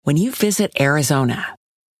When you visit Arizona,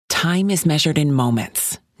 time is measured in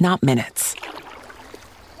moments, not minutes.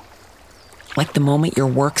 Like the moment your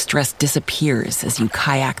work stress disappears as you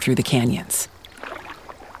kayak through the canyons.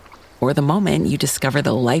 Or the moment you discover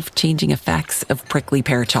the life-changing effects of prickly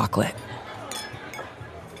pear chocolate.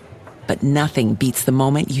 But nothing beats the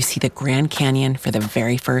moment you see the Grand Canyon for the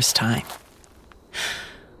very first time.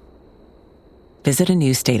 Visit a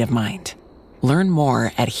new state of mind. Learn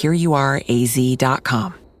more at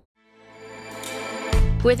hereyouareaz.com.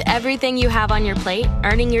 With everything you have on your plate,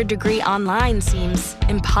 earning your degree online seems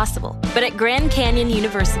impossible. But at Grand Canyon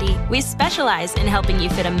University, we specialize in helping you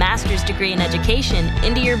fit a master's degree in education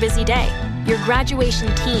into your busy day. Your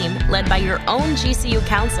graduation team, led by your own GCU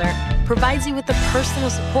counselor, provides you with the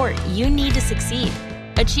personal support you need to succeed.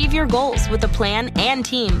 Achieve your goals with a plan and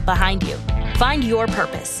team behind you. Find your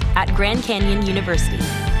purpose at Grand Canyon University.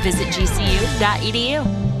 Visit gcu.edu.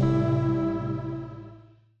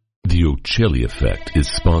 The Ochelli Effect is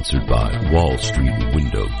sponsored by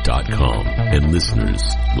WallStreetWindow.com and listeners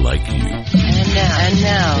like you. And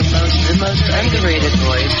now, the most underrated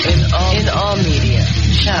voice in all media,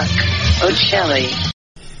 Chuck Ochelli.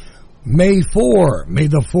 May 4. May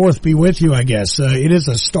the 4th be with you, I guess. It is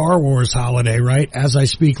a Star Wars holiday, right? As I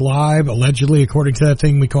speak live, allegedly, according to that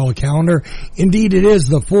thing we call a calendar. Indeed, it is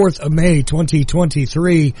the 4th of May,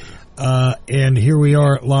 2023. And here we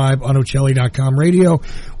are live on Ochelli.com radio,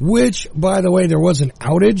 which, by the way, there was an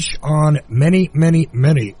outage on many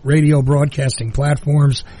radio broadcasting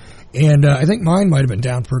platforms. And I think mine might have been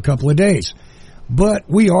down for a couple of days. But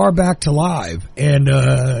we are back to live, and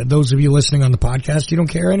those of you listening on the podcast, you don't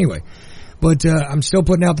care anyway. But I'm still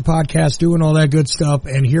putting out the podcast, doing all that good stuff,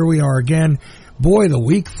 and here we are again. Boy, the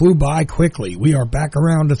week flew by quickly. We are back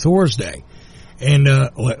around to Thursday. And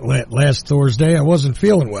last Thursday, I wasn't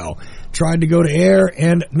feeling well. Tried to go to air,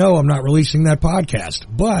 and no, I'm not releasing that podcast.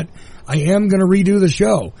 But I am going to redo the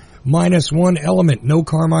show. Minus one element, no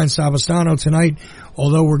Carmine Savastano tonight,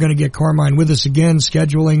 although we're going to get Carmine with us again,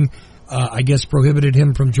 scheduling I guess prohibited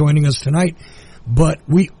him from joining us tonight, but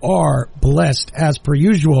we are blessed as per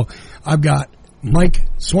usual. I've got Mike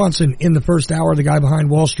Swanson in the first hour, the guy behind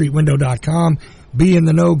WallStreetWindow.com. Be in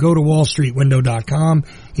the know, go to WallStreetWindow.com.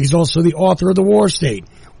 He's also the author of The War State,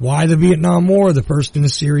 Why the Vietnam War, the first in a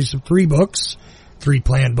series of 3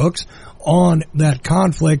 planned books on that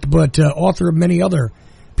conflict, but author of many other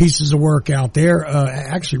pieces of work out there.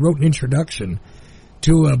 Actually wrote an introduction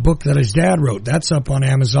to a book that his dad wrote. That's up on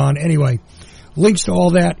Amazon. Anyway, links to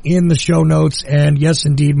all that in the show notes. And yes,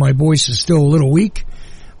 indeed, my voice is still a little weak,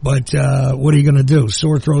 but what are you going to do?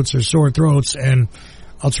 Sore throats are sore throats, and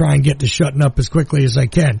I'll try and get to shutting up as quickly as I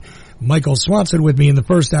can. Michael Swanson with me in the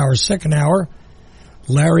first hour. Second hour,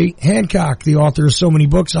 Larry Hancock, the author of so many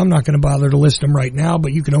books. I'm not going to bother to list them right now,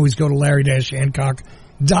 but you can always go to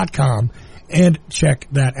larry-hancock.com and check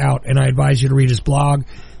that out. And I advise you to read his blog.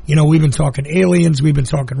 You know, we've been talking aliens, we've been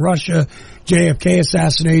talking Russia, JFK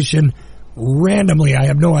assassination. Randomly, I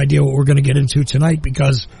have no idea what we're going to get into tonight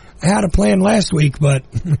because I had a plan last week, but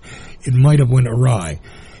it might have went awry.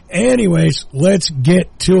 Anyways, let's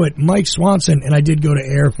get to it. Mike Swanson, and I did go to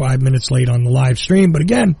air 5 minutes late on the live stream, but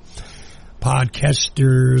again,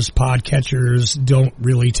 podcasters don't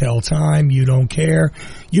really tell time. You don't care.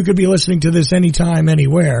 You could be listening to this anytime,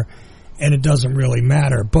 anywhere, and it doesn't really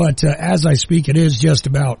matter. But as I speak, it is just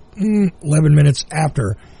about 11 minutes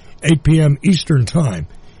after 8 p.m. Eastern Time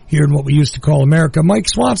here in what we used to call America. Mike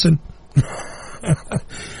Swanson.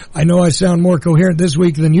 I know I sound more coherent this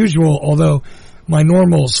week than usual, although my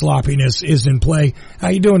normal sloppiness is in play. How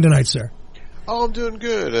you doing tonight, sir? Oh, I'm doing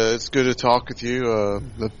good. It's good to talk with you.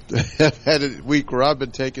 I've had a week where I've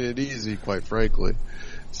been taking it easy, quite frankly.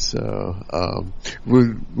 So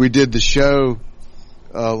we did the show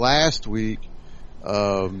last week.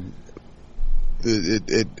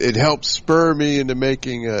 It helped spur me into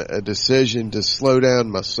making a decision to slow down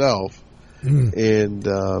myself, and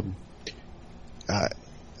I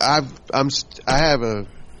have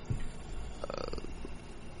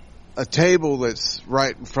a table that's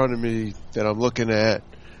right in front of me that I'm looking at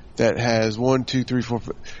that has 1, 2, 3, 4,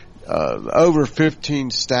 over 15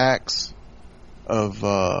 stacks of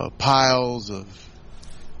piles of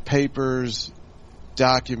papers,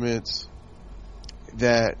 documents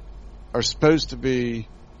that are supposed to be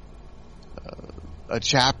a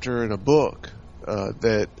chapter in a book and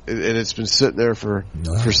it's been sitting there for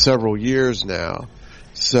several years now.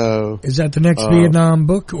 So is that the next Vietnam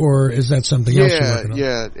book, or is that something else you're working on?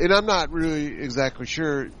 Yeah, and I'm not really exactly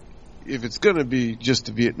sure if it's going to be just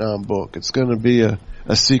a Vietnam book. It's going to be a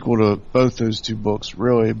sequel to both those two books,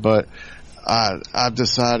 really. But I've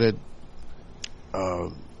decided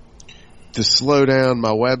to slow down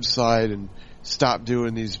my website and stop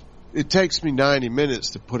doing these. It takes me 90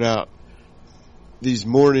 minutes to put out these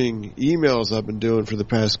morning emails I've been doing for the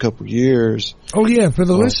past couple years. Oh yeah, for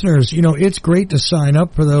the listeners, it's great to sign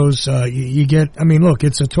up for those. You get, look,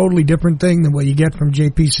 it's a totally different thing than what you get from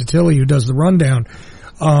JP Satilli, who does the rundown.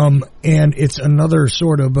 And it's another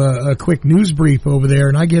sort of a quick news brief over there,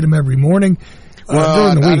 and I get them every morning. Well,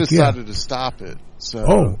 during the week, I decided to stop it. So,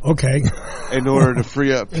 oh, okay. In order to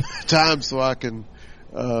free up time so I can,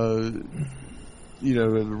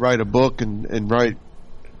 write a book and write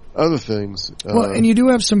other things. Well, and you do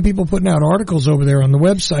have some people putting out articles over there on the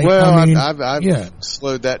website. Well, I've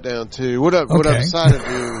slowed that down too. What I've decided to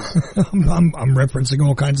do is I'm referencing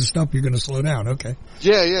all kinds of stuff you're going to slow down. Okay.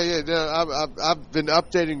 Yeah. No, I've been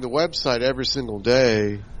updating the website every single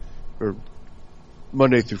day, or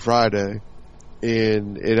Monday through Friday,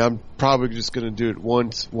 and I'm probably just going to do it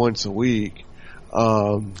once a week.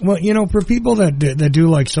 Well, for people that do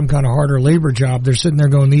like some kind of harder labor job, they're sitting there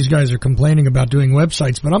going, these guys are complaining about doing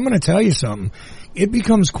websites. But I'm going to tell you something. It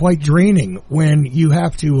becomes quite draining when you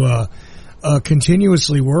have to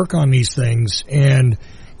continuously work on these things, and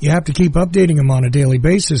you have to keep updating them on a daily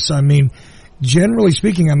basis. Generally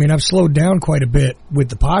speaking, I've slowed down quite a bit with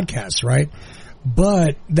the podcasts, right?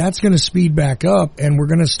 But that's going to speed back up, and we're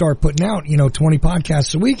going to start putting out, 20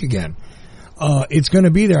 podcasts a week again. It's going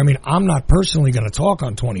to be there. I'm not personally going to talk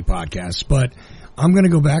on 20 podcasts, but I'm going to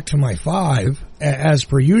go back to my 5 as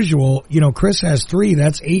per usual. Chris has 3.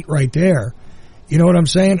 That's 8 right there. You know what I'm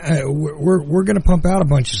saying? We're going to pump out a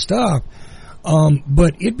bunch of stuff.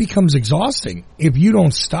 But it becomes exhausting if you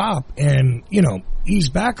don't stop and, ease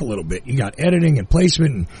back a little bit. You got editing and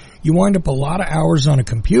placement, and you wind up a lot of hours on a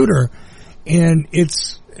computer, and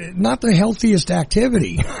it's not the healthiest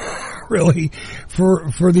activity. Really,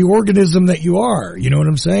 for the organism that you are, you know what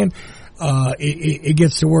I'm saying? It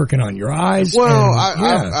gets to working on your eyes. Well,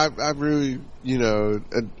 I really,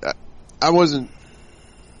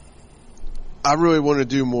 I really want to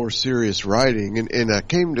do more serious writing, and I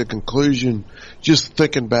came to the conclusion, just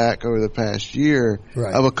thinking back over the past year,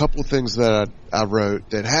 right, of a couple things that I wrote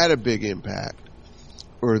that had a big impact,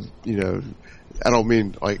 or I don't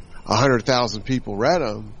mean like 100,000 people read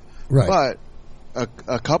them, right, but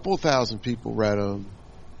a couple thousand people read them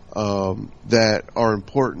that are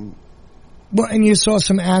important. Well, and you saw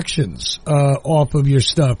some actions off of your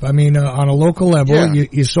stuff. On a local level,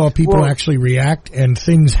 you saw people actually react, and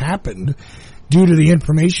things happened due to the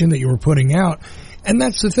information that you were putting out. And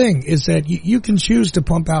that's the thing, is that you can choose to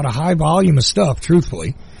pump out a high volume of stuff,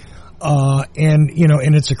 truthfully, and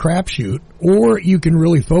it's a crapshoot, or you can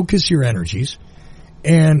really focus your energies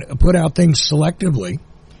and put out things selectively.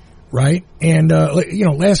 Right? And,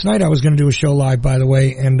 last night I was going to do a show live, by the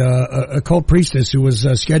way, and a cult priestess who was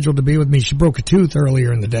scheduled to be with me, she broke a tooth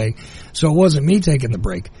earlier in the day, so it wasn't me taking the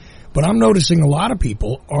break. But I'm noticing a lot of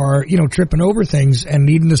people are, tripping over things and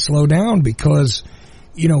needing to slow down because,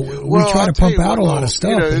 we try to pump out a lot of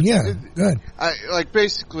stuff. Good.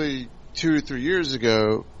 Basically 2 or 3 years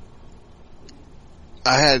ago,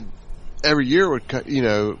 I had, every year would cut,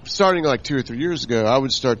 starting like 2 or 3 years ago, I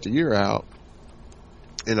would start the year out.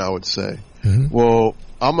 And I would say, well,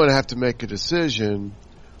 I'm going to have to make a decision.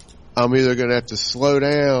 I'm either going to have to slow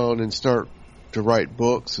down and start to write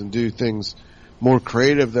books and do things more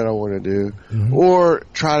creative that I want to do, or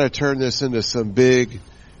try to turn this into some big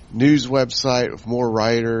news website with more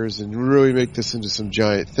writers and really make this into some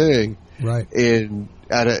giant thing. Right. And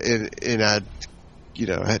I had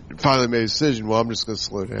finally made a decision. Well, I'm just going to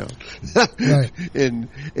slow down. Right.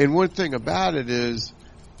 And one thing about it is,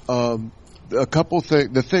 a couple things,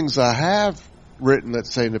 the things I have written,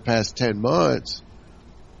 let's say in the past 10 months,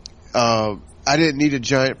 I didn't need a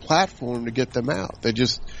giant platform to get them out. They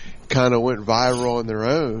just kind of went viral on their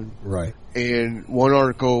own. Right. And one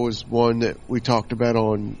article was one that we talked about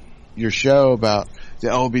on your show about the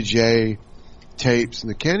LBJ tapes and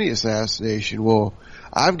the Kennedy assassination. Well,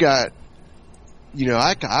 I've got,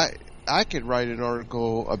 I could write an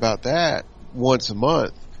article about that once a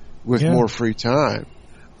month with more free time.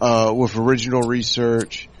 With original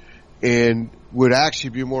research, and would actually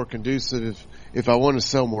be more conducive if I want to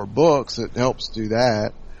sell more books. It helps do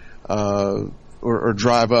that, or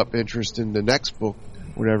drive up interest in the next book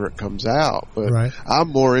whenever it comes out. But I'm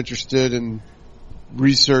more interested in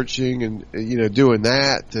researching and doing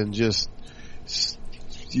that than just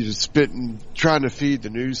spitting, trying to feed the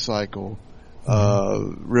news cycle.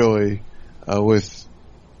 Really, with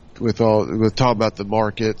talking about the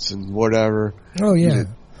markets and whatever. Oh yeah.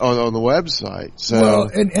 on the website. So, well,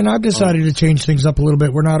 and I've decided to change things up a little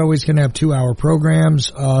bit. We're not always going to have 2-hour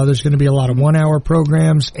programs. There's going to be a lot of 1-hour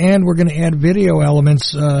programs, and we're going to add video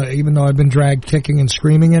elements. Even though I've been dragged kicking and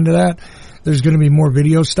screaming into that, there's going to be more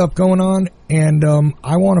video stuff going on, and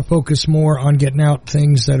I want to focus more on getting out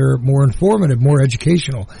things that are more informative, more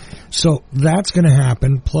educational. So that's going to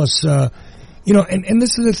happen. Plus, and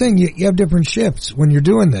this is the thing, you have different shifts when you're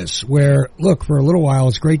doing this, where, look, for a little while,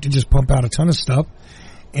 it's great to just pump out a ton of stuff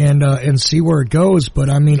and see where it goes. But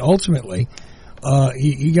I mean, ultimately,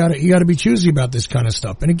 you gotta be choosy about this kind of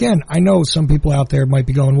stuff. And again, I know some people out there might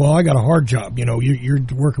be going, well, I got a hard job, you're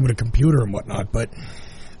working with a computer and whatnot, but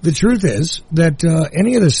the truth is that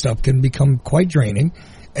any of this stuff can become quite draining,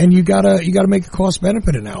 and you gotta make a cost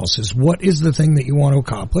benefit analysis. What is the thing that you want to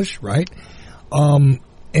accomplish, right?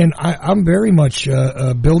 And I'm very much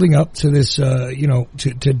building up to this,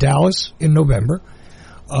 to Dallas in November.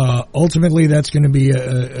 Ultimately, that's going to be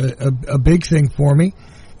a big thing for me,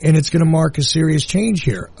 and it's going to mark a serious change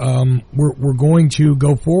here. We're going to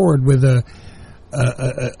go forward with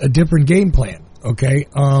a different game plan. Okay,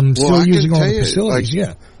 still using all the facilities.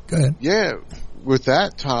 Yeah, go ahead. Yeah, with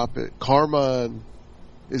that topic, Carmine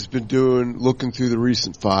has been looking through the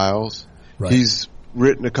recent files. Right. He's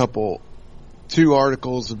written 2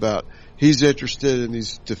 articles about he's interested in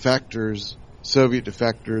these defectors, Soviet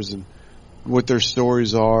defectors, and what their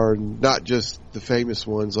stories are, and not just the famous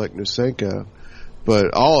ones like Nosenko,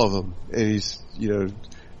 but all of them. And he's,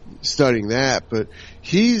 studying that. But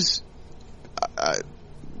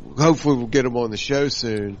hopefully we'll get him on the show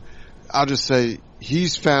soon. I'll just say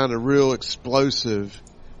he's found a real explosive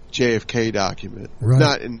JFK document. Right.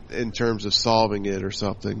 Not in terms of solving it or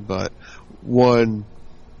something, but one,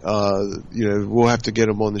 we'll have to get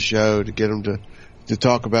him on the show to get him to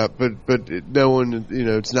talk about, but no one,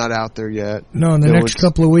 it's not out there yet. No, in the next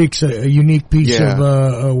couple of weeks, a unique piece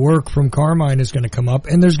of work from Carmine is going to come up,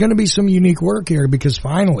 and there's going to be some unique work here because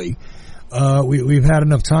finally, we've had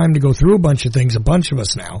enough time to go through a bunch of things, a bunch of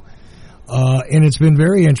us now, and it's been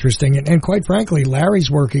very interesting. And quite frankly, Larry's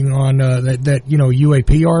working on that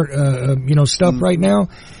UAP art, stuff right now.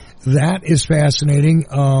 That is fascinating.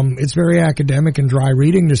 It's very academic and dry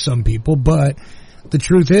reading to some people, but the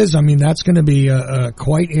truth is, that's going to be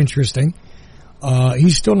quite interesting.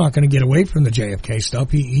 He's still not going to get away from the JFK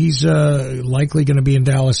stuff. He's likely going to be in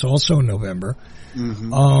Dallas also in November.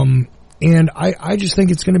 Mm-hmm. And I just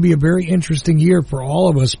think it's going to be a very interesting year for all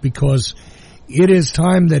of us because it is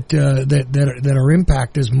time that our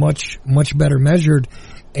impact is much, much better measured,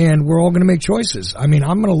 and we're all going to make choices. I'm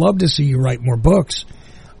going to love to see you write more books.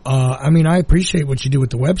 I appreciate what you do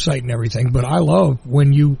with the website and everything, but I love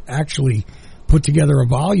when you actually put together a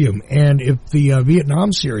volume. And if the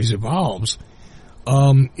Vietnam series evolves,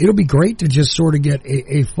 it'll be great to just sort of get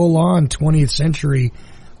a full-on 20th century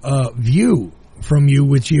view from you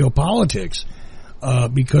with geopolitics.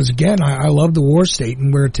 Because again, I love the war state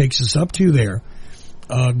and where it takes us up to there.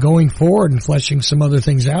 Going forward and fleshing some other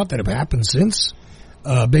things out that have happened since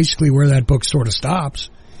basically where that book sort of stops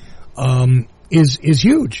is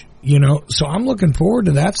huge, So I'm looking forward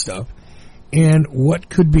to that stuff and what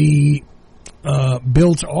could be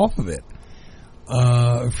built off of it.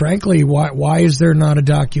 Frankly, why is there not a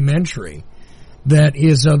documentary that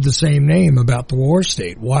is of the same name about the war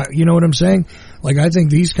state? Why, you know what I'm saying? Like, I think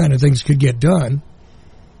these kind of things could get done.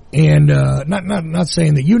 And not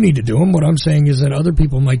saying that you need to do them. What I'm saying is that other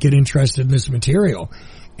people might get interested in this material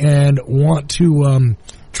and want to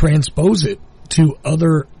transpose it to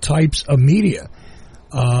other types of media.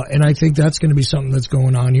 And I think that's going to be something that's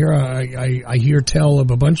going on here. I hear tell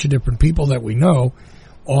of a bunch of different people that we know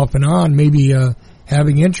off and on, maybe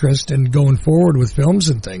having interest in going forward with films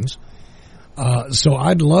and things. So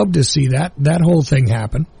I'd love to see that whole thing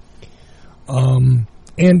happen.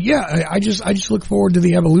 And yeah, I just look forward to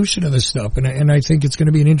the evolution of this stuff, and I think it's going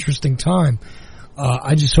to be an interesting time.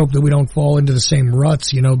 I just hope that we don't fall into the same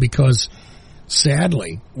ruts, because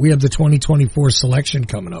sadly we have the 2024 selection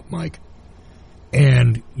coming up, Mike.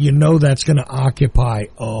 And that's going to occupy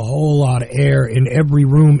a whole lot of air in every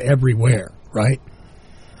room everywhere, right?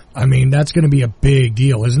 That's going to be a big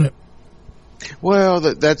deal, isn't it? Well,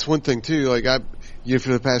 that's one thing too. Like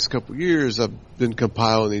for the past couple of years, I've been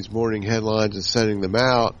compiling these morning headlines and sending them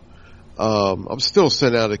out. I'm still going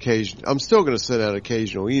to send out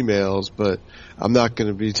occasional emails, but I'm not going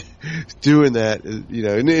to be doing that.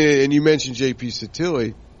 And you mentioned J.P.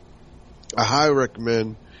 Satili. I highly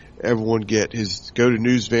recommend everyone go to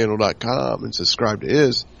newsvandal.com and subscribe to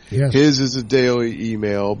his. Yes. His is a daily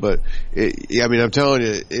email, but I'm telling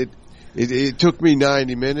you, it took me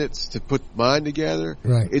 90 minutes to put mine together.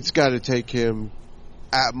 Right. It's got to take him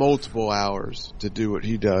at multiple hours to do what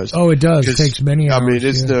he does. Oh, it does. It takes many hours. I mean,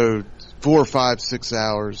 it's no 4, 5, 6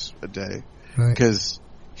 hours a day because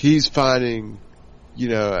he's finding, you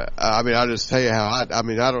know, I mean, I'll just tell you how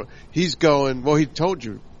he's going, well, he told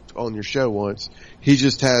you on your show once, he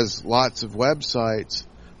just has lots of websites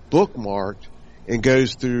bookmarked and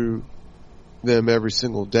goes through them every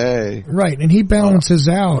single day. Right, and he balances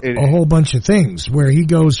out a whole bunch of things where he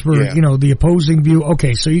goes for, you know, the opposing view.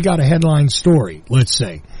 Okay, so you got a headline story, let's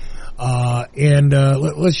say.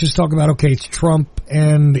 Let's just talk about, okay, it's Trump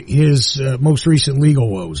and his most recent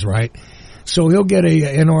legal woes, right? So he'll get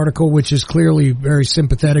an article which is clearly very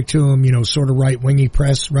sympathetic to him, you know, sort of right-wingy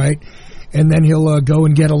press, right? And then he'll go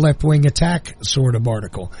and get a left-wing attack sort of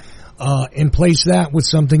article and place that with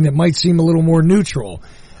something that might seem a little more neutral.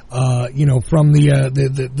 You know, from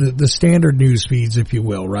the standard news feeds, if you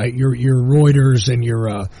will, right? Your Reuters and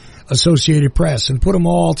your Associated Press, and put them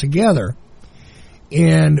all together.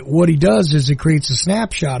 And what he does is it creates a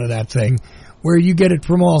snapshot of that thing where you get it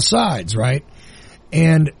from all sides, right?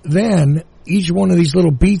 And then each one of these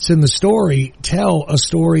little beats in the story tell a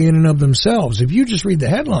story in and of themselves. If you just read the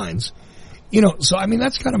headlines, you know, so I mean,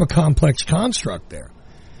 that's kind of a complex construct there,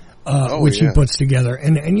 which he puts together.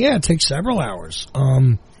 And yeah, it takes several hours.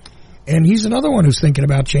 And he's another one who's thinking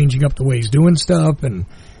about changing up the way he's doing stuff and,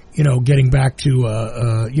 you know, getting back to,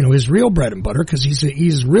 you know, his real bread and butter, because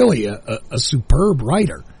he's really a superb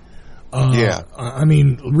writer. I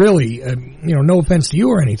mean, really, you know, no offense to you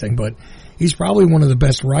or anything, but he's probably one of the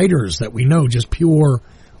best writers that we know, just pure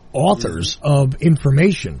authors of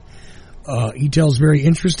information. He tells very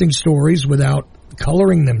interesting stories without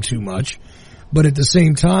coloring them too much, but at the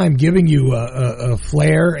same time giving you a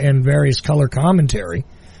flair and various color commentary.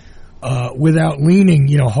 Without leaning,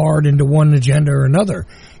 you know, hard into one agenda or another.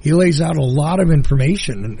 He lays out a lot of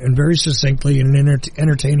information and very succinctly in an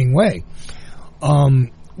entertaining way,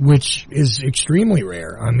 which is extremely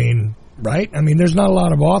rare. I mean, right? I mean, there's not a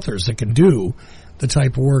lot of authors that can do the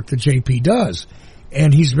type of work that JP does,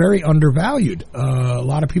 and he's very undervalued. A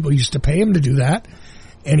lot of people used to pay him to do that,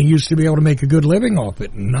 and he used to be able to make a good living off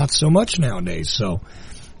it, and not so much nowadays. So,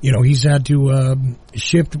 you know, he's had to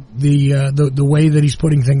shift the way that he's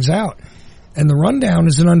putting things out. And the rundown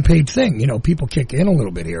is an unpaid thing. You know, people kick in a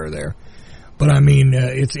little bit here or there. But, I mean,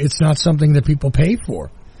 it's not something that people pay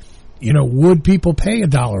for. You know, would people pay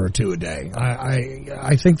 $1 or $2 a day?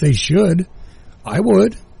 I think they should. I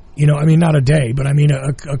would. You know, I mean, not a day, but I mean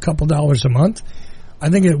a couple dollars a month. I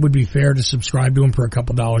think it would be fair to subscribe to him for a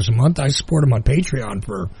couple dollars a month. I support him on Patreon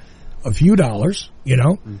for a few dollars, you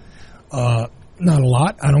know. Not a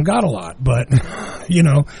lot. I don't got a lot, but, you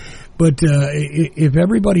know, but if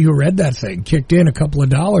everybody who read that thing kicked in a couple of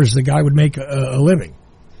dollars, the guy would make a living.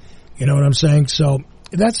 You know what I'm saying? So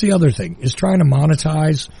that's the other thing, is trying to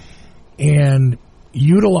monetize and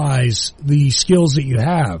utilize the skills that you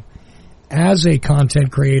have as a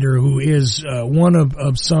content creator who is one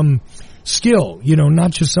of some skill, you know, not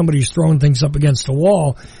just somebody who's throwing things up against a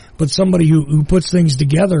wall, but somebody who puts things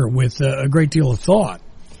together with a great deal of thought.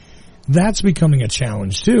 That's becoming a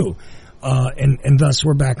challenge too. And thus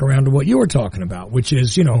we're back around to what you were talking about, which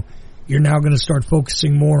is, you know, you're now going to start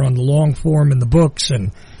focusing more on the long form in the books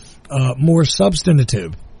and more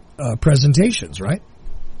substantive presentations, right?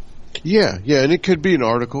 Yeah, and it could be an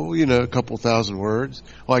article, you know, a couple thousand words,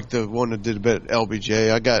 like the one that did about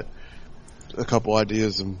LBJ. I got a couple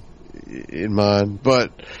ideas in mind,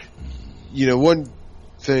 but, you know, one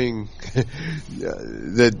thing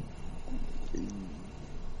that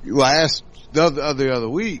the other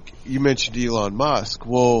week, you mentioned Elon Musk.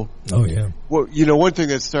 Well, you know, one thing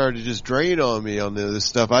that started to just drain on me on this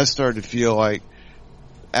stuff, I started to feel like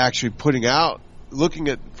actually looking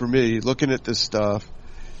at this stuff,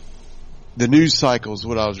 the news cycle is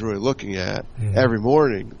what I was really looking at every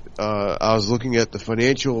morning. I was looking at the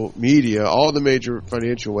financial media, all the major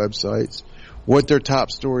financial websites, what their top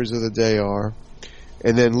stories of the day are,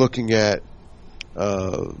 and then looking at,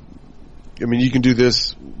 I mean, you can do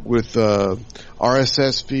this with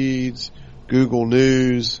RSS feeds, Google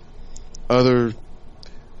News, other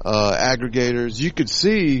aggregators. You could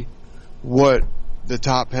see what the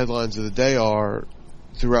top headlines of the day are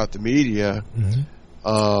throughout the media.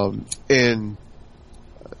 And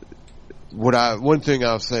one thing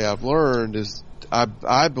I'll say I've learned is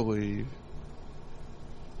I believe,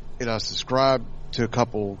 and I subscribe to a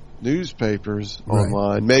couple newspapers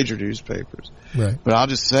online, major newspapers. Right. But I'll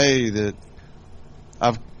just say that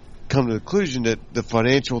I've come to the conclusion that the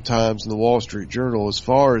Financial Times and the Wall Street Journal, as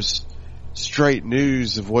far as straight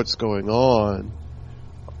news of what's going on,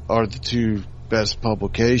 are the two best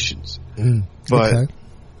publications. But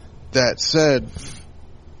that said,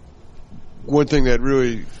 one thing that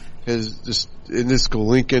really has just, and this will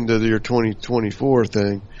link into your 2024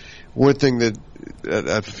 thing. One thing that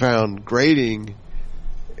I've found grating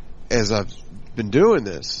as I've been doing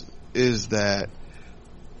this is that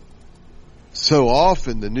so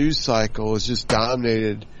often the news cycle is just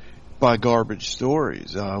dominated by garbage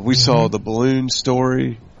stories. We saw the balloon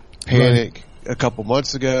story, panic, a couple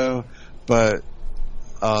months ago, but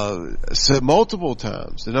so multiple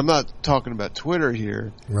times, and I'm not talking about Twitter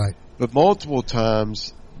here, right? But multiple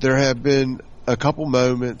times there have been a couple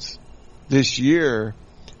moments this year,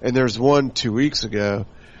 and there's one 2 weeks ago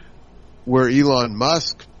where Elon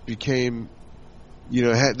Musk became,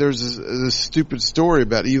 there's this stupid story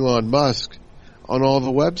about Elon Musk on all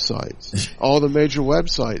the websites, all the major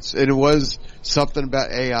websites, and it was something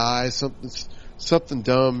about AI, something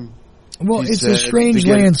dumb. Well, it's a strange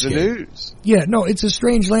landscape. The news. Yeah, no, it's a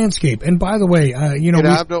strange landscape. And by the way, I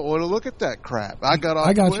don't want to look at that crap. I got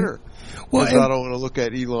off Twitter. Well, I don't want to look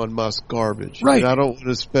at Elon Musk garbage. Right. And I don't want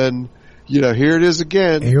to spend, here it is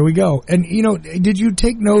again. Here we go. And, did you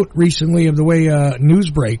take note recently of the way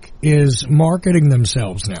Newsbreak is marketing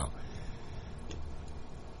themselves now?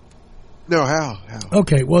 No, how?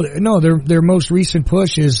 Okay, well, no, their most recent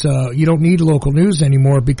push is you don't need local news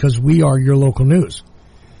anymore because we are your local news.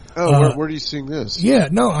 Oh, where are you seeing this? Yeah,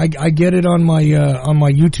 no, I get it on my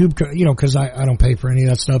YouTube, because I don't pay for any of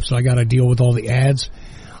that stuff, so I got to deal with all the ads.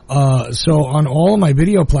 So on all of my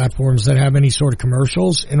video platforms that have any sort of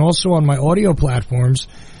commercials, and also on my audio platforms,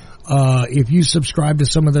 if you subscribe to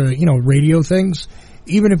some of the radio things,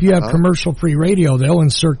 even if you have commercial-free radio, they'll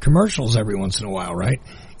insert commercials every once in a while, right?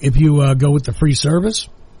 If you go with the free service,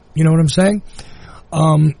 you know what I'm saying?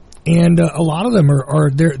 And a lot of them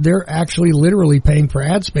they're actually literally paying for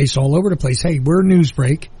ad space all over the place. Hey, we're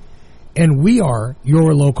Newsbreak, and we are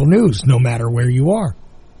your local news, no matter where you are.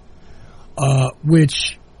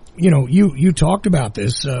 Which, you talked about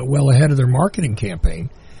this well ahead of their marketing campaign,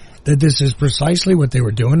 that this is precisely what they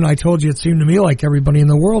were doing. And I told you it seemed to me like everybody in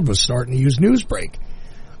the world was starting to use Newsbreak,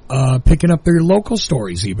 picking up their local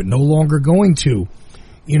stories, even no longer going to,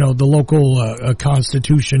 the local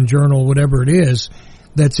Constitution, Journal, whatever it is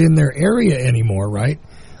that's in their area anymore, right?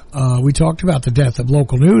 We talked about the death of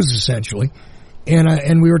local news, essentially.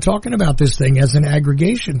 And we were talking about this thing as an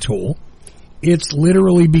aggregation tool. It's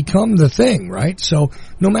literally become the thing, right? So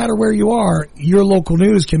no matter where you are, your local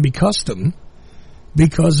news can be custom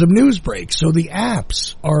because of Newsbreak. So the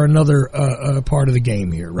apps are another part of the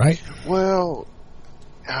game here, right? Well,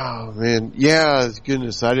 oh man, yeah,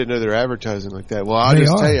 goodness, I didn't know they're advertising like that. Well, I'll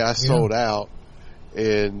just tell you, I sold out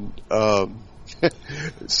and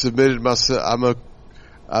submitted myself.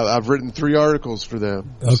 I've written 3 articles for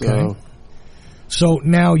them. Okay. So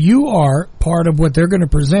now you are part of what they're going to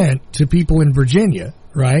present to people in Virginia,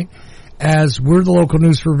 right? As we're the local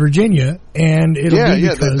news for Virginia, and it'll be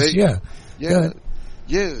because,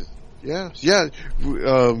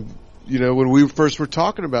 when we first were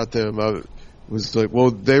talking about them, I was like,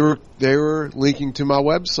 well, they were linking to my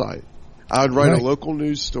website. I would write a local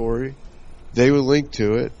news story. They would link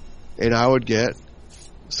to it, and I would get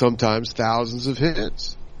sometimes thousands of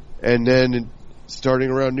hits. And then starting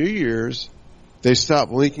around New Year's, they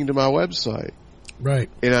stopped linking to my website. Right.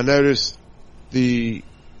 And I noticed the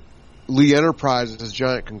Lee Enterprises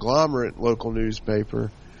giant conglomerate local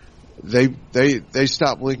newspaper, they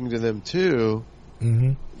stopped linking to them too.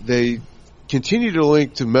 Mm-hmm. They continue to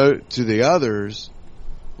link to the others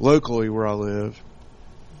locally where I live,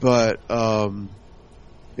 but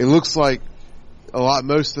it looks like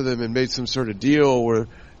most of them had made some sort of deal where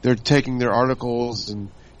they're taking their articles and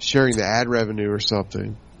sharing the ad revenue or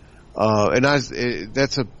something.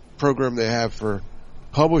 That's a program they have for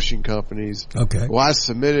publishing companies. Okay. Well, I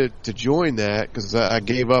submitted to join that because I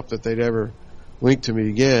gave up that they'd ever link to me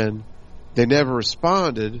again. They never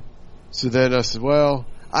responded. So then I said, well,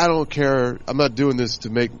 I don't care. I'm not doing this to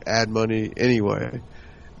make ad money anyway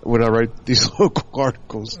when I write these local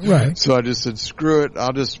articles. Right. So I just said, screw it.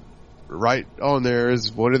 I'll just write on there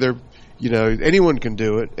is one of their, anyone can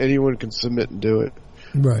do it. Anyone can submit and do it.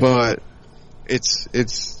 Right. But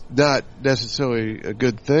it's not necessarily a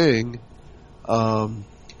good thing. I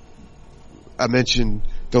mentioned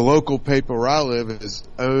the local paper where I live is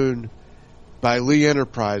owned by Lee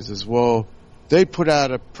Enterprises. Well, they put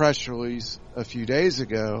out a press release a few days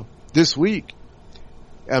ago, this week.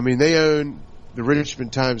 I mean, they own the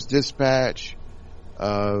Richmond Times-Dispatch,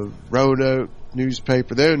 Roanoke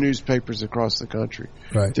newspaper. They own newspapers across the country.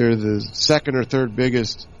 Right. They're the second or third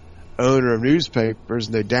biggest owner of newspapers,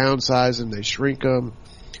 and they downsize them, they shrink them.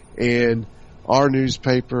 And our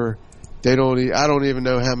newspaper, I don't even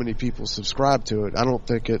know how many people subscribe to it. I don't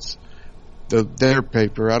think it's their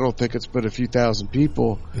paper. I don't think it's but a few thousand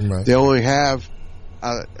people. Right. They only have.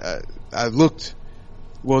 I looked.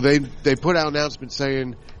 Well, they put out announcements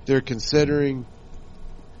saying they're considering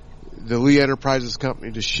the Lee Enterprises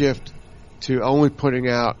company to shift to only putting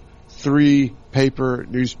out 3 paper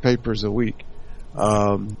newspapers a week,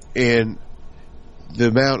 and the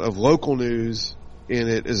amount of local news in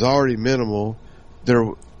it is already minimal.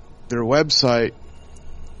 Their website,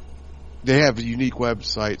 they have unique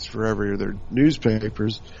websites for every of their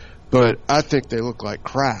newspapers, but I think they look like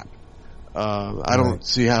crap. I don't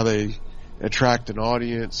see how they attract an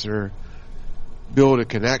audience or build a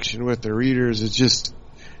connection with their readers. It's just,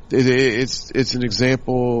 it's an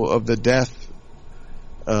example of the death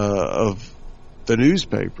of the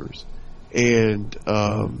newspapers. And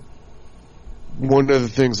one of the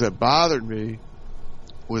things that bothered me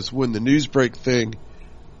was when the Newsbreak thing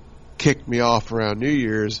kicked me off around New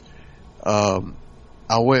Year's. I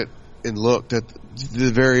went and looked at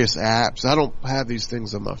the various apps. I don't have these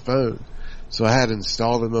things on my phone, so I had to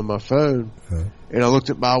install them on my phone. And I looked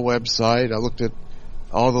at my website. I looked at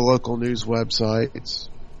all the local news websites,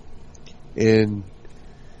 and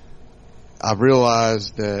I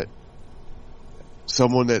realized that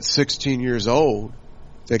someone that's 16 years old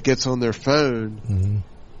that gets on their phone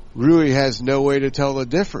really has no way to tell the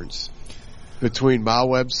difference between my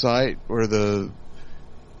website or the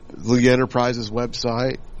Lee Enterprises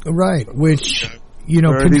website. Right, which,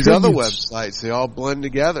 or these other websites, they all blend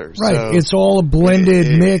together. Right, so it's all a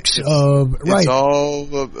blended mix of, It's all,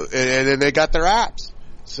 and then they got their apps.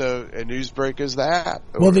 So, and Newsbreak is the app.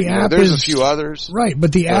 Well, the app there's is, a few others. Right,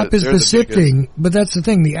 but the app is the sifting, but that's the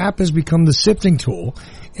thing, the app has become the sifting tool.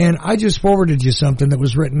 And I just forwarded you something that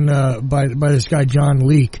was written, by this guy, John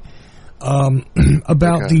Leake,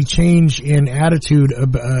 about the change in attitude,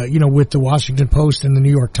 with the Washington Post and the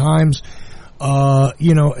New York Times,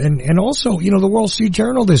 and also, the Wall Street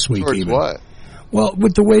Journal this week. Towards even. What? Well,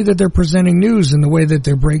 with the way that they're presenting news and the way that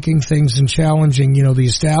they're breaking things and challenging, the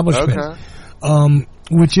establishment,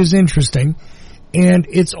 which is interesting. And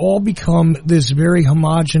it's all become this very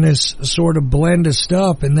homogenous sort of blend of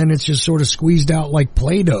stuff, and then it's just sort of squeezed out like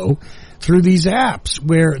Play-Doh through these apps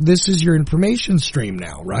where this is your information stream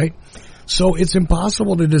now, right? So it's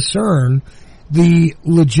impossible to discern the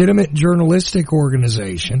legitimate journalistic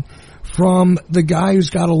organization from the guy who's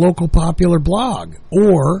got a local popular blog,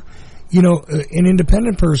 or, an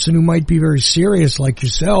independent person who might be very serious like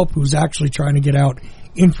yourself, who's actually trying to get out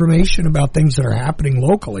information about things that are happening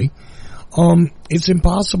locally. It's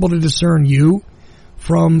impossible to discern you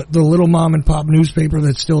from the little mom and pop newspaper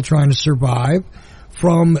that's still trying to survive,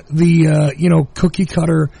 from the, cookie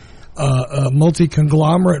cutter,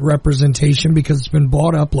 multi-conglomerate representation because it's been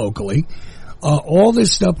bought up locally. All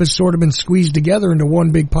this stuff has sort of been squeezed together into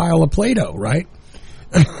one big pile of Play-Doh, right?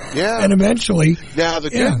 Yeah. And eventually. Now, the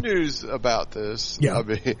good news about this,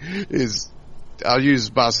 is I'll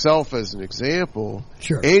use myself as an example.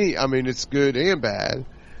 Sure. It's good and bad.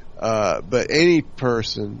 But any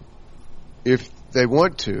person, if they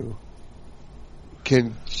want to,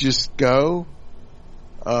 can just go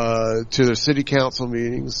to their city council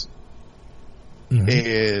meetings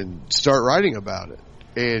and start writing about it.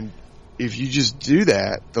 And if you just do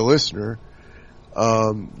that, the listener,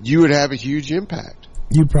 you would have a huge impact.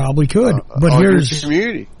 You probably could, but on here's your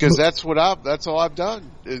community, because that's all I've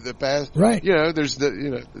done in the past. Right.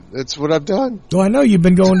 That's what I've done. Well, I know you've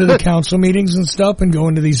been going to the council meetings and stuff, and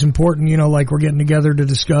going to these important, like we're getting together to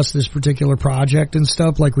discuss this particular project and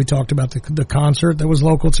stuff, like we talked about the concert that was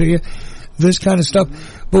local to you, this kind of stuff.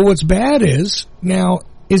 But what's bad is, now,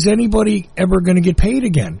 is anybody ever going to get paid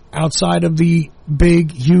again outside of the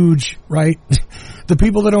big, huge, right? The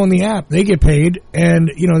people that own the app, they get paid, and,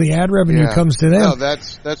 the ad revenue comes to them. No,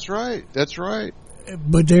 that's right. That's right.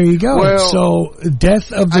 But there you go. Well, so,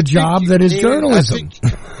 death of the job that is journalism.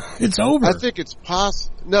 It's over. I think it's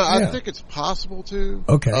possible. No, I think it's possible to.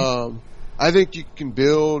 Okay. I think you can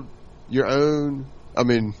build your own.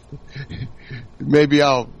 Maybe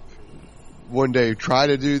I'll one day try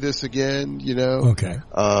to do this again, Okay.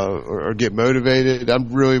 Or get motivated. I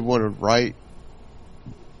really want to write.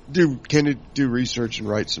 Do research and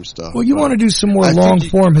write some stuff. Well, you want to do some more long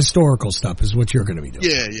form historical stuff is what you're going to be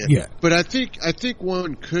doing. Yeah. But I think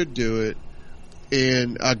one could do it.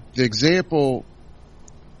 And the example,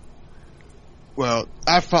 well,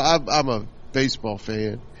 I'm a baseball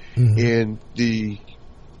fan, and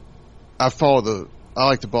I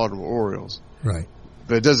like the Baltimore Orioles. Right.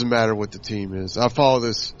 But it doesn't matter what the team is. I follow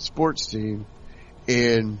this sports team,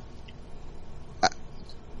 and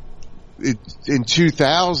in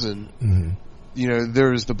 2000,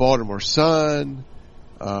 there was the Baltimore Sun,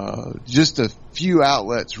 just a few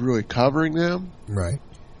outlets really covering them. Right.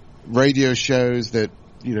 Radio shows that,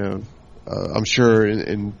 I'm sure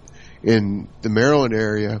in the Maryland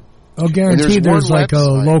area. Oh, guaranteed there's like a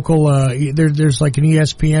local, there's like an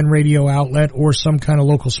ESPN radio outlet or some kind of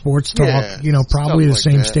local sports talk, probably the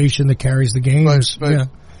same station that carries the games. But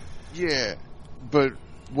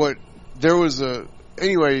there was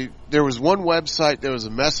one website, there was a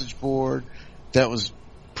message board that was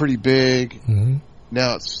pretty big. Mm-hmm.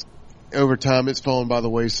 Now over time it's fallen by the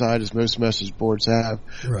wayside, as most message boards have.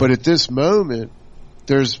 Right. But at this moment,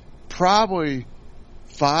 there's probably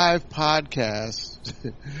 5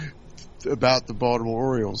 podcasts about the Baltimore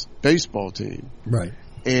Orioles baseball team. Right.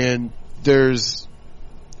 And there's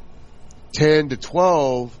 10 to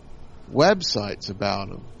 12 websites about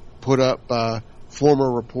them put up by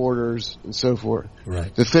former reporters and so forth.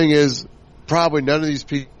 Right. The thing is, probably none of these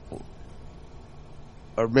people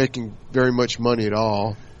are making very much money at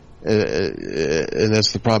all. And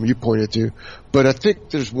that's the problem you pointed to. But I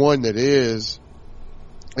think there's one that is,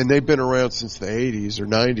 and they've been around since the 80s or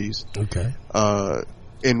 90s. Okay.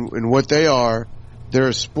 And what they are, they're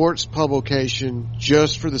a sports publication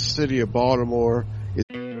just for the city of Baltimore.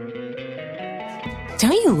 Don't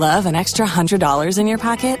you love an extra $100 in your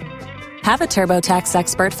pocket? Have a TurboTax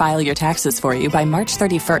expert file your taxes for you by March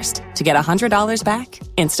 31st to get $100 back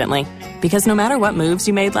instantly. Because no matter what moves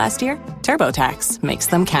you made last year, TurboTax makes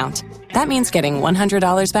them count. That means getting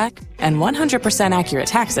 $100 back and 100% accurate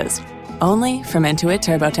taxes, only from Intuit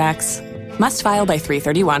TurboTax. Must file by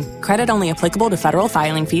 3/31. Credit only applicable to federal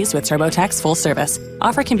filing fees with TurboTax full service.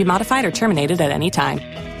 Offer can be modified or terminated at any time.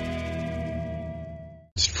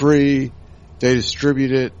 It's free. They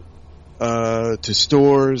distribute it to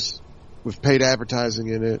stores with paid advertising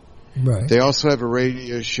in it. Right. They also have a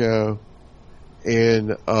radio show,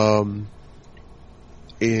 and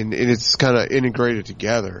it's kind of integrated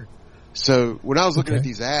together. So when I was looking at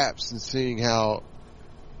these apps and seeing how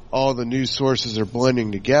all the news sources are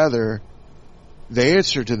blending together, the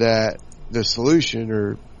answer to that, the solution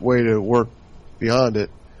or way to work beyond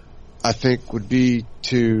it, I think would be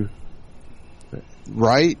to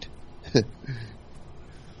write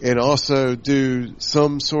and also do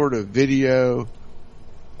some sort of video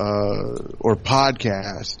or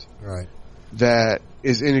podcast that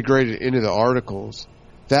is integrated into the articles.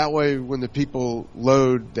 That way, when the people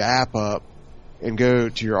load the app up and go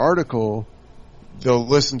to your article, they'll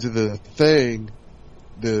listen to the thing,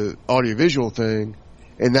 the audiovisual thing,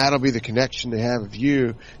 and that'll be the connection they have with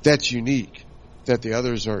you that's unique, that the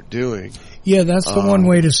others aren't doing. Yeah, that's the one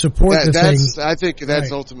way to support the thing. I think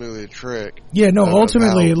that's ultimately a trick. Yeah, no,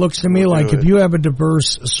 ultimately it looks to me like if you have a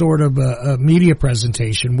diverse sort of media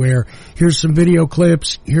presentation where here's some video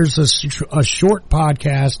clips, here's a short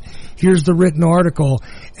podcast, here's the written article,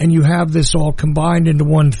 and you have this all combined into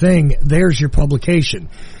one thing, there's your publication.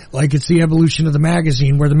 Like it's the evolution of the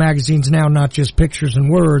magazine, where the magazine's now not just pictures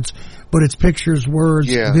and words, but it's pictures, words,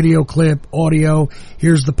 video clip, audio.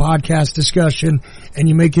 Here's the podcast discussion, and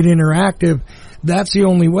you make it interactive. That's the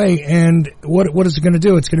only way. And what is it going to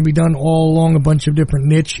do? It's going to be done all along a bunch of different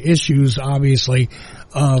niche issues, obviously.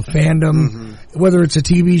 Fandom, whether it's a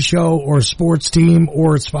TV show or a sports team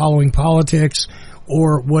or it's following politics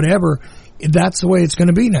or whatever, that's the way it's going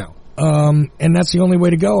to be now. And that's the only way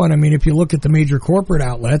to go. And I mean, if you look at the major corporate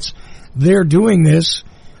outlets, they're doing this.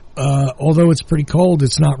 Although it's pretty cold,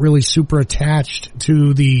 it's not really super attached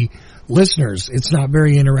to the listeners. It's not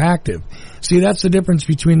very interactive. See, that's the difference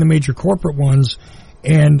between the major corporate ones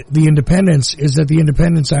and the independents, is that the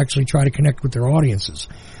independents actually try to connect with their audiences.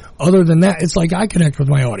 Other than that, it's like I connect with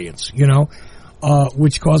my audience,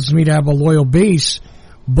 which causes me to have a loyal base,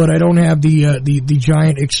 but I don't have the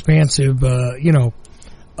giant expansive,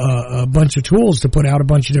 a bunch of tools to put out a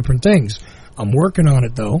bunch of different things. I'm working on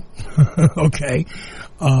it though. Okay.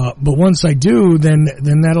 But once I do, then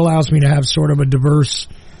that allows me to have sort of a diverse,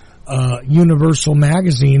 universal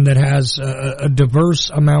magazine that has a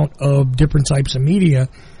diverse amount of different types of media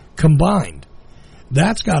combined.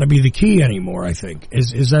 That's got to be the key anymore, I think,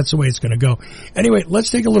 is that's the way it's going to go. Anyway, let's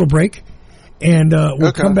take a little break, and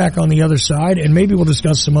we'll come back on the other side, and maybe we'll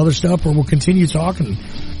discuss some other stuff, or we'll continue talking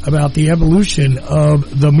about the evolution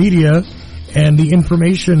of the media and the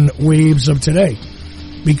information waves of today,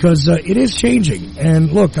 because it is changing.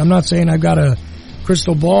 And look, I'm not saying I've got a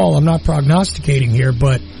crystal ball. I'm not prognosticating here,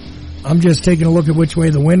 but I'm just taking a look at which way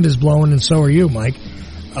the wind is blowing, and so are you, Mike.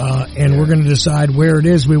 And we're going to decide where it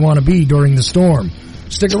is we want to be during the storm.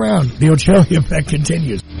 Stick around. The Ochelli Effect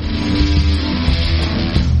continues.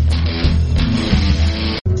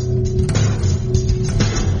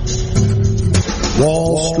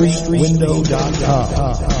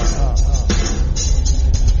 WallStreetWindow.com.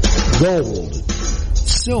 gold,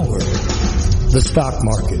 silver, the stock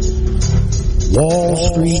market,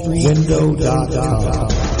 WallStreetWindow.com.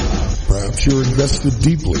 Perhaps you're invested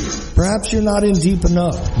deeply. Perhaps you're not in deep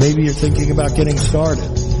enough. Maybe you're thinking about getting started.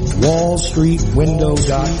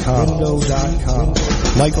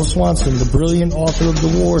 WallStreetWindow.com. Michael Swanson, the brilliant author of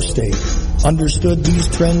The War State, understood these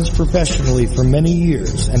trends professionally for many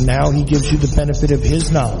years, and now he gives you the benefit of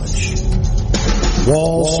his knowledge.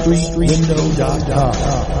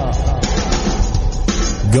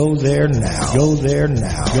 WallStreetWindow.com. Go there now. Go there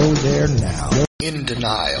now. Go there now. In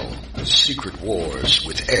Denial, Secret Wars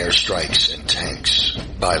with Airstrikes and Tanks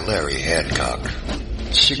by Larry Hancock.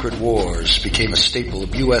 Secret wars became a staple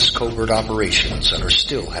of U.S. covert operations and are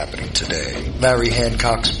still happening today. Larry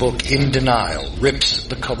Hancock's book, In Denial, rips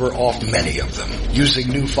the cover off many of them. Using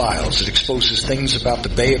new files, it exposes things about the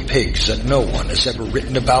Bay of Pigs that no one has ever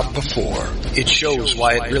written about before. It shows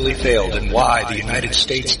why it really failed and why the United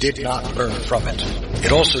States did not learn from it.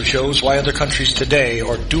 It also shows why other countries today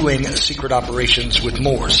are doing secret operations with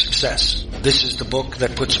more success. This is the book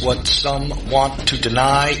that puts what some want to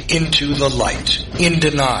deny into the light. In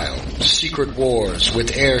Denial, Secret Wars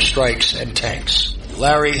with Airstrikes and Tanks.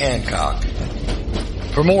 Larry Hancock.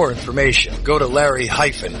 For more information, go to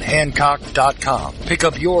larry-hancock.com. Pick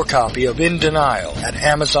up your copy of In Denial at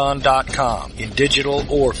amazon.com in digital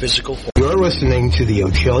or physical form. You're listening to the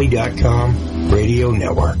Ochelli.com radio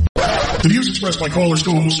network. The views expressed by callers,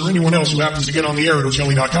 co-hosts, or anyone else who happens to get on the air at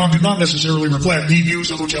Ochelli.com do not necessarily reflect the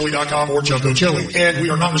views of Ochelli.com or Chuck Ochelli, and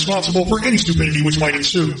we are not responsible for any stupidity which might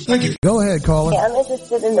ensue. Thank you. Go ahead, caller. I'm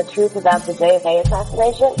interested in the truth about the JFK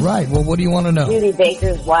assassination. Right, well, what do you want to know? Judy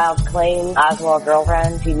Baker's wild claim, Oswald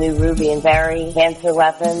girlfriend, she knew Ruby and Barry, cancer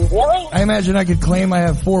weapons. Really? I imagine I could claim I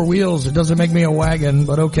have 4 wheels. It doesn't make me a wagon,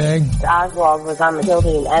 but okay. Oswald was on the kill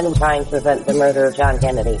team and trying to prevent the murder of John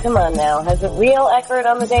Kennedy. Come on now, has a real expert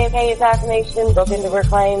on the JFK assassination look into her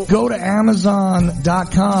claims? Go to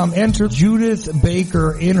Amazon.com, enter Judith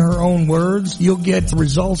Baker in her own words. You'll get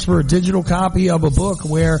results for a digital copy of a book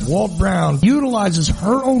where Walt Brown utilizes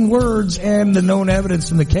her own words and the known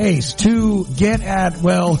evidence in the case to get at,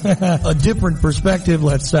 well, a different perspective,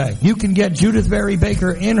 let's say. You can get Judith Barry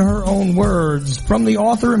Baker in her own words from the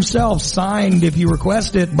author himself, signed if you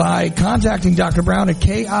request it, by contacting Dr. Brown at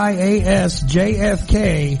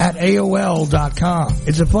KIASJFK@AOL.com.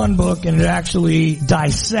 It's a fun book, and it actually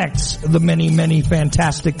dissects the many, many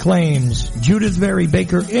fantastic claims. Judith Barry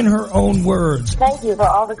Baker in her own words. Thank you for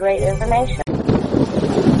all the great information.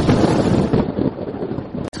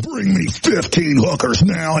 Bring me 15 hookers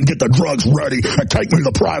now and get the drugs ready and take me to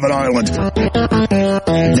the private island.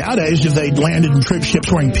 Nowadays, if they landed in troop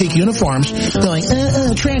ships wearing pink uniforms, going,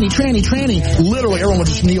 tranny, tranny, tranny. Literally, everyone would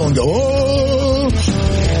just kneel and go, oh.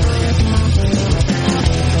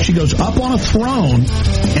 She goes up on a throne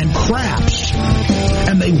and craps,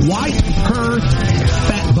 and they wipe her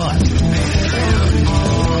fat butt.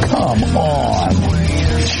 Come on.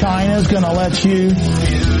 China's going to let you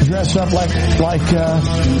dress up like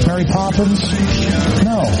Mary Poppins?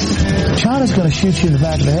 No. China's going to shoot you in the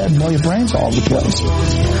back of the head and blow your brains all over the place.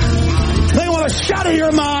 They want to shatter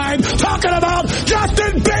your mind talking about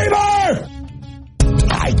Justin Bieber!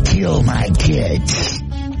 I kill my kids.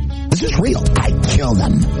 This is real. I kill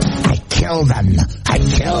them. I kill them. I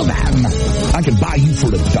kill them. I can buy you for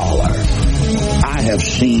 $1. I have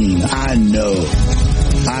seen. I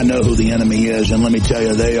know who the enemy is, and let me tell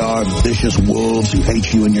you, they are vicious wolves who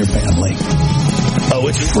hate you and your family. Oh,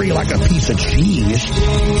 it's free like a piece of cheese.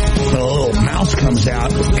 A little mouse comes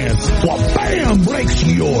out and, well, bam, breaks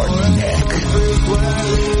your neck.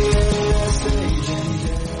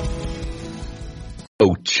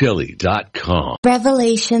 Ochelli.com.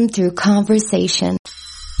 Revelation through conversation.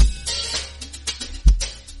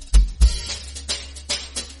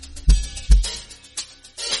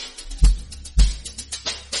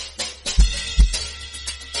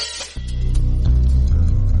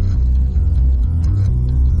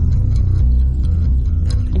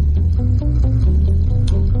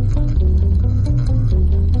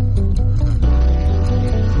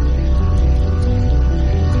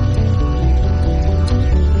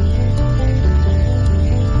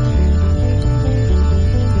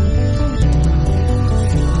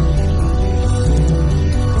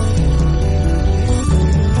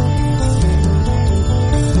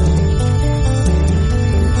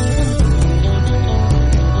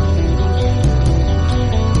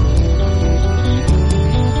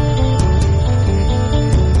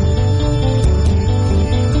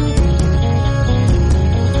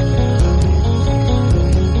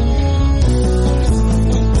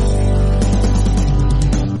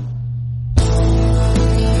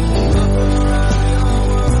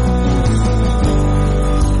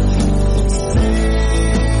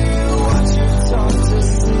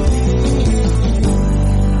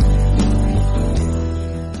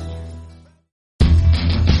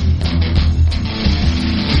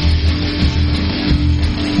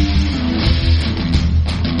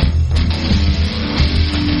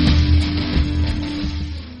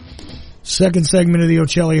 Second segment of the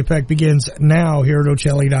Ochelli Effect begins now here at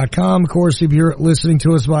Ochelli.com. Of course, if you're listening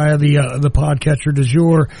to us via the podcatcher du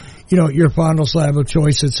jour, your fondle slab of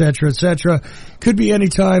choice, etc., etc. Could be any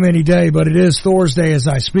time, any day, but it is Thursday as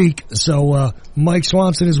I speak. So, Mike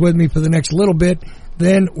Swanson is with me for the next little bit.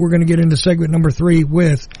 Then we're going to get into segment number 3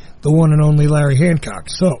 with the one and only Larry Hancock.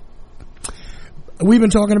 So, we've been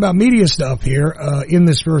talking about media stuff here, in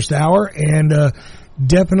this first hour, and,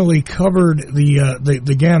 definitely covered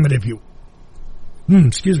the gamut, if you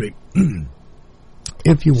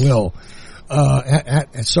if you will.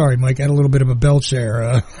 Sorry, Mike, I had a little bit of a belch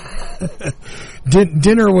there.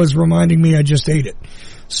 Dinner was reminding me I just ate it.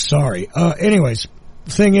 Sorry. Anyways,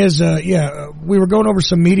 thing is, we were going over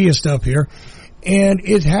some media stuff here, and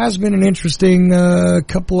it has been an interesting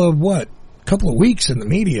couple of weeks in the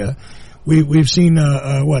media. We've seen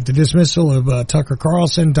the dismissal of Tucker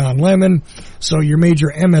Carlson, Don Lemon, so your major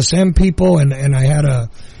MSM people, and I had a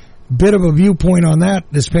bit of a viewpoint on that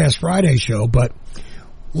this past Friday show, but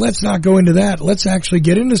let's not go into that. Let's actually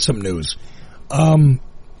get into some news.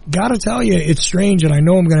 Gotta tell you, it's strange, and I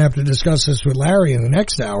know I'm gonna have to discuss this with Larry in the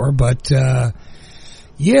next hour, but any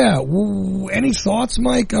thoughts,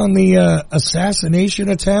 Mike, on the assassination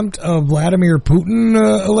attempt of Vladimir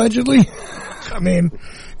Putin, allegedly? I mean,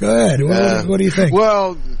 go ahead. What do you think?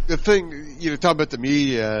 Well, the thing, talk about the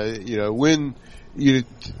media,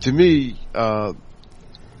 to me,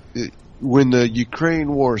 when the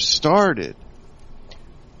Ukraine war started,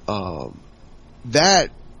 that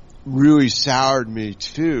really soured me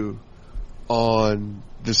too on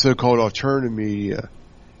the so-called alternative media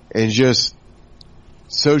and just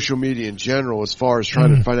social media in general as far as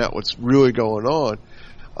trying to find out what's really going on,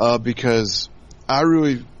 because I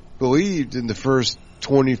really believed in the first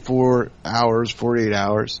 48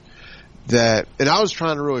 hours that, and I was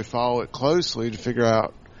trying to really follow it closely to figure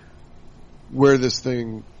out where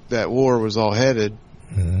that war was all headed.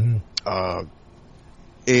 Mm-hmm.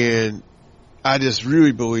 And I just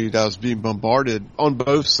really believed I was being bombarded on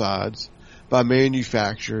both sides by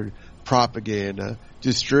manufactured propaganda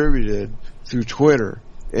distributed through Twitter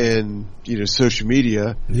and, social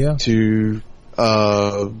media to,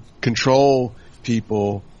 control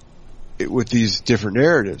people with these different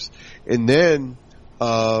narratives. And then,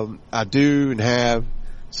 I do and have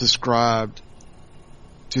subscribed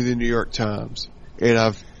to the New York Times, and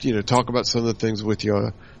I've, talk about some of the things with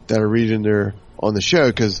you that I read in there on the show,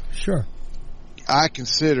 because sure, I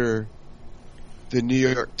consider the New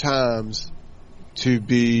York Times to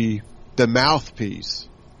be the mouthpiece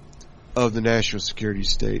of the national security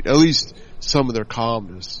state, at least some of their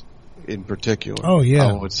columnists in particular. Oh, yeah.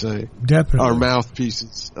 I would say. Definitely. Are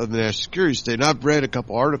mouthpieces of the national security state. And I've read a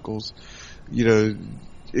couple articles,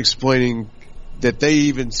 explaining that they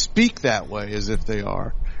even speak that way as if they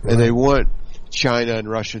are. Right. And they want China and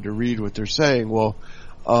Russia to read what they're saying. Well,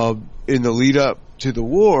 in the lead up to the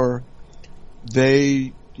war,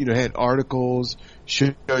 they, had articles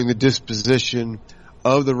showing the disposition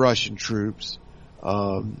of the Russian troops.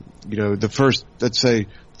 The first, let's say,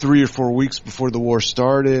 3 or 4 weeks before the war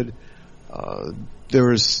started, there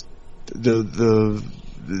was the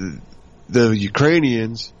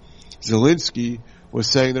Ukrainians, Zelensky was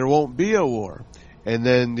saying there won't be a war. And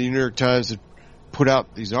then the New York Times had put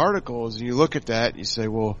out these articles, and you look at that and you say,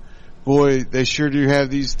 well, boy, they sure do have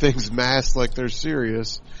these things masked like they're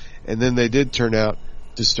serious. And then they did turn out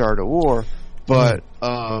to start a war. But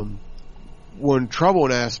one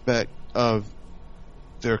troubling aspect of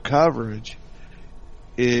their coverage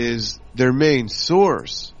is their main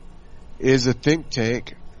source is a think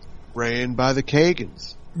tank ran by the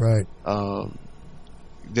Kagans. Right.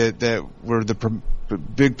 That were the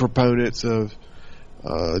big proponents of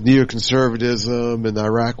neoconservatism and the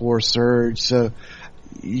Iraq War surge. So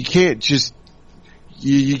you can't just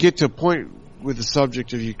you get to a point with the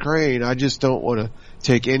subject of Ukraine. I just don't want to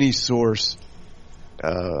take any source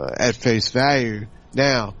at face value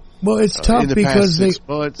now. Well, it's tough because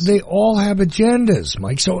they all have agendas,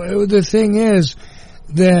 Mike. So the thing is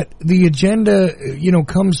that the agenda,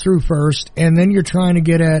 comes through first, and then you're trying to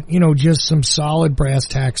get at, just some solid brass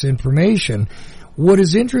tacks information. What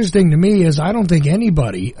is interesting to me is I don't think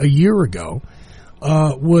anybody a year ago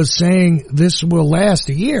was saying this will last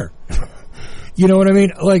a year. You know what I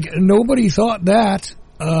mean? Like, nobody thought that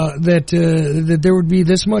that there would be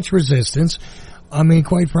this much resistance. I mean,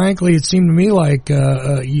 quite frankly, it seemed to me like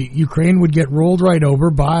Ukraine would get rolled right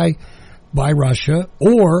over by Russia,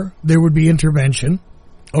 or there would be intervention,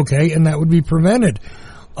 okay, and that would be prevented.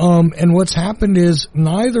 And what's happened is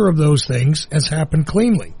neither of those things has happened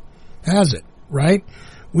cleanly, has it? Right?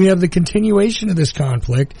 We have the continuation of this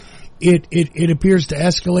conflict. It appears to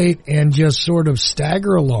escalate and just sort of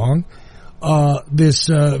stagger along. this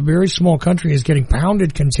very small country is getting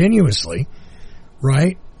pounded continuously,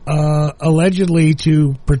 right? Allegedly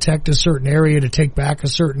to protect a certain area, to take back a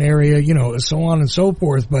certain area, you know, so on and so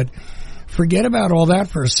forth. But forget about all that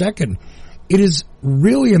for a second. It is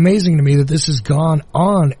really amazing to me that this has gone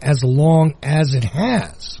on as long as it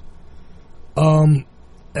has. And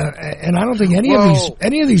I don't think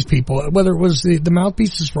any of these people, whether it was the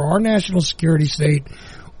mouthpieces for our national security state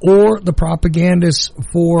or the propagandists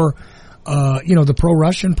for, the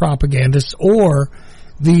pro-Russian propagandists or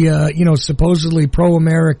the, supposedly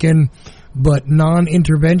pro-American but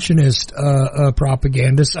non-interventionist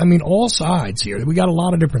propagandists. I mean, all sides here. We got a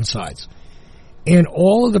lot of different sides. And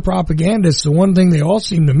all of the propagandists, the one thing they all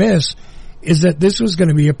seem to miss is that this was going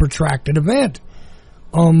to be a protracted event.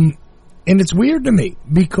 And it's weird to me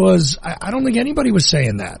because I don't think anybody was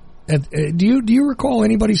saying that. Do you recall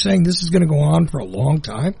anybody saying this is going to go on for a long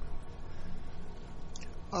time?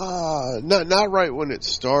 Not right when it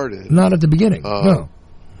started. Not at the beginning.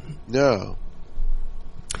 No.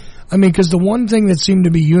 I mean, because the one thing that seemed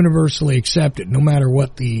to be universally accepted, no matter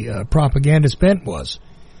what the propagandist bent was,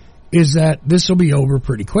 is that this will be over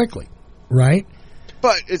pretty quickly, right?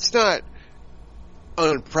 But it's not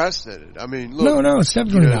unprecedented. I mean, look. No, it's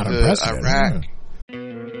definitely not unprecedented. Iraq.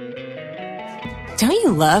 Don't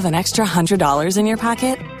you love an extra $100 in your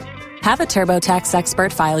pocket? Have a TurboTax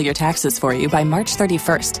expert file your taxes for you by March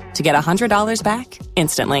 31st to get $100 back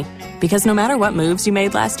instantly. Because no matter what moves you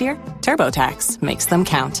made last year, TurboTax makes them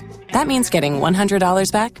count. That means getting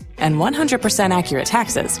 $100 back and 100% accurate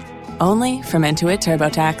taxes. Only from Intuit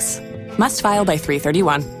TurboTax. Must file by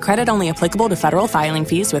 3/31. Credit only applicable to federal filing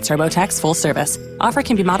fees with TurboTax full service. Offer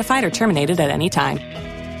can be modified or terminated at any time.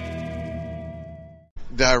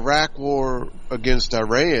 The Iraq war against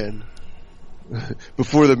Iran,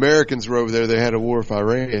 before the Americans were over there, they had a war with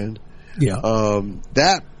Iran. Yeah.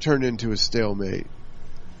 That turned into a stalemate.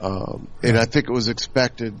 And I think it was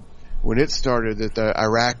expected when it started that the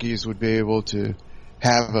Iraqis would be able to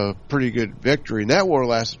have a pretty good victory. And that war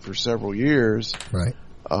lasted for several years. Right.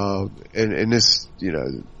 And this,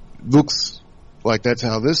 looks like that's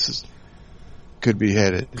how this could be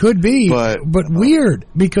headed. Could be, but weird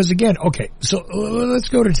because again, okay, so let's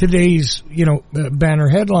go to today's, banner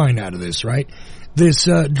headline out of this, right? This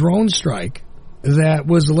drone strike that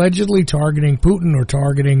was allegedly targeting Putin or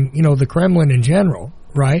targeting, the Kremlin in general,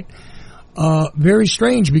 right? Very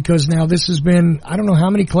strange because now this has been, I don't know how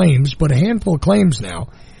many claims, but a handful of claims now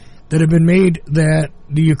that have been made that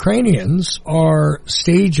the Ukrainians are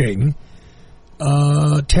staging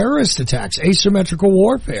terrorist attacks, asymmetrical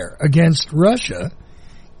warfare against Russia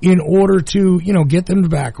in order to, get them to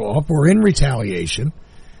back off or in retaliation,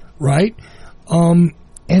 right? And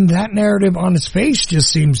that narrative on its face just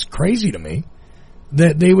seems crazy to me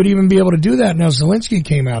that they would even be able to do that. Now, Zelensky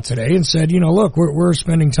came out today and said, look, we're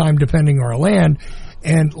spending time defending our land.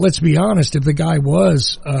 And let's be honest, if the guy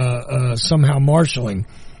was somehow marshaling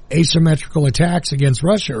asymmetrical attacks against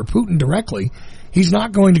Russia or Putin directly, he's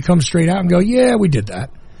not going to come straight out and go, yeah, we did that.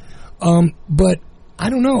 But I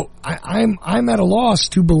don't know. I'm at a loss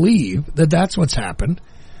to believe that that's what's happened.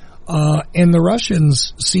 And the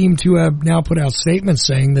Russians seem to have now put out statements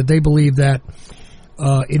saying that they believe that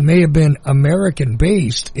it may have been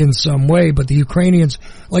American-based in some way, but the Ukrainians,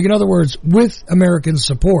 like in other words, with American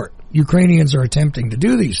support, Ukrainians are attempting to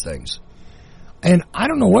do these things. And I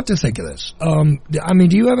don't know what to think of this. I mean,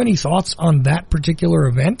 do you have any thoughts on that particular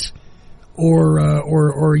event? Or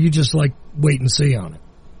are you just like wait and see on it?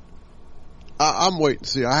 I'm wait and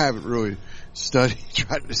see. I haven't really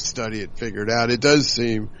tried to study it, figure it out. It does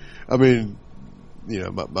seem, I mean,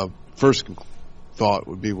 my first thought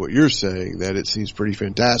would be what you're saying, that it seems pretty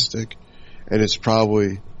fantastic, and it's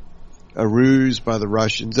probably a ruse by the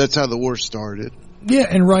Russians. That's how the war started. Yeah,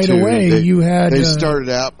 and right away they started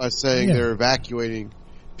out by saying they're evacuating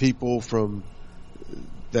people from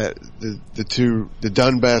the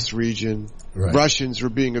Donbass region. Right. Russians were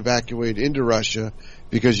being evacuated into Russia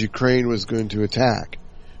because Ukraine was going to attack.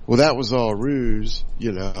 Well, that was all ruse,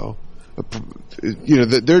 that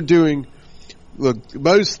they're doing. Look,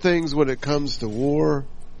 most things when it comes to war,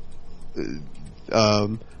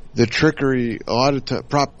 the trickery, a lot of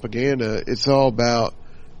propaganda, it's all about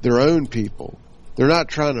their own people. They're not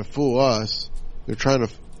trying to fool us. They're trying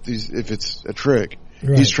to, if it's a trick,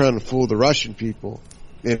 he's trying to fool the Russian people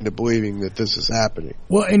into believing that this is happening.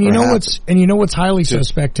 Well, and what's highly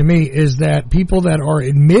suspect to me is that people that are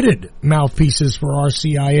admitted mouthpieces for our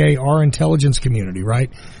CIA, our intelligence community,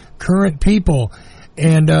 right? Current people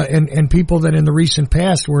and people that in the recent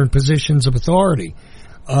past were in positions of authority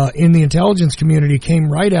in the intelligence community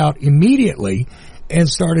came right out immediately and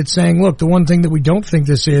started saying, look, the one thing that we don't think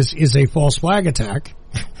this is a false flag attack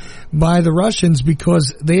by the Russians,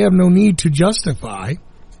 because they have no need to justify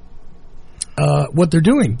what they're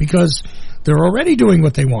doing, because they're already doing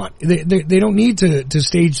what they want. They don't need to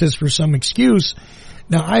stage this for some excuse.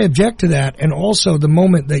 Now, I object to that, and also the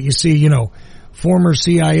moment that you see, former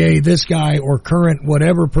CIA, this guy, or current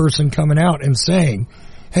whatever person coming out and saying,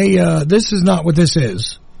 hey, this is not what this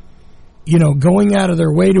is, going out of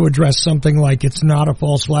their way to address something like it's not a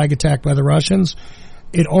false flag attack by the Russians,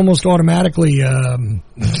 it almost automatically,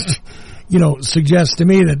 suggests to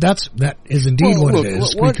me that is indeed what it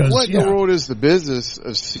is. What in the world is the business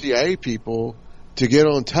of CIA people to get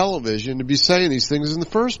on television to be saying these things in the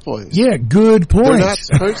first place? Yeah, good point. They're not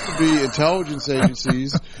supposed to be intelligence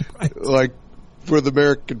agencies like for the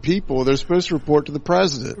American people. They're supposed to report to the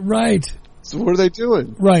president. Right. So what are they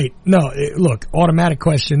doing? Right. No, look, automatic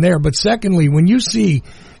question there. But secondly, when you see,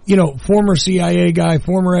 former CIA guy,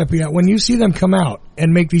 former FBI, when you see them come out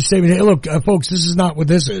and make these statements, hey, look, folks, this is not what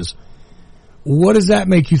this is. What does that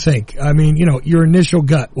make you think? I mean, your initial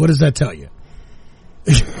gut, what does that tell you?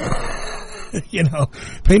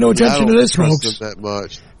 Pay no attention to this, folks. That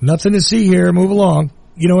much. Nothing to see here. Move along.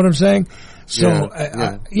 You know what I'm saying? So,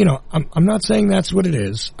 yeah. I'm not saying that's what it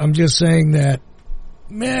is. I'm just saying that,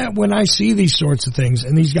 when I see these sorts of things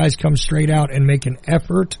and these guys come straight out and make an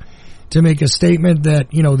effort to make a statement that,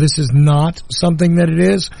 this is not something that it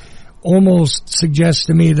is, almost suggests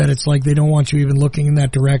to me that it's like they don't want you even looking in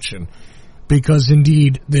that direction. Because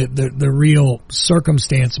indeed, the real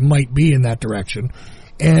circumstance might be in that direction.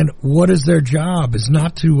 And what is their job is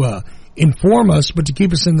not to inform us, but to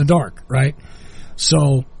keep us in the dark, right?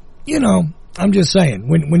 So, I'm just saying,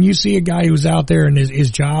 when you see a guy who's out there and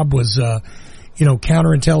his job was,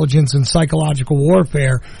 counterintelligence and psychological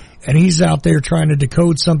warfare, and he's out there trying to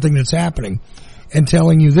decode something that's happening and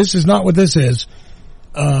telling you this is not what this is,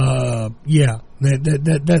 that's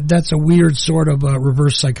a weird sort of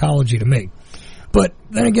reverse psychology to me. But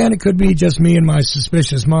then again, it could be just me and my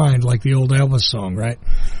suspicious mind, like the old Elvis song, right?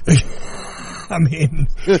 I mean,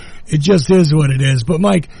 it just is what it is. But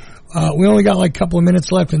Mike, we only got like a couple of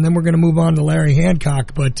minutes left, and then we're going to move on to Larry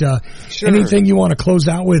Hancock. But sure. Anything you want to close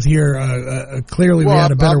out with here? Clearly, we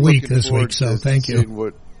had a better week this week, so thank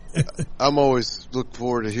you. I'm always looking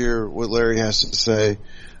forward to hear what Larry has to say.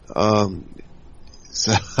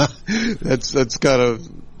 So that's kind of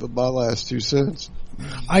my last 2 cents.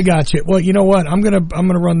 I got you. Well, you know what? I'm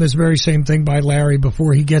gonna run this very same thing by Larry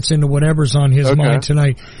before he gets into whatever's on his mind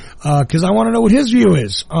tonight, because I want to know what his view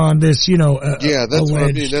is on this. Yeah, that's what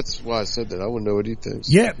I mean. That's why I said that. I want to know what he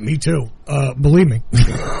thinks. Yeah, me too. Believe me,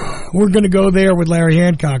 we're gonna go there with Larry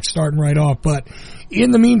Hancock starting right off. But in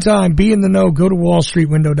the meantime, be in the know. Go to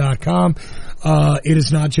WallStreetWindow.com. It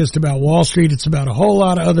is not just about Wall Street. It's about a whole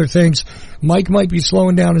lot of other things. Mike might be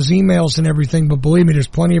slowing down his emails and everything, but believe me, there's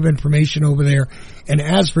plenty of information over there. And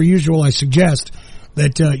as per usual, I suggest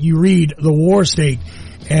that you read The War State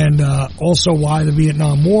and also Why the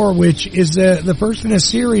Vietnam War, which is the first in a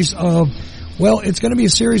series of, it's going to be a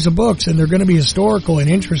series of books, and they're going to be historical and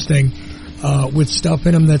interesting with stuff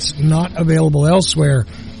in them that's not available elsewhere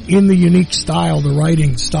in the unique style, the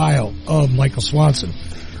writing style of Michael Swanson,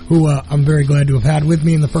 who I'm very glad to have had with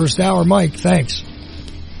me in the first hour. Mike, thanks.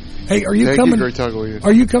 Hey, are you coming? Great talking with you.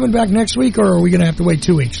 Are you coming back next week, or are we going to have to wait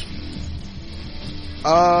 2 weeks?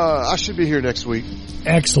 I should be here next week.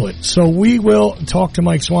 Excellent. So we will talk to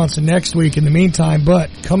Mike Swanson next week in the meantime, but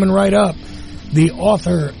coming right up, the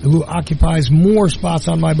author who occupies more spots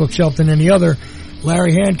on my bookshelf than any other,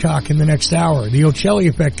 Larry Hancock, in the next hour. The Ochelli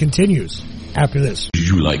Effect continues after this.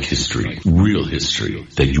 You like history, real history,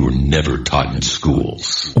 that you were never taught in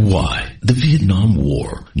schools. Why? The Vietnam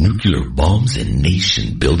War, Nuclear Bombs and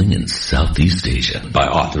Nation Building in Southeast Asia, by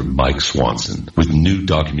author Mike Swanson, with new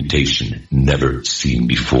documentation never seen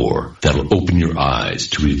before that'll open your eyes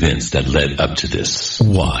to events that led up to this.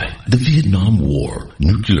 Why? The Vietnam War,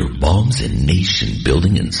 Nuclear Bombs and Nation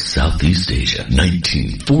Building in Southeast Asia,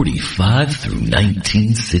 1945 through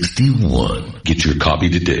 1961. Get your copy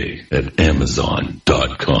today at Amazon.com.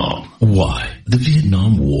 Why? The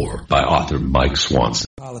Vietnam War, by author Mike Swanson.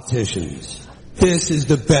 Politicians, this is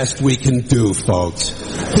the best we can do, folks.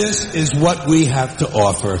 This is what we have to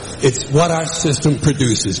offer. It's what our system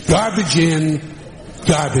produces. Garbage in,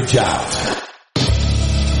 garbage out.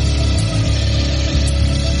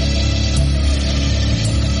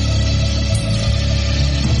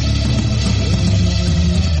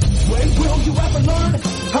 When will you ever learn?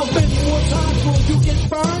 How many more times will you get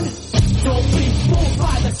burned? Don't be fooled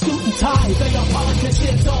by the suit and tie. They are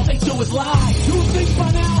politicians, all they do is lie. You think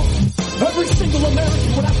by now, every single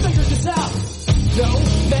American would have figured this out. though,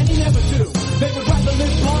 many never do. They would rather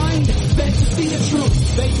live blind than to see the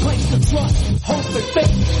truth. They place the trust, hope, and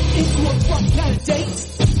faith into a rough candidate.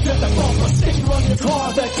 Get the bumper sticker on your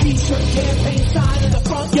car, the t-shirt campaign sign in the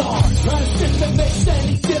front yard. Not a system makes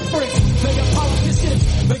any difference. They are politicians,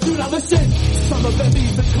 they do not listen. Some of them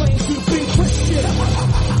even claim to be Christian.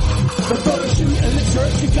 The photo shoot in the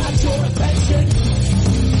church, you got your attention.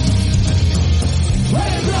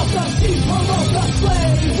 Raise up the sheep, promote the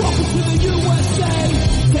slave. Welcome to the USA.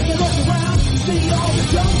 Take a look around, see all the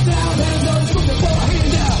junk down, and those looking for a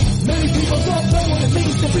handout. Many people don't know what it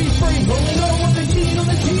means to be free. Only know what they see on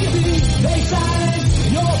the TV. They silence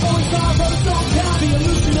your voice, our votes don't count. The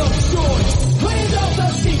illusion of choice. Raise up the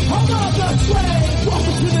sheep, promote the slave.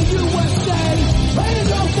 Welcome to the USA.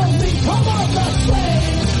 Raise up the sheep, promote the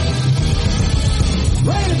slave.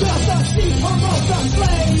 Raise up the sheep, promote the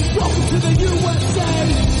slave. Welcome to the USA.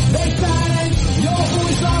 They silence your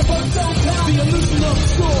voice, our votes don't count. The illusion of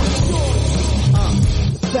choice.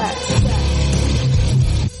 Facts.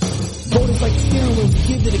 Voters like steering wheels you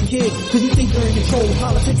give to the kids, cause you think they're in control.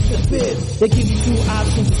 Politics is a bid. They give you two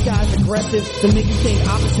options, disguised aggressive, to make you think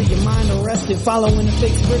opposite, your mind arrested. Following the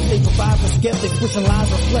fake script they provide for skeptics, pushing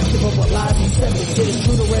lies reflective of what lies and septic. Shit is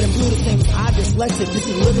true to red and blue, the same as I dyslexic. This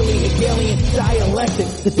is literally Hegelian dialectic.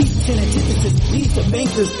 The thesis and antithesis leads to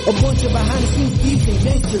bankers, a bunch of behind the scenes thieves and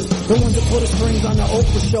gangsters. The ones that pull the strings on the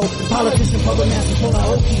Oprah show. Politician, public master, pull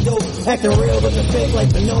out okey doke. Acting real but they're fake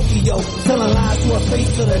like Pinocchio. Telling lies to our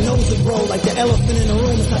face so their nose will grow. Like the elephant in the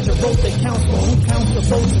room, it's not your vote they count for. Who counts the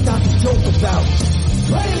votes is not to joke about.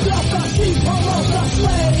 Raise up the sheep, promote the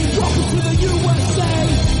slave. Welcome to the USA.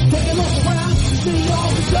 Take a look around, see all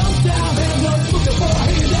the dumb down. And those looking for a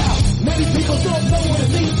handout. Many people don't know what it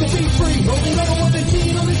means to be free. Only know what they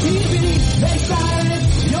see on the TV. They silence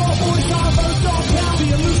your voice, our votes don't count. The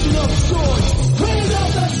illusion of choice. Raise up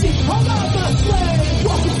the sheep, promote the slave.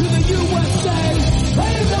 Welcome to the USA.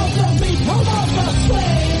 Raise up the sheep, promote the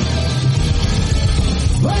slave.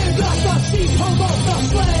 Raise up the sheep, promote the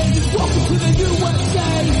slave. Welcome to the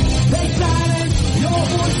USA. They silence your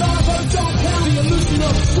voice, our votes don't count. The illusion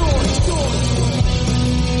of choice.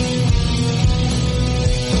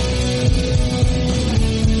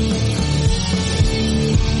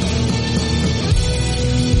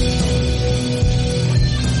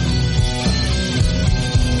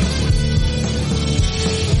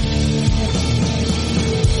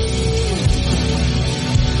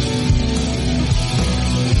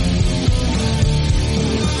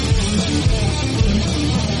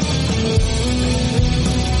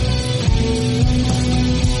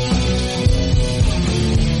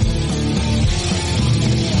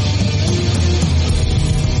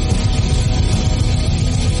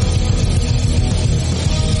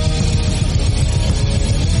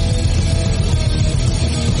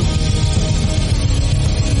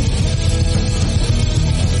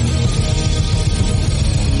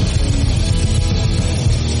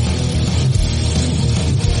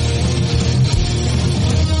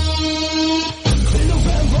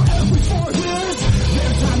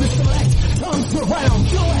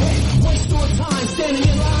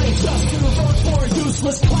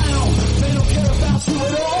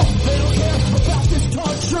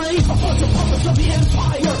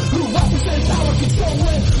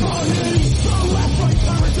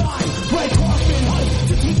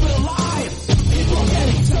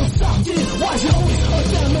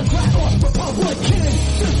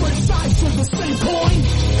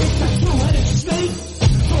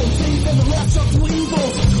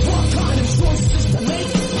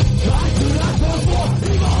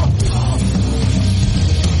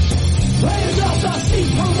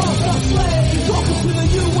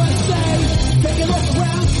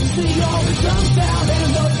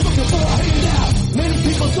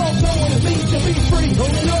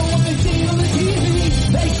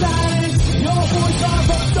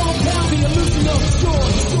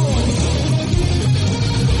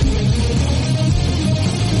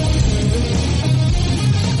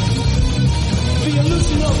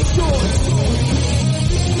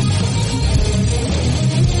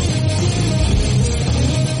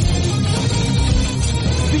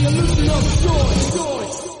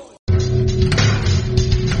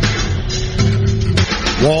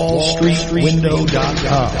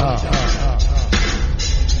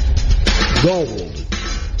 WallStreetWindow.com. Gold,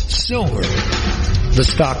 silver, the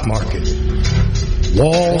stock market.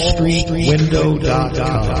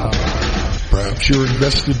 WallStreetWindow.com. Perhaps you're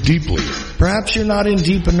invested deeply. Perhaps you're not in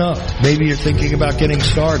deep enough. Maybe you're thinking about getting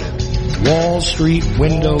started.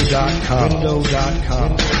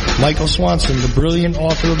 WallStreetWindow.com. Michael Swanson, the brilliant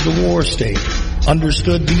author of The War State,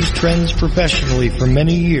 understood these trends professionally for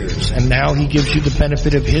many years, and now he gives you the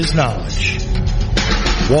benefit of his knowledge.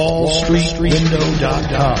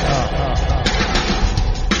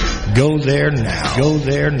 WallStreetWindow.com. Go there now. Go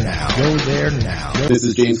there now. Go there now. This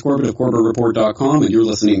is James Corbett of CorbettReport.com, and you're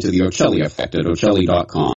listening to The Ochelli Effect at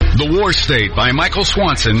Ochelli.com. The War State by Michael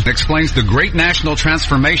Swanson explains the great national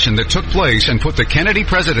transformation that took place and put the Kennedy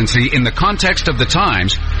presidency in the context of the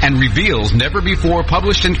times and reveals never-before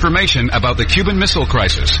published information about the Cuban Missile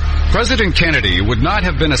Crisis. President Kennedy would not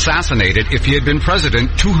have been assassinated if he had been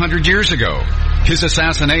president 200 years ago. His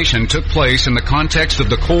assassination took place in the context of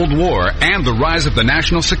the Cold War and the rise of the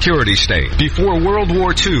national security state. Before World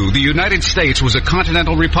War II, the United States was a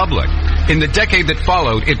continental republic. In the decade that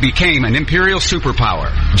followed, it became an imperial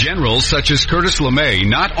superpower. Generals such as Curtis LeMay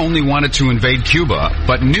not only wanted to invade Cuba,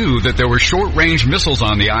 but knew that there were short-range missiles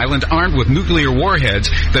on the island armed with nuclear warheads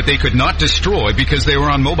that they could not destroy because they were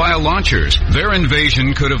on mobile launchers. Their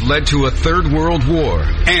invasion could have led to a third world war,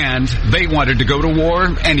 and they wanted to go to war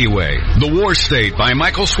anyway. The War State by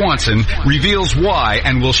Michael Swanson reveals why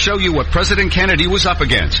and will show you what President Kennedy was up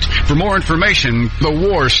against. For more information,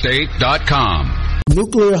 thewarstate.com.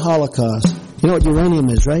 Nuclear holocaust. You know what uranium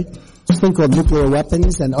is, right? This thing called nuclear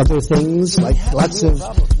weapons and other things, like lots of,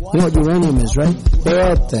 you know what uranium is, right?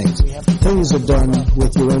 Bad things. Things are done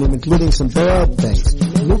with uranium, including some bad things.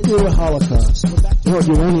 Nuclear holocaust. You know what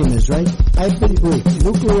uranium is, right? I've been brief.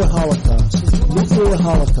 Nuclear holocaust. Nuclear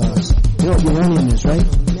holocaust. You know what uranium is, right?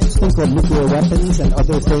 This thing called nuclear weapons and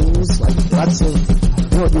other things, like lots of,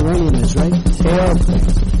 you know what uranium is, right? Bad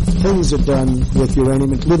things. Things are done with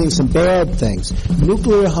uranium, including some bad things.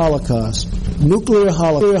 Nuclear holocaust. Nuclear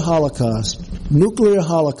holocaust. Nuclear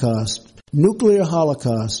holocaust. Nuclear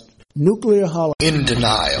holocaust. Nuclear holocaust. In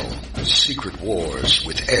Denial, Secret Wars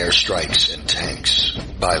with Airstrikes and Tanks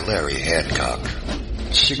by Larry Hancock.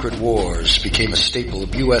 Secret wars became a staple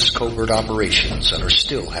of U.S. covert operations and are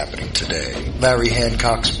still happening today. Larry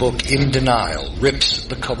Hancock's book, In Denial, rips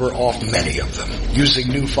the cover off many of them. Using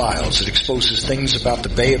new files, it exposes things about the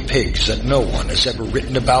Bay of Pigs that no one has ever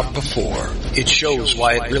written about before. It shows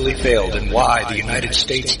why it really failed and why the United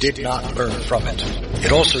States did not learn from it.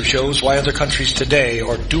 It also shows why other countries today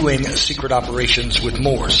are doing secret operations with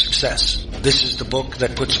more success. This is the book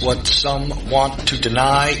that puts what some want to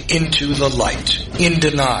deny into the light. In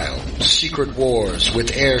Denial, Secret Wars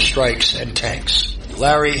with Airstrikes and Tanks.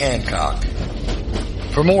 Larry Hancock.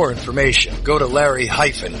 For more information, go to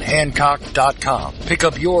larry-hancock.com. Pick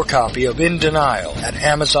up your copy of In Denial at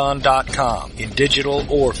amazon.com in digital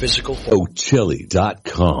or physical form.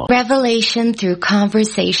 Ochelli.com. Revelation through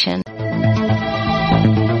conversation.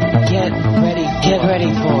 Get ready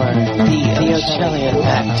for the Ochelli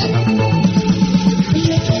Effect.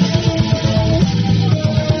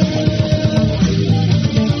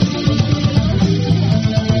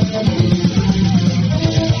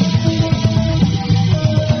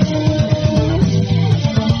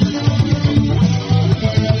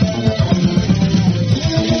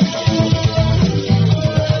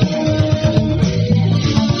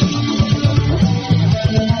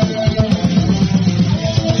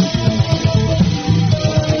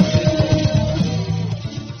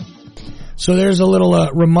 So there's a little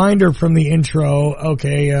reminder from the intro,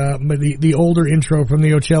 the older intro from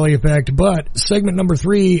the Ochelli Effect, but segment number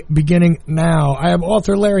 3 beginning now. I have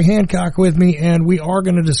author Larry Hancock with me, and we are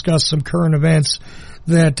going to discuss some current events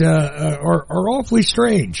that are awfully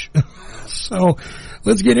strange. So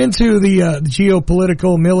let's get into the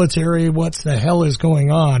geopolitical, military, what the hell is going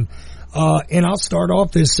on. And I'll start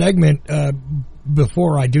off this segment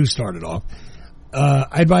before I do start it off.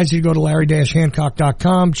 I advise you to go to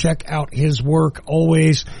larry-hancock.com, check out his work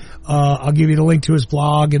always. I'll give you the link to his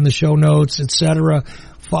blog in the show notes, etc.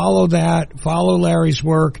 Follow that. Follow Larry's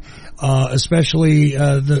work, especially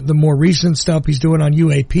the more recent stuff he's doing on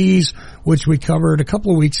UAPs, which we covered a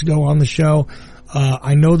couple of weeks ago on the show.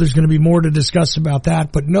 I know there's going to be more to discuss about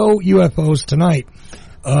that, but no UFOs tonight.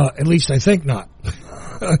 At least I think not.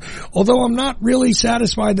 Although I'm not really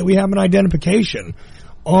satisfied that we have an identification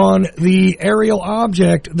on the aerial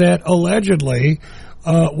object that allegedly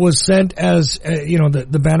was sent as,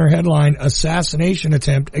 the banner headline, assassination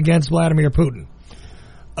attempt against Vladimir Putin.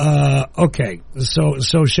 Okay,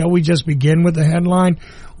 so shall we just begin with the headline?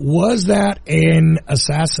 Was that an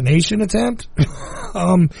assassination attempt?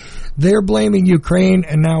 They're blaming Ukraine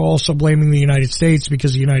and now also blaming the United States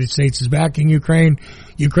because the United States is backing Ukraine.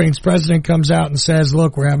 Ukraine's president comes out and says,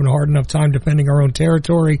 look, we're having a hard enough time defending our own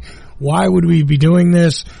territory. Why would we be doing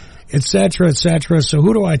this? Et cetera, et cetera. So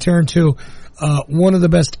who do I turn to? One of the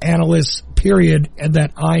best analysts, period,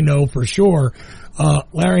 that I know for sure.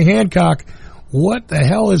 Larry Hancock, what the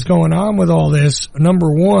hell is going on with all this,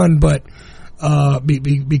 number one, but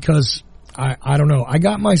because I don't know. I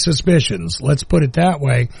got my suspicions, let's put it that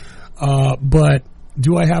way, but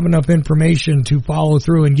do I have enough information to follow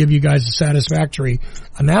through and give you guys a satisfactory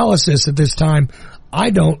analysis at this time?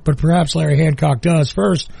 I don't, but perhaps Larry Hancock does.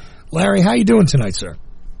 First, Larry, how you doing tonight, sir?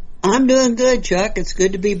 I'm doing good, Chuck. It's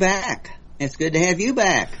good to be back. It's good to have you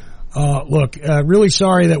back. Look, really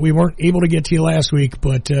sorry that we weren't able to get to you last week,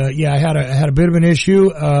 but yeah, I had a bit of an issue.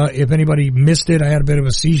 If anybody missed it, I had a bit of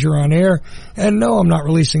a seizure on air, and no, I'm not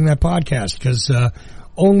releasing that podcast because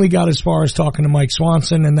only got as far as talking to Mike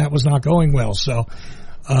Swanson, and that was not going well. So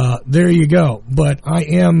there you go. But I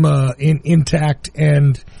am intact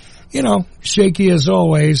and, you know, shaky as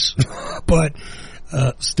always, but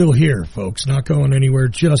still here, folks. Not going anywhere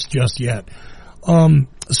just yet.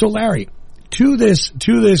 So Larry, to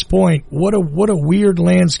this point, what a weird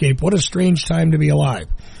landscape. What a strange time to be alive.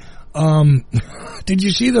 Did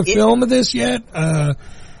you see the film of this yet?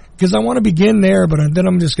 Because I want to begin there, but then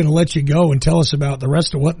I'm just going to let you go and tell us about the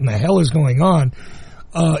rest of what in the hell is going on.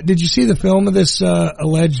 Did you see the film of this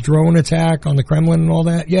alleged drone attack on the Kremlin and all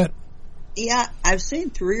that yet? Yeah, I've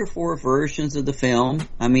seen 3 or 4 versions of the film.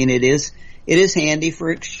 I mean, it is handy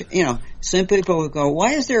for, you know, some people go,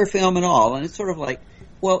 why is there a film at all? And it's sort of like,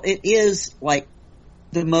 well, it is like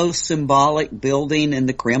the most symbolic building in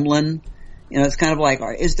the Kremlin. You know, it's kind of like,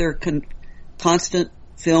 is there constant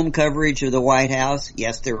film coverage of the White House?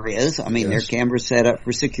 Yes, there is. I mean, Their cameras set up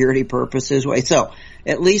for security purposes. So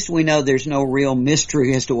at least we know there's no real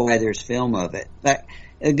mystery as to why there's film of it. But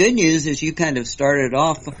the good news is you kind of started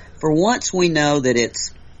off. For once, we know that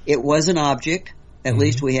it was an object. At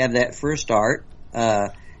least we have that first start.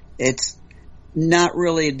 It's not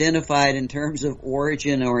really identified in terms of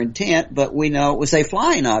origin or intent, but we know it was a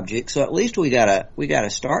flying object. So at least we got a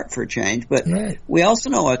start for a change. But we also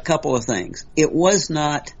know a couple of things. It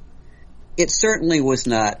certainly was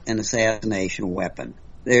not an assassination weapon.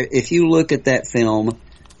 If you look at that film,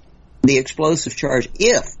 the explosive charge,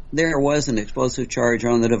 if there was an explosive charge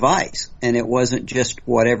on the device, and it wasn't just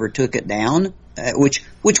whatever took it down, which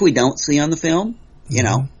we don't see on the film, you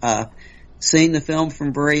know, seeing the film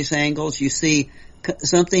from various angles, you see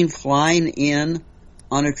something flying in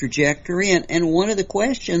on a trajectory, and one of the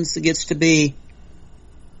questions that gets to be,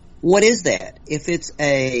 what is that? If it's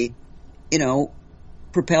a, you know,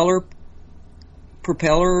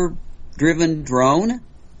 propeller-driven drone,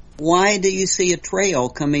 why do you see a trail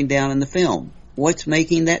coming down in the film? What's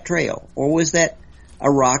making that trail? Or was that a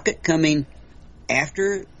rocket coming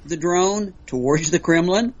after the drone towards the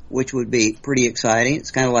Kremlin, which would be pretty exciting?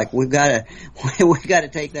 It's kind of like we've got to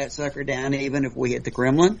take that sucker down even if we hit the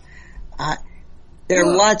Kremlin. There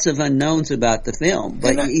are lots of unknowns about the film,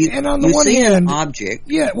 but you see an object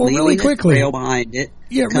leaving a trail behind it,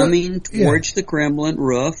 coming towards the Kremlin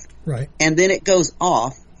roof, right? And then it goes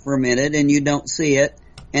off for a minute, and you don't see it,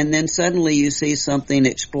 and then suddenly you see something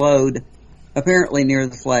explode, apparently near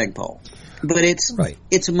the flagpole. But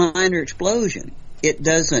it's a minor explosion. It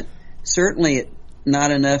doesn't, certainly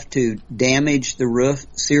not enough to damage the roof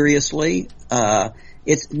seriously.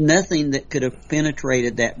 It's nothing that could have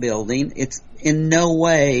penetrated that building. It's in no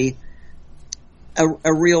way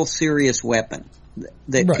a real serious weapon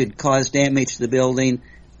that could cause damage to the building,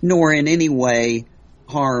 nor in any way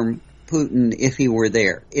harm Putin if he were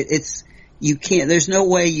there. There's no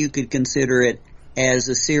way you could consider it as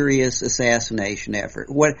a serious assassination effort.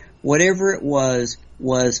 Whatever it was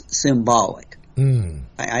symbolic.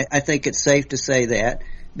 I think it's safe to say that,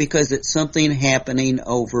 because it's something happening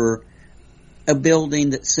over a building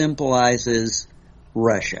that symbolizes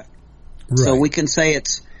Russia. Right. So we can say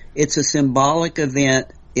it's a symbolic event.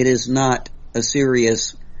 It is not a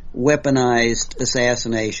serious weaponized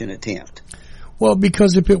assassination attempt. Well,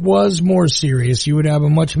 because if it was more serious, you would have a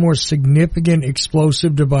much more significant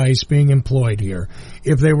explosive device being employed here.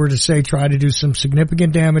 If they were to, say, try to do some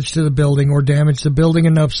significant damage to the building or damage the building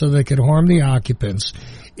enough so they could harm the occupants,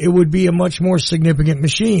 it would be a much more significant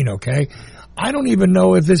machine, okay? I don't even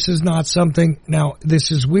know if this is not something... Now,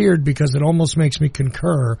 this is weird because it almost makes me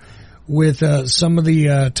concur with some of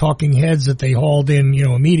the talking heads that they hauled in, you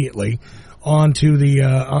know, immediately onto the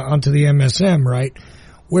MSM, right?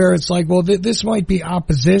 Where it's like, well, this might be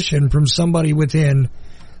opposition from somebody within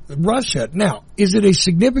Russia. Now, is it a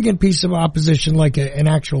significant piece of opposition like an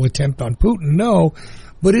actual attempt on Putin? No.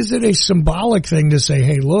 But is it a symbolic thing to say,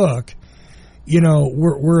 hey, look, you know,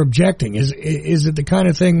 we're objecting? Is it the kind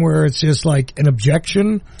of thing where it's just like an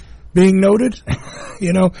objection being noted,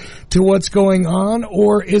 you know, to what's going on?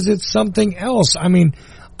 Or is it something else? I mean,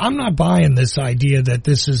 I'm not buying this idea that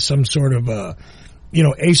this is some sort of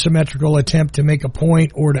asymmetrical attempt to make a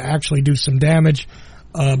point or to actually do some damage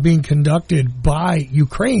being conducted by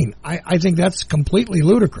Ukraine. I think that's completely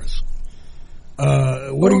ludicrous.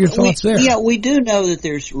 What are your thoughts there? Yeah, we do know that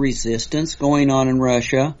there's resistance going on in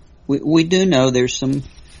Russia. We do know there's some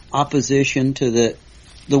opposition to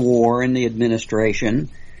the war and the administration.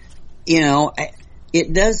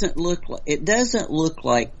 It doesn't look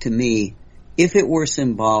like to me, if it were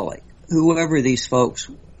symbolic, whoever these folks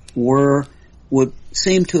were would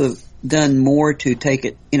seem to have done more to take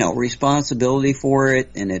it, responsibility for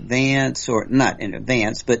it in advance, or not in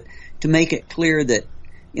advance, but to make it clear that,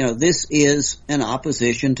 this is an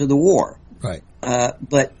opposition to the war. Right.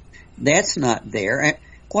 But that's not there.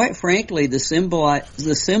 Quite frankly, the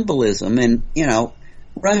symbolism, and,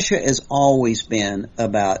 Russia has always been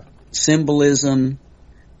about symbolism,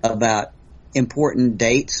 about important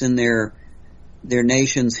dates in their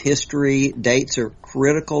nation's history. Dates are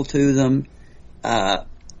critical to them.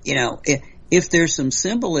 If there's some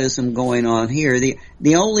symbolism going on here,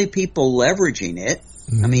 the only people leveraging it,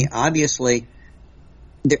 I mean, obviously,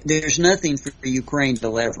 there's nothing for Ukraine to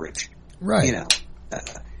leverage. Right.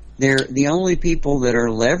 They're the only people that are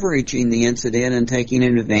leveraging the incident and taking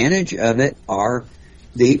advantage of it are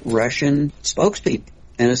the Russian spokespeople.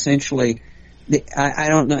 And essentially, I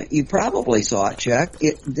don't know, you probably saw it, Chuck.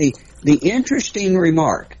 The interesting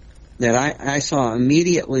remark that I saw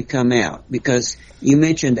immediately come out, because you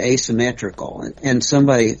mentioned asymmetrical, and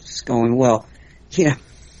somebody's going, well,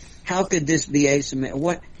 how could this be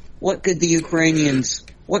asymmetrical? What could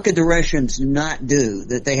the Russians not do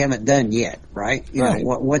that they haven't done yet, right? Right.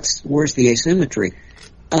 Where's the asymmetry?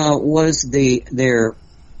 Was their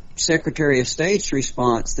Secretary of State's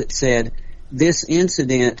response that said this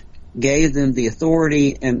incident gave them the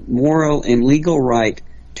authority and moral and legal right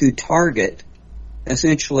to target,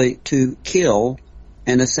 essentially to kill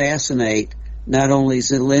and assassinate not only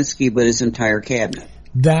Zelensky but his entire cabinet.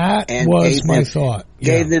 That was my thought.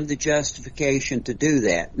 Gave them the justification to do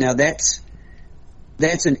that. Now that's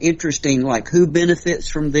an interesting, who benefits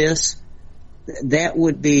from this? That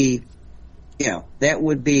would be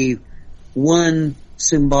one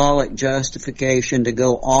symbolic justification to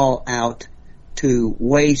go all out to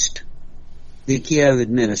waste the Kiev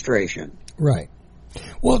administration. Right.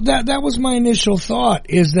 Well, that was my initial thought,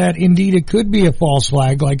 is that indeed it could be a false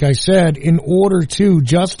flag, like I said, in order to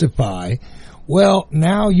justify, well,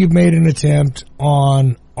 now you've made an attempt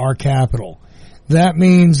on our capital. That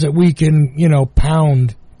means that we can,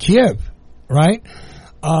 pound Kiev, right?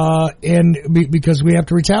 Because we have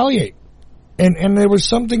to retaliate. And there was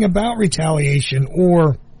something about retaliation,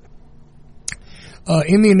 or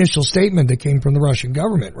in the initial statement that came from the Russian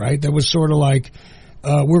government, right? That was sort of like,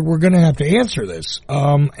 we're going to have to answer this.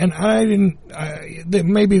 And that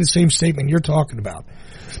may be the same statement you're talking about,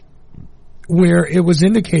 where it was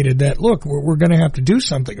indicated that, look, we're going to have to do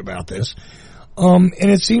something about this. And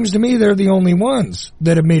it seems to me they're the only ones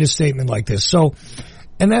that have made a statement like this. So,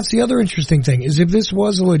 and that's the other interesting thing, is if this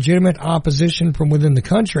was a legitimate opposition from within the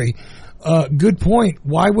country, good point.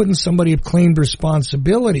 Why wouldn't somebody have claimed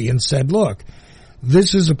responsibility and said, look,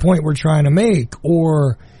 this is a point we're trying to make,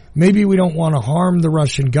 or maybe we don't want to harm the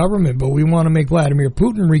Russian government, but we want to make Vladimir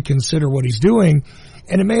Putin reconsider what he's doing,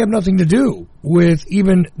 and it may have nothing to do with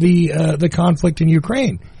even the conflict in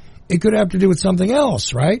Ukraine. It could have to do with something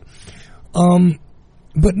else, right?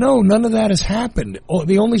 But no, none of that has happened.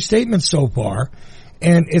 The only statement so far,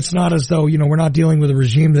 and it's not as though, we're not dealing with a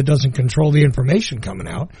regime that doesn't control the information coming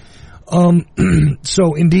out.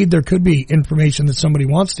 So indeed there could be information that somebody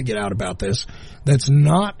wants to get out about this that's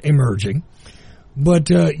not emerging. But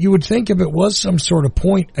you would think if it was some sort of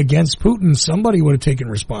point against Putin, somebody would have taken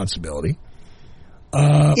responsibility.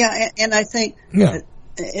 And I think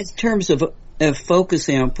in terms of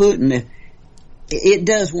focusing on Putin, it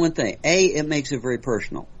does one thing. It makes it very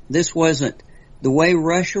personal. This wasn't the way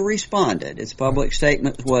Russia responded. Its public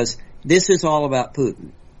statement was, this is all about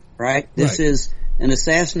Putin, right? This is an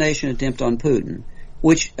assassination attempt on Putin,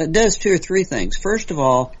 which does two or three things. First of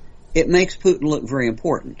all, it makes Putin look very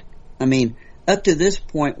important. I mean, up to this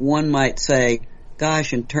point, one might say,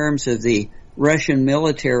 gosh, in terms of the Russian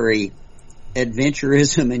military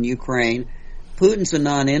adventurism in Ukraine, Putin's a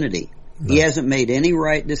non-entity. He hasn't made any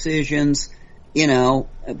right decisions.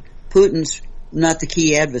 Putin's not the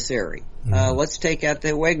key adversary. Let's take out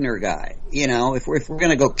the Wagner guy. If we're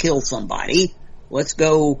going to go kill somebody, let's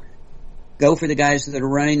go for the guys that are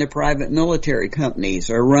running the private military companies,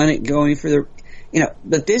 or going for the,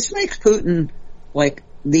 but this makes Putin like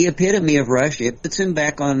the epitome of Russia. It puts him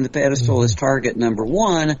back on the pedestal as target number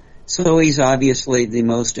one, so he's obviously the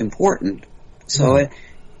most important. So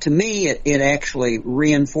to me, it actually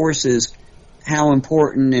reinforces how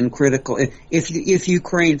important and critical, if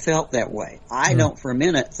Ukraine felt that way. I don't for a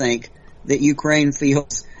minute think that Ukraine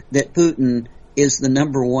feels that Putin is the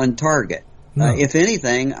number one target. No. If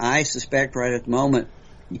anything, I suspect right at the moment,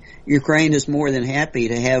 Ukraine is more than happy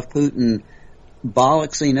to have Putin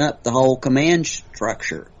bollocksing up the whole command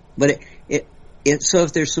structure. But so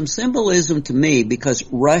if there's some symbolism to me, because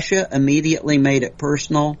Russia immediately made it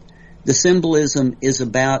personal, the symbolism is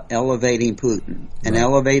about elevating Putin and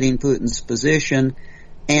elevating Putin's position,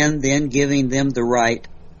 and then giving them the right,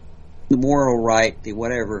 the moral right, the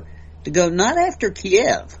whatever, to go not after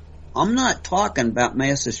Kiev. I'm not talking about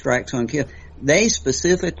massive strikes on Kiev. They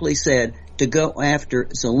specifically said to go after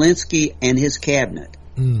Zelensky and his cabinet.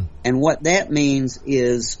 And what that means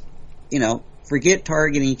is, forget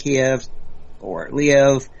targeting Kiev or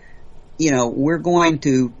Lviv. We're going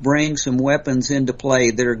to bring some weapons into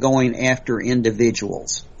play that are going after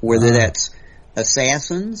individuals, whether that's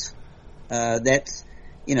assassins, that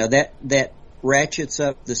ratchets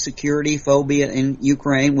up the security phobia in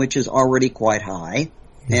Ukraine, which is already quite high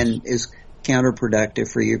and is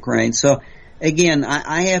counterproductive for Ukraine. So again,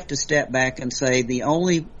 I have to step back and say the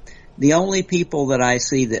only people that I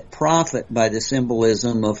see that profit by the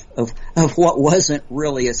symbolism of what wasn't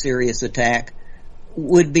really a serious attack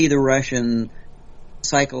would be the Russian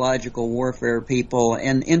psychological warfare people,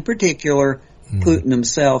 and in particular Putin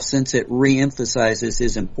himself, since it reemphasizes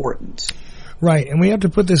his importance. Right, and we have to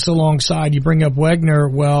put this alongside. You bring up Wagner.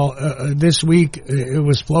 Well, this week it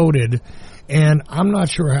was floated, and I'm not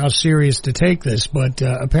sure how serious to take this, but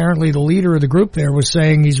apparently the leader of the group there was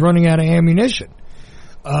saying he's running out of ammunition.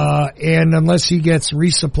 And unless he gets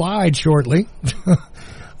resupplied shortly,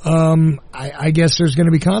 I guess there's going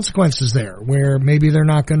to be consequences there, where maybe they're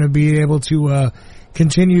not going to be able to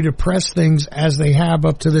continue to press things as they have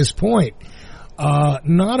up to this point.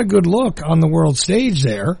 Not a good look on the world stage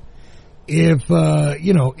there. If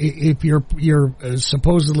your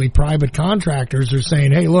supposedly private contractors are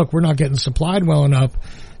saying, hey, look, we're not getting supplied well enough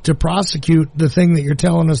to prosecute the thing that you're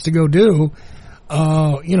telling us to go do.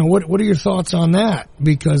 What are your thoughts on that?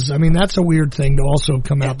 Because, that's a weird thing to also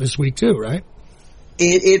come out this week too, right?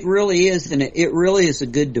 It really is, and it really is a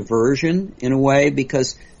good diversion in a way,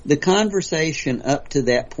 because the conversation up to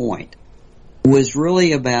that point was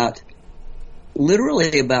really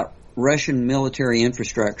literally about Russian military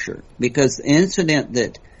infrastructure, because the incident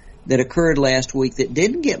that occurred last week that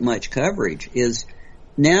didn't get much coverage is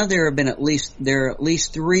now there are at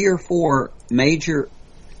least 3 or 4 major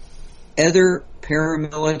other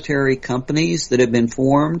paramilitary companies that have been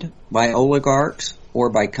formed by oligarchs or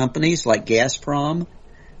by companies like Gazprom,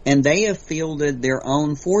 and they have fielded their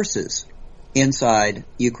own forces inside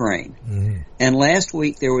Ukraine. And last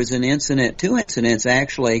week there was 2 incidents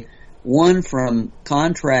actually, one from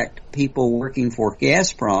contract people working for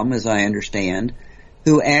Gazprom, as I understand,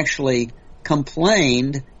 who actually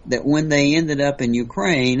complained that when they ended up in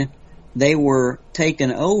Ukraine, they were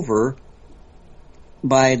taken over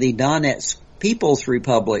by the Donetsk People's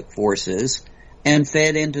Republic forces and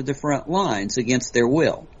fed into the front lines against their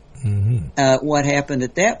will. What happened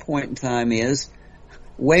at that point in time is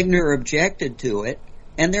Wagner objected to it,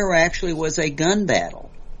 and there actually was a gun battle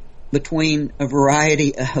between a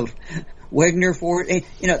variety of Wagner forces.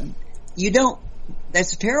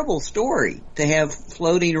 That's a terrible story to have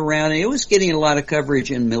floating around. And it was getting a lot of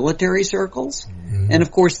coverage in military circles. And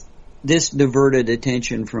of course, this diverted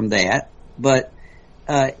attention from that. But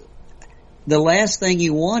the last thing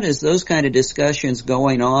you want is those kind of discussions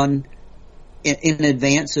going on in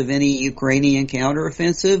advance of any Ukrainian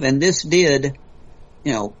counteroffensive. And this did,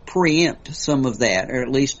 preempt some of that, or at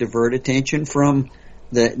least divert attention from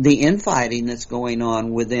the infighting that's going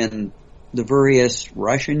on within the various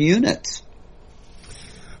Russian units.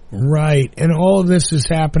 Right, and all of this is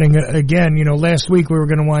happening again. Last week we were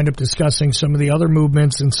going to wind up discussing some of the other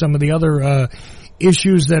movements and some of the other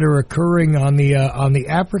issues that are occurring on the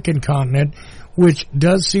African continent, which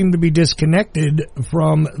does seem to be disconnected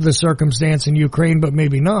from the circumstance in Ukraine, but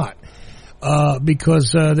maybe not,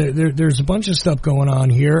 because there's a bunch of stuff going on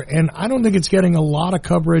here, and I don't think it's getting a lot of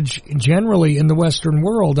coverage generally in the Western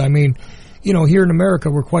world. Here in America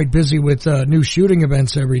we're quite busy with new shooting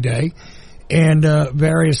events every day, and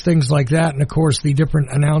various things like that, and of course the different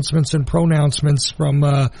announcements and pronouncements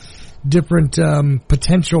from different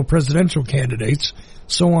potential presidential candidates,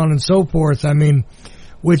 so on and so forth.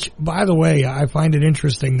 Which, by the way, I find it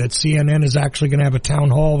interesting that CNN is actually going to have a town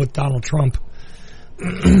hall with Donald Trump.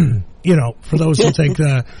 For those who think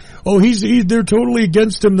they're totally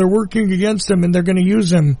against him, they're working against him, and they're going to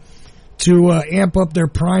use him to amp up their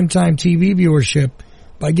primetime TV viewership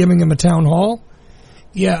by giving him a town hall.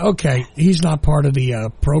 Yeah, okay. He's not part of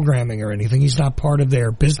the programming or anything. He's not part of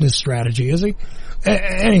their business strategy, is he?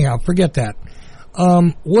 Anyhow, forget that.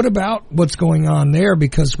 What about what's going on there?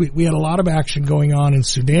 Because we had a lot of action going on in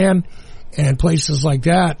Sudan and places like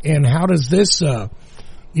that. And how does this,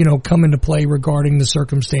 come into play regarding the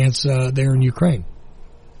circumstance there in Ukraine?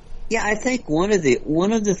 Yeah, I think one of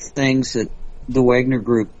the things that the Wagner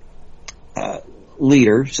Group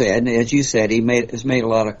leader said, and as you said, has made a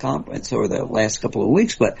lot of comments over the last couple of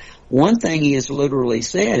weeks. But one thing he has literally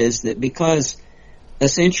said is that because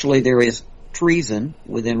essentially there is treason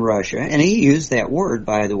within Russia, and he used that word,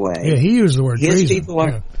 by the way. Yeah, he used the word treason.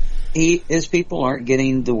 His people aren't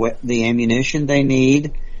getting the ammunition they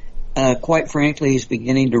need. Quite frankly, he's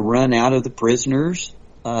beginning to run out of the prisoners.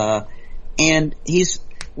 And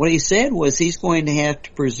what he said was he's going to have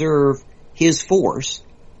to preserve his force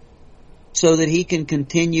so that he can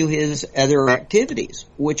continue his other activities,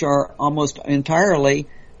 which are almost entirely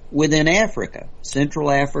within Africa, Central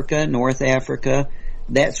Africa, North Africa.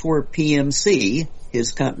 That's where PMC,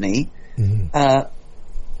 his company,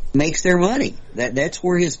 makes their money. That's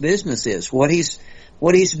where his business is. What he's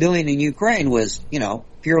doing in Ukraine was,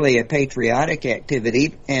 purely a patriotic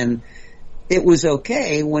activity, and it was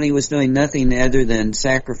okay when he was doing nothing other than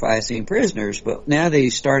sacrificing prisoners. But now that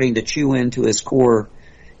he's starting to chew into his core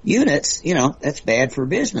units, that's bad for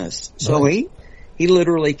business. So he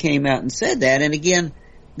literally came out and said that. And again,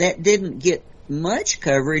 that didn't get much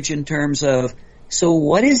coverage in terms of, so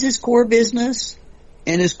what is his core business?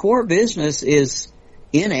 And his core business is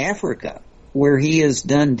in Africa, where he has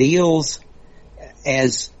done deals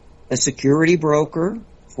as a security broker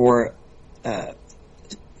for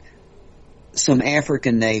some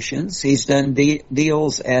African nations. He's done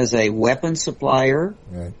deals as a weapons supplier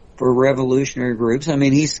for revolutionary groups. I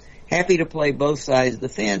mean, he's happy to play both sides of the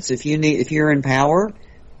fence. If you're in power,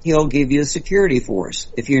 he'll give you a security force.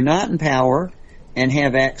 If you're not in power and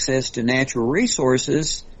have access to natural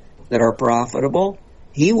resources that are profitable,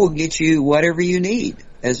 he will get you whatever you need.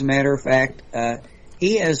 As a matter of fact,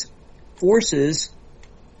 he has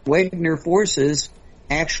Wagner forces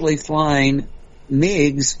actually flying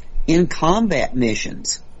MiGs in combat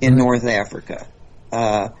missions in North Africa,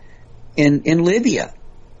 in Libya.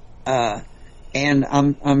 And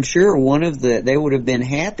I'm sure they would have been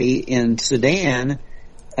happy in Sudan,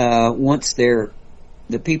 once the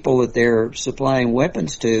people that they're supplying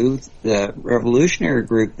weapons to, the revolutionary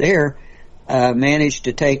group there, managed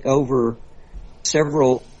to take over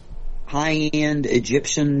several high-end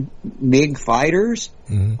Egyptian MiG fighters.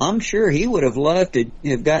 I'm sure he would have loved to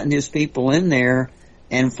have gotten his people in there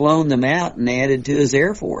and flown them out and added to his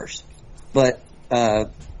Air Force. But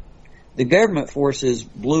the government forces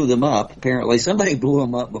blew them up. Apparently somebody blew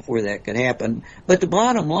them up before that could happen. But the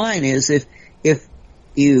bottom line is, if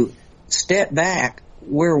you step back,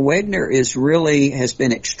 where Wagner has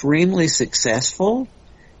been extremely successful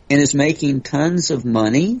and is making tons of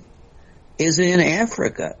money is in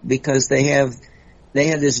Africa, because they have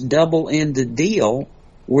this double-ended deal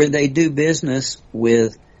where they do business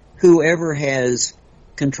with whoever has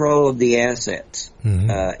control of the assets.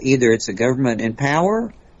 Either it's a government in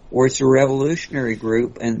power or it's a revolutionary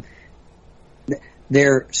group, and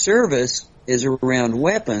their service is around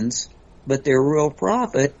weapons, but their real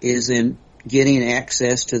profit is in getting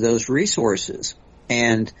access to those resources.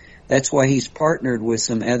 And that's why he's partnered with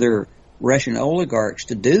some other Russian oligarchs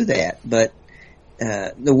to do that. But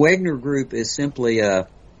the Wagner Group is simply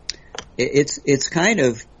it's kind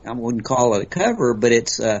of, I wouldn't call it a cover, but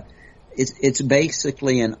it's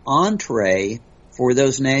basically an entree for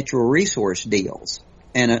those natural resource deals.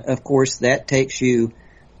 And of course that takes you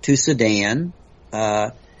to Sudan,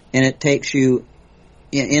 and it takes you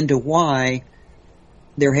into why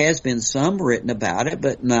there has been some written about it,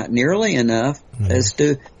 but not nearly enough as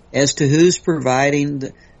to who's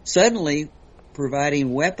suddenly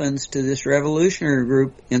providing weapons to this revolutionary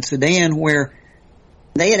group in Sudan, where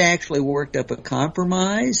they had actually worked up a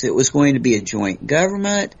compromise. It was going to be a joint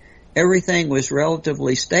government. Everything was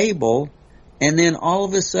relatively stable. And then all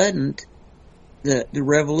of a sudden, the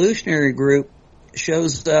revolutionary group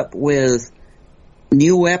shows up with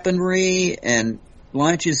new weaponry and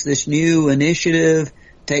launches this new initiative,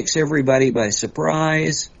 takes everybody by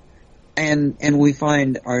surprise, and we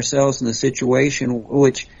find ourselves in a situation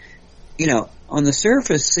which, on the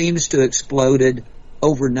surface seems to have exploded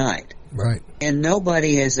overnight. Right. And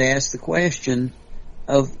nobody has asked the question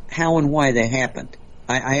of how and why that happened.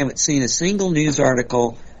 I haven't seen a single news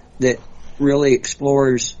article that really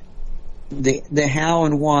explores the how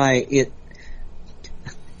and why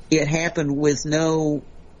it happened with no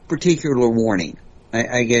particular warning,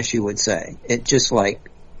 I guess you would say. It just like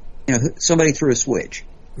somebody threw a switch.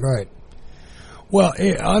 Right. Well,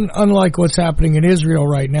 unlike what's happening in Israel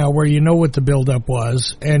right now, where you know what the buildup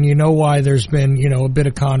was, and you know why there's been, a bit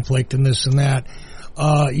of conflict and this and that,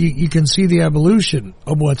 you can see the evolution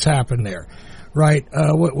of what's happened there, right?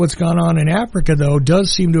 What's gone on in Africa, though,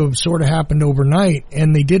 does seem to have sort of happened overnight,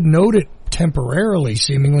 and they did note it temporarily,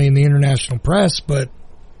 seemingly, in the international press, but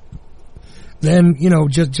then,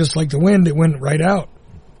 just like the wind, it went right out.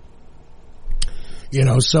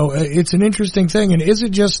 So it's an interesting thing, and is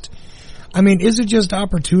it just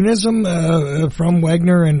opportunism from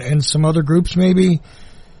Wagner and some other groups maybe?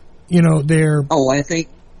 I think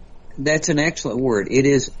that's an excellent word.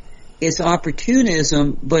 It's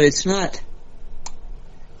opportunism, but it's not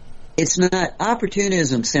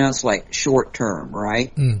opportunism sounds like short term,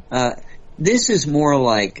 right? This is more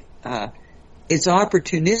like it's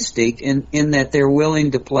opportunistic in that they're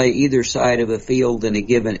willing to play either side of a field in a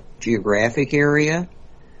given geographic area.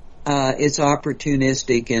 It's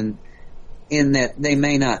opportunistic in that they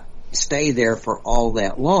may not stay there for all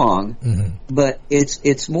that long, but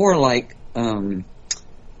it's more like combine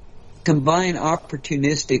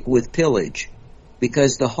opportunistic with pillage,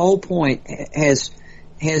 because the whole point has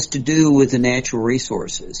to do with the natural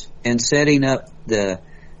resources and setting up the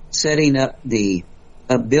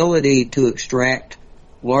ability to extract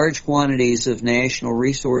large quantities of natural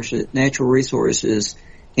resources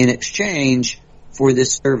in exchange for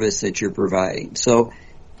this service that you're providing. So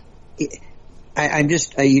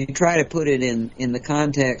you try to put it in the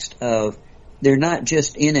context of they're not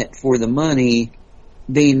just in it for the money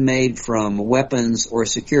being made from weapons or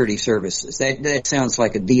security services. That sounds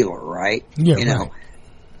like a dealer, right? Yeah,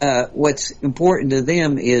 what's important to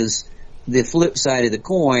them is the flip side of the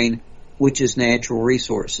coin, which is natural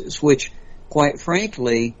resources, which, quite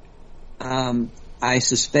frankly, I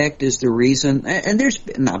suspect is the reason, and there's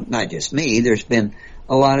been, not just me, there's been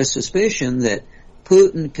a lot of suspicion that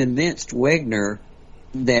Putin convinced Wagner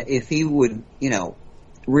that if he would,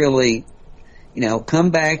 really,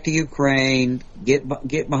 come back to Ukraine,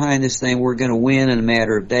 get behind this thing, we're going to win in a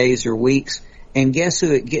matter of days or weeks. And guess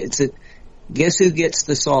who gets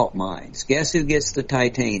the salt mines? Guess who gets the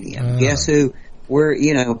titanium? Guess who?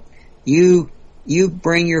 You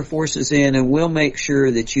bring your forces in, and we'll make sure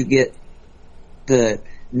that you get the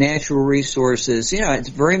natural resources. It's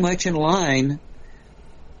very much in line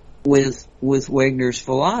with Wagner's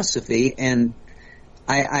philosophy, and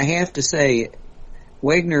I have to say,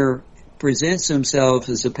 Wagner presents himself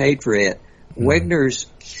as a patriot. Wagner's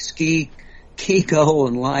key goal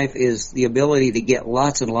in life is the ability to get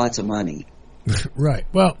lots and lots of money. Right.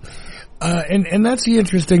 Well, and that's the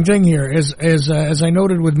interesting thing here. As I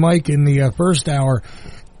noted with Mike in the first hour,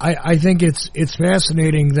 I think it's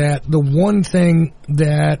fascinating that the one thing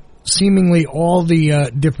that seemingly all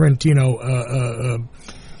the different, the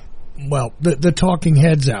talking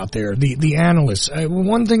heads out there, the analysts,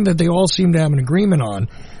 one thing that they all seem to have an agreement on,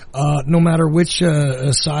 no matter which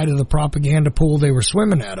side of the propaganda pool they were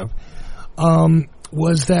swimming out of,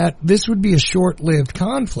 was that this would be a short-lived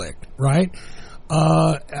conflict, right?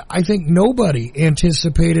 I think nobody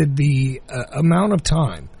anticipated the amount of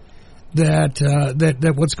time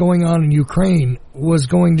that what's going on in Ukraine was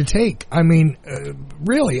going to take. I mean,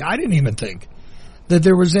 really, I didn't even think that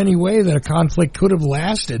there was any way that a conflict could have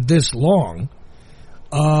lasted this long,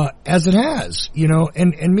 as it has,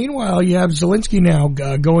 and meanwhile you have Zelensky now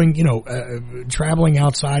going, traveling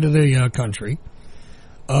outside of the country,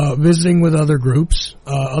 visiting with other groups,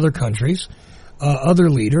 other countries, other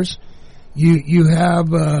leaders. You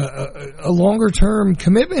have a longer term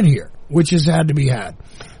commitment here, which has had to be had.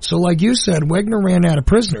 So like you said, Wagner ran out of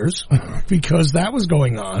prisoners because that was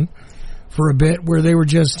going on for a bit, where they were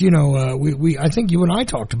just, I think you and I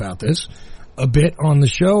talked about this a bit on the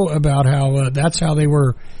show about how that's how they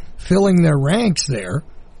were filling their ranks there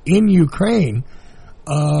in Ukraine.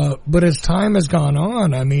 But as time has gone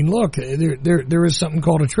on, I mean, look, there is something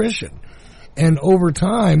called attrition, and over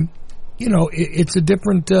time, it's a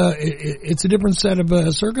different set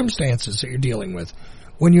of circumstances that you're dealing with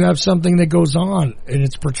when you have something that goes on and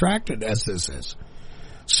it's protracted as this is.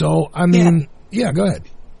 So, I mean, yeah go ahead.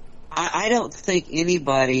 I don't think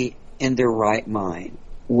anybody in their right mind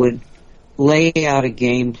would lay out a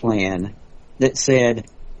game plan that said,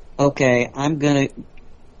 okay, I'm gonna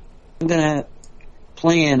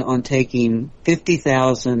plan on taking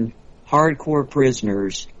 50,000 hardcore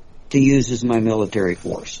prisoners to use as my military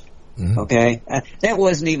force. Mm-hmm. Okay? That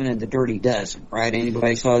wasn't even in the Dirty Dozen, right?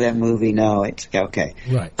 Anybody saw that movie? No, it's okay.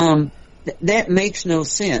 Right. That makes no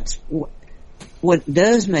sense. What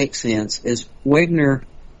does make sense is Wagner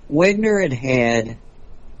had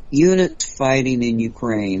units fighting in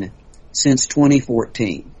Ukraine since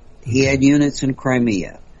 2014. He had units in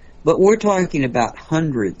Crimea. But we're talking about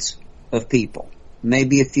hundreds of people,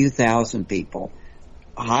 maybe a few thousand people.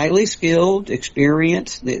 Highly skilled,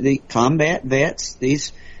 experienced, the combat vets.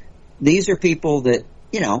 These are people that,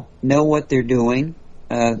 know what they're doing.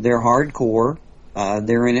 They're hardcore.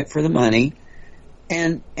 They're in it for the money.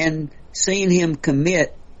 And seeing him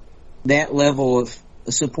commit that level of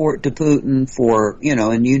support to Putin for,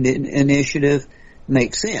 a new initiative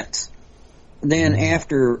makes sense. Then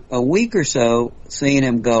after a week or so, seeing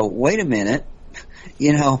him go, wait a minute,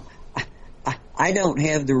 I don't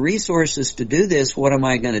have the resources to do this. What am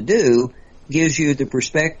I going to do? Gives you the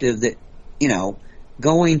perspective that,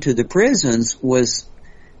 going to the prisons was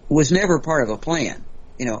never part of a plan.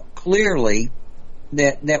 Clearly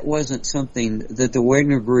that wasn't something that the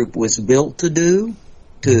Wagner Group was built to do,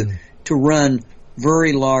 to run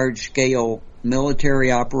very large scale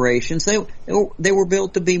military operations. They were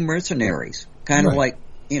built to be mercenaries, kind of like,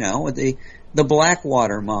 the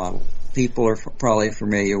Blackwater model. People are probably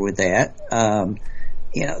familiar with that.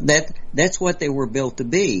 That's what they were built to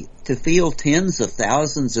be, to field tens of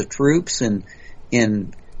thousands of troops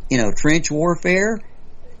in trench warfare.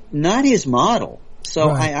 Not his model.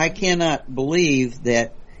 So I cannot believe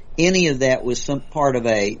that any of that was some part of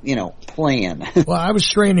a, plan. Well, I was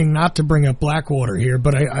straining not to bring up Blackwater here,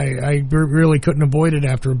 but I really couldn't avoid it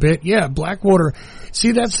after a bit. Yeah, Blackwater.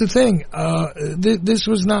 See, that's the thing. This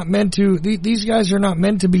was not meant to, these guys are not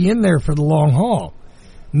meant to be in there for the long haul.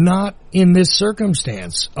 Not in this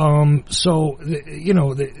circumstance. So,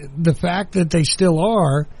 the fact that they still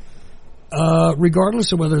are,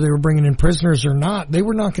 regardless of whether they were bringing in prisoners or not, they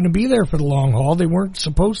were not going to be there for the long haul. They weren't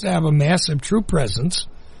supposed to have a massive troop presence.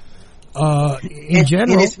 In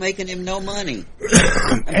general, and it's making him no money.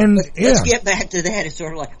 Let's get back to that. It's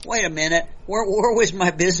sort of like, wait a minute, where was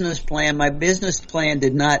my business plan? My business plan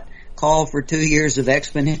did not call for 2 years of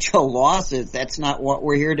exponential losses. That's not what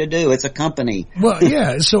we're here to do. It's a company. Well,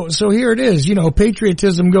 yeah. So here it is.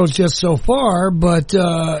 Patriotism goes just so far, but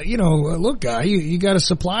look, guy, you got to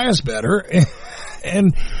supply us better.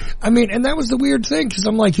 And that was the weird thing, because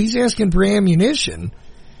I'm like, he's asking for ammunition.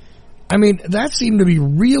 That seemed to be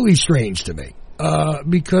really strange to me,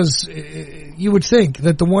 because you would think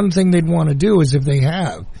that the one thing they'd want to do is, if they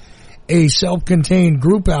have a self-contained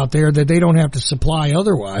group out there that they don't have to supply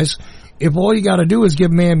otherwise, if all you got to do is give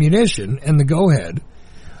them ammunition and the go-ahead,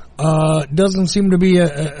 doesn't seem to be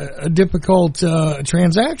a difficult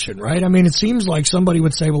transaction, right? It seems like somebody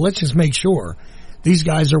would say, well, let's just make sure these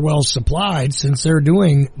guys are well supplied since they're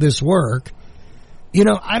doing this work.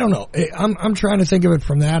 I don't know. I'm trying to think of it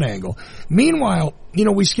from that angle. Meanwhile,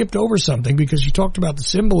 we skipped over something because you talked about the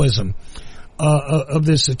symbolism of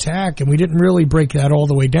this attack, and we didn't really break that all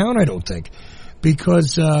the way down, I don't think,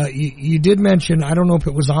 because you did mention, I don't know if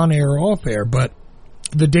it was on air or off air, but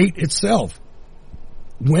the date itself,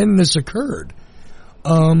 when this occurred.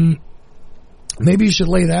 Maybe you should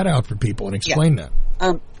lay that out for people and explain that.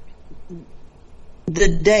 The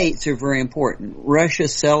dates are very important. Russia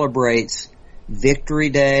celebrates Victory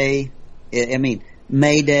Day.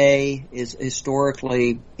 May Day is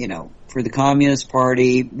historically, for the Communist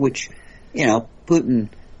Party, which, Putin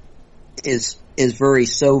is very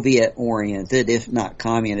Soviet oriented, if not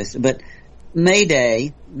communist. But May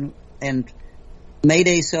Day and May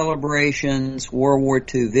Day celebrations, World War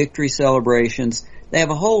II victory celebrations, they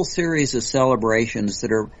have a whole series of celebrations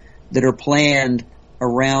that are planned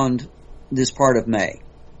around this part of May.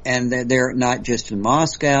 And they're not just in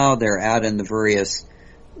Moscow, they're out in the various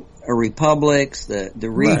republics, the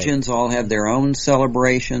regions all have their own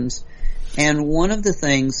celebrations. And one of the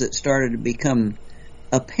things that started to become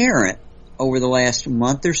apparent over the last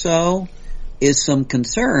month or so is some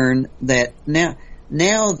concern that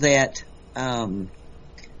now that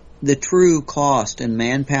the true cost and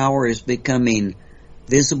manpower is becoming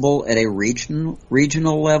visible at a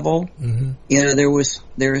regional level, there was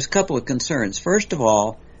a couple of concerns. First of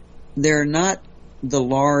all, they're not the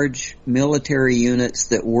large military units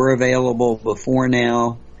that were available before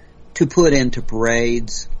now to put into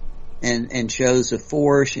parades and shows of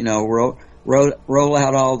force, roll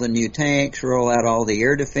out all the new tanks, roll out all the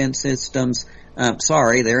air defense systems.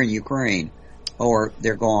 Sorry, they're in Ukraine. Or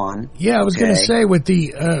they're gone. Yeah, I was going to say, with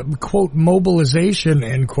the, quote, mobilization,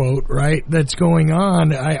 end quote, right, that's going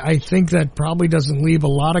on, I think that probably doesn't leave a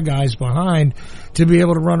lot of guys behind to be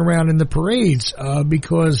able to run around in the parades,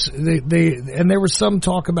 because and there was some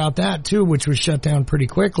talk about that too, which was shut down pretty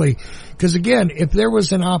quickly. Because again, if there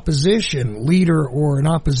was an opposition leader or an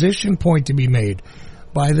opposition point to be made,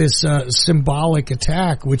 by this symbolic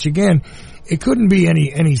attack, which again, it couldn't be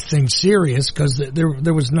anything serious because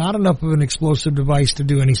there was not enough of an explosive device to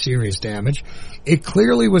do any serious damage. It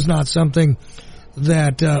clearly was not something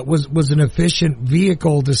that was an efficient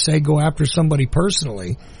vehicle to say go after somebody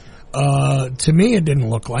personally. To me, it didn't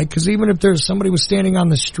look like, because even if there's somebody was standing on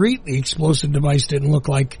the street, the explosive device didn't look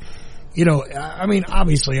like, I mean,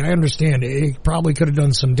 obviously, I understand it probably could have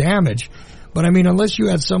done some damage, but I mean, unless you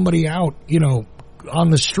had somebody out, on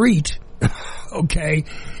the street, okay,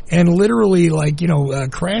 and literally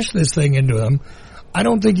crash this thing into them, I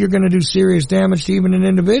don't think you're going to do serious damage to even an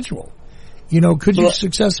individual. Could you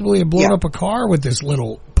successfully have blown up a car with this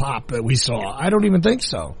little pop that we saw? I don't even think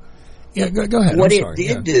so. Yeah, go ahead. What it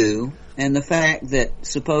did do, and the fact that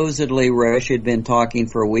supposedly Russia had been talking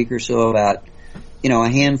for a week or so about, a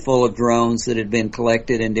handful of drones that had been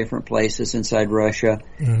collected in different places inside Russia,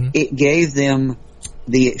 it gave them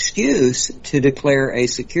the excuse to declare a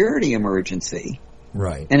security emergency.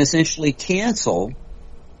 Right. And essentially cancel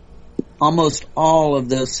almost all of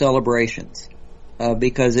those celebrations.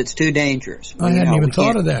 Because it's too dangerous. I hadn't even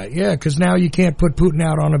thought of that. Yeah, because now you can't put Putin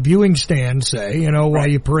out on a viewing stand, say, while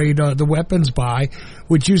you parade the weapons by,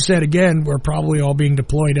 which you said, again, we're probably all being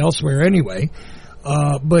deployed elsewhere anyway.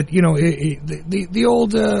 But, the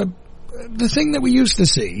old, the thing that we used to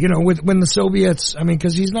see, when the Soviets, I mean,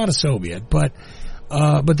 because he's not a Soviet, but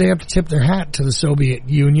they have to tip their hat to the Soviet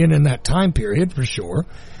Union in that time period, for sure.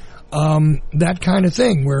 That kind of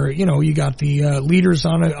thing where, you got the leaders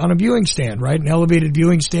on a viewing stand, right? An elevated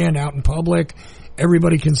viewing stand out in public.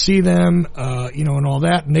 Everybody can see them, and all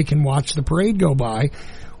that, and they can watch the parade go by.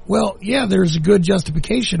 Well, yeah, there's a good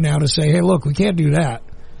justification now to say, hey, look, we can't do that.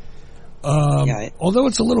 Although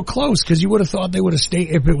it's a little close, because you would have thought they would have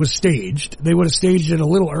if it was staged, they would have staged it a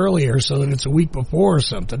little earlier so that it's a week before or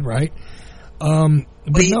something, right?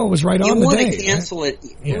 But no, it was right on the day. You want to cancel it.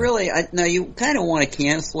 Yeah. Really, you kind of want to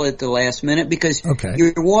cancel it at the last minute because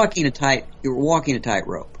you're walking a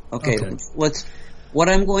tightrope. Okay. What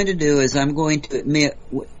I'm going to do is I'm going to admit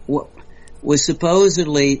what was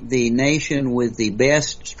supposedly the nation with the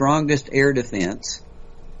best, strongest air defense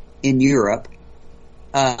in Europe,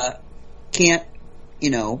 can't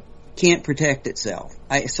protect itself.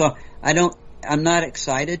 I'm not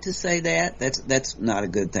excited to say that. That's not a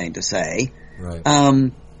good thing to say.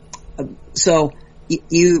 Right. So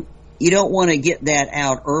you don't want to get that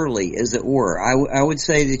out early, as it were. I would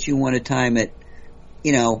say that you want to time it,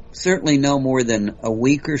 certainly no more than a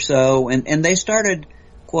week or so. And they started,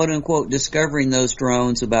 quote unquote, discovering those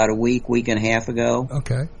drones about a week and a half ago.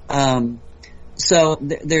 Okay. So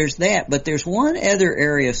there's that, but there's one other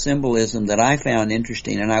area of symbolism that I found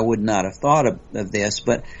interesting, and I would not have thought of this,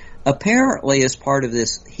 but apparently as part of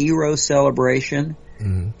this hero celebration,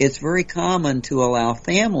 it's very common to allow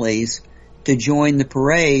families to join the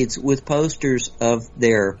parades with posters of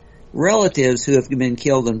their relatives who have been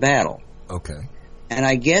killed in battle. Okay. And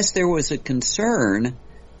I guess there was a concern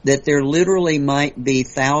that there literally might be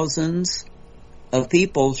thousands of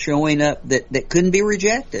people showing up that couldn't be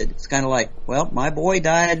rejected. It's kind of like, well, my boy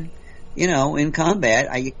died, in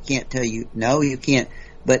combat. I can't tell you, no, you can't.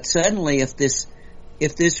 But suddenly if this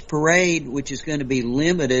parade, which is going to be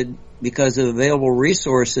limited because of available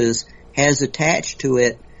resources, has attached to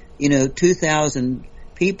it, 2,000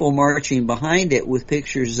 people marching behind it with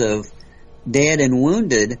pictures of dead and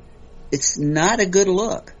wounded, it's not a good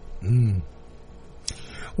look.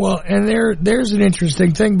 Well, and there's an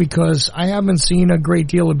interesting thing, because I haven't seen a great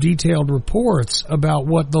deal of detailed reports about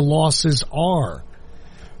what the losses are,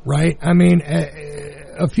 right? I mean,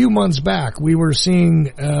 a few months back, we were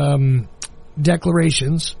seeing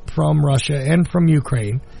declarations from Russia and from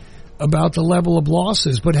Ukraine about the level of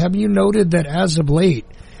losses. But have you noted that as of late,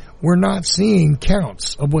 we're not seeing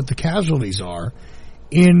counts of what the casualties are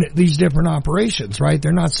in these different operations, right?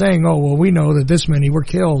 They're not saying, oh, well, we know that this many were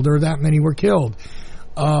killed or that many were killed.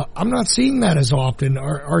 I'm not seeing that as often.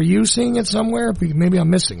 Are you seeing it somewhere? Maybe I'm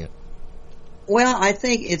missing it. Well, I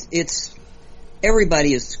think it's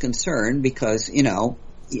everybody is concerned because, who's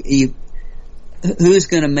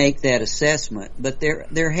going to make that assessment? But there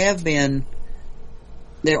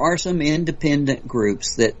are some independent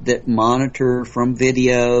groups that monitor from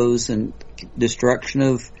videos and destruction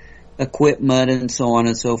of equipment and so on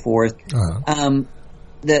and so forth.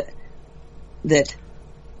 That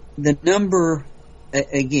the number,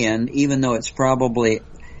 again, even though it's primarily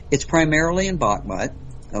in Bakhmut,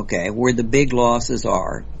 okay, where the big losses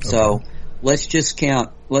are. Okay. So let's just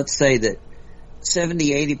count. Let's say that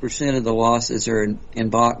 70-80% of the losses are in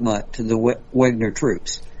Bakhmut to the Wagner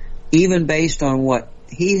troops. Even based on what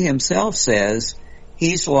he himself says,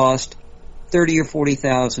 he's lost 30 or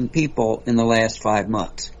 40,000 people in the last 5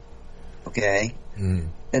 months. Okay?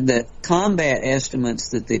 And the combat estimates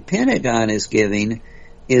that the Pentagon is giving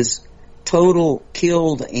is total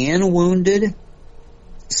killed and wounded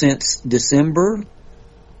since December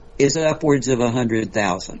is upwards of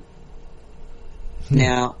 100,000.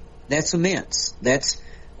 Now, that's immense. That's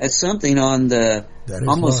something on the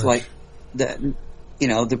almost large. like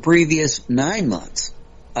the previous 9 months.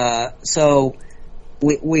 So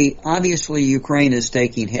we obviously Ukraine is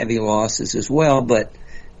taking heavy losses as well, but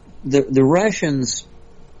the Russians,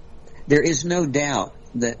 there is no doubt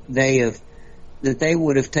that they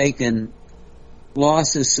would have taken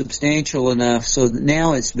losses substantial enough so that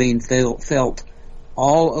now it's being felt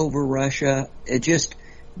all over Russia.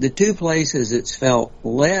 The two places it's felt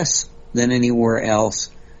less than anywhere else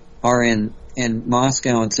are in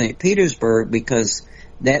Moscow and St. Petersburg, because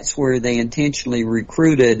that's where they intentionally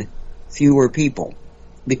recruited fewer people,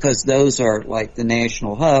 because those are like the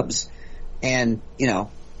national hubs. And,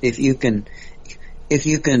 if you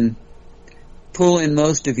can pull in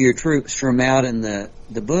most of your troops from out in the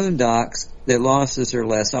boondocks, the losses are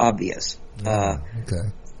less obvious. Okay.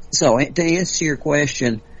 So to answer your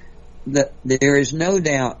question, there is no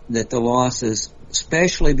doubt that the losses,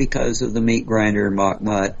 especially because of the meat grinder in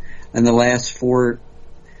Bakhmut, in the last 4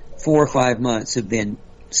 or 5 months have been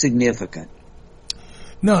significant.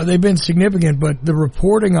 No, they've been significant, but the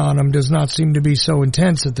reporting on them does not seem to be so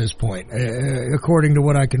intense at this point. According to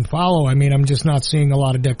what I can follow, I mean, I'm just not seeing a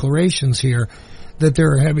lot of declarations here that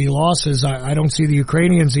there are heavy losses. I don't see the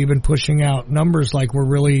Ukrainians even pushing out numbers like we're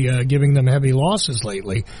really giving them heavy losses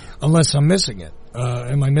lately, unless I'm missing it.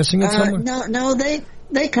 Am I missing it somewhere? No,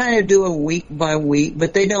 they kind of do a week by week,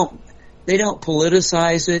 but they don't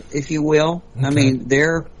politicize it, if you will. Okay. I mean,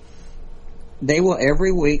 they will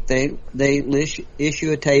every week they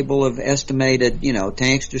issue a table of estimated,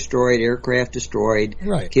 tanks destroyed, aircraft destroyed,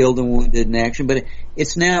 right, killed and wounded in action. But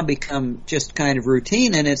it's now become just kind of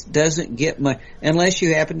routine, and it doesn't get much unless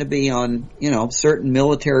you happen to be on, certain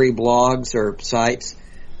military blogs or sites.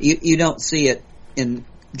 You don't see it in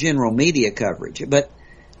general media coverage. But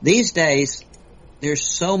these days, there's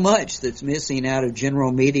so much that's missing out of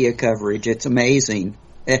general media coverage. It's amazing.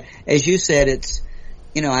 As you said, it's,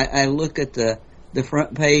 I look at the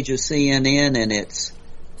front page of CNN, and it's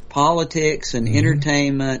politics and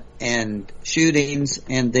entertainment and shootings,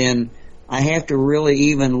 and then I have to really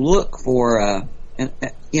even look for,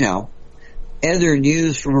 other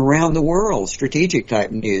news from around the world, strategic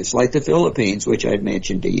type news, like the Philippines, which I'd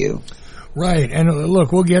mentioned to you. Right, and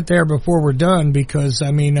look, we'll get there before we're done, because,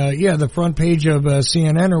 the front page of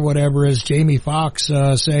CNN or whatever is Jamie Foxx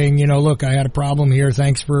saying, look, I had a problem here,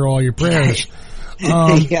 thanks for all your prayers.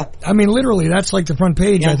 Yeah. I mean, literally, that's like the front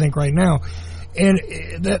page, I think, right now. And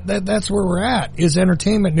that's where we're at, is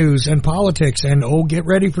entertainment news and politics, and, get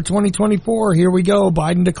ready for 2024, here we go,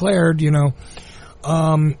 Biden declared,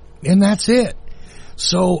 and that's it.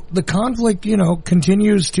 So the conflict,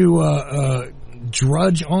 continues to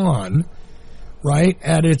drudge on, right,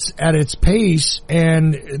 at its pace,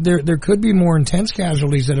 and there could be more intense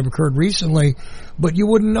casualties that have occurred recently, but you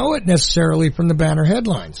wouldn't know it necessarily from the banner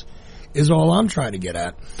headlines, is all I'm trying to get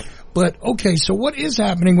at. But okay, so what is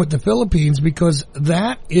happening with the Philippines? Because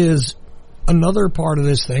that is another part of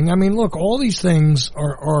this thing. I mean, look, all these things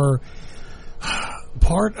are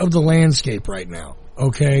part of the landscape right now,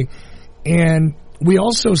 okay? And we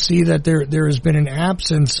also see that there has been an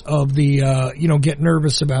absence of the, get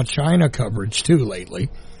nervous about China coverage too lately.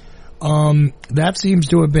 That seems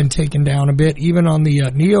to have been taken down a bit, even on the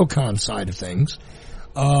neocon side of things.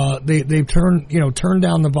 They've turned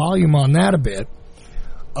down the volume on that a bit.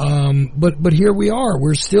 But here we are.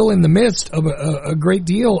 We're still in the midst of a great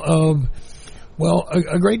deal of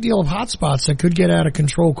hotspots that could get out of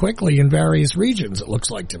control quickly in various regions, it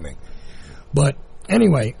looks like to me. But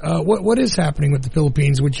anyway, what is happening with the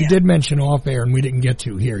Philippines, which you did mention off air and we didn't get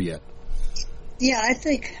to here yet? Yeah, I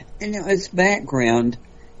think, as background,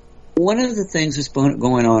 one of the things that's been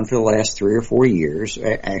going on for the last 3 or 4 years,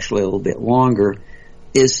 actually a little bit longer,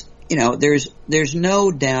 is, there's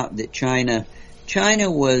no doubt that China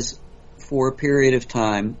was, for a period of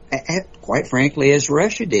time, quite frankly, as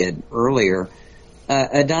Russia did earlier,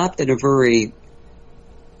 adopted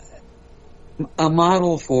a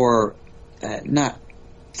model for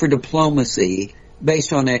diplomacy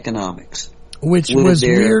based on economics. Which was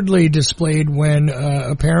weirdly displayed when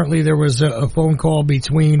apparently there was a phone call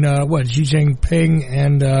between Xi Jinping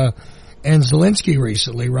and Zelensky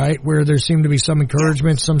recently, right? Where there seemed to be some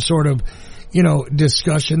encouragement, some sort of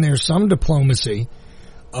discussion there, some diplomacy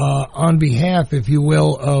on behalf, if you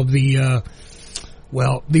will, of the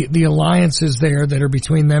Well, the alliances there that are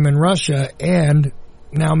between them and Russia, and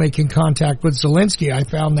now making contact with Zelensky, I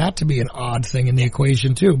found that to be an odd thing in the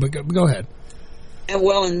equation too. But go ahead. And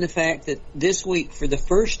well, in the fact that this week, for the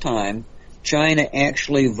first time, China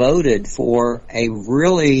actually voted for a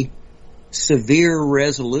really severe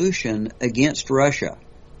resolution against Russia.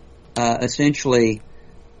 Essentially,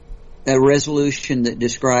 a resolution that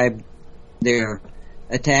described their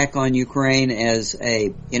attack on Ukraine as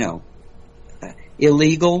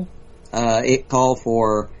illegal. It called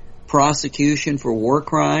for prosecution for war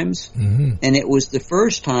crimes, and it was the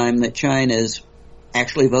first time that China's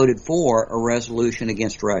actually voted for a resolution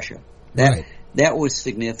against Russia. That was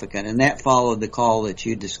significant, and that followed the call that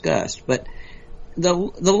you discussed. But the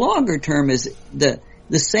longer term is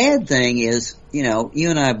the sad thing is, you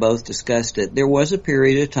and I both discussed it. There was a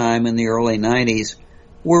period of time in the early 90s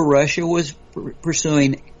where Russia was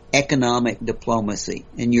pursuing economic diplomacy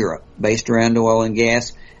in Europe based around oil and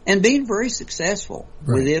gas and being very successful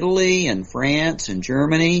with Italy and France and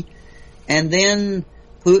Germany. And then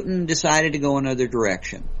Putin decided to go another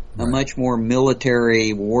direction, a much more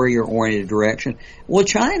military, warrior-oriented direction. Well,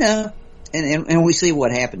 China, and we see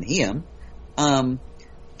what happened to him,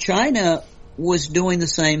 China was doing the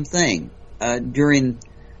same thing during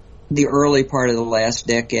the early part of the last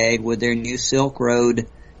decade with their new Silk Road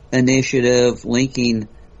initiative linking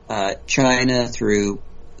China through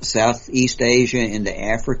Southeast Asia into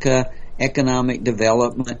Africa, economic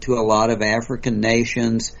development to a lot of African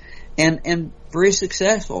nations, and very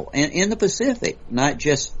successful. And in the Pacific, not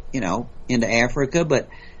just, into Africa, but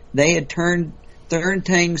they had turned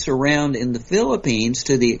things around in the Philippines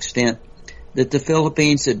to the extent that the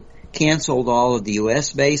Philippines had canceled all of the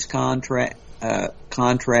U.S.-based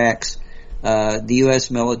contracts. The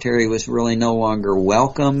U.S. military was really no longer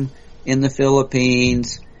welcome in the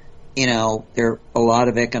Philippines. There are a lot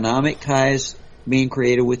of economic ties being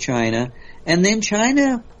created with China. And then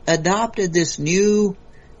China adopted this new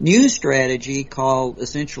strategy called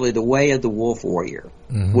essentially the way of the wolf warrior,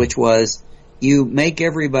 which was you make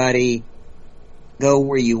everybody go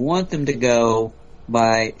where you want them to go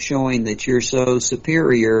by showing that you're so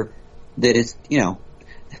superior that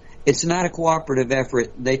it's not a cooperative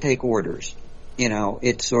effort. They take orders.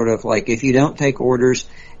 It's sort of like if you don't take orders,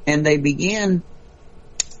 and they began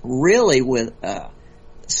really with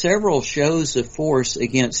several shows of force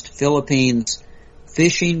against Philippines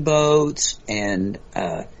fishing boats and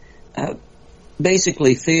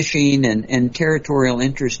basically fishing and territorial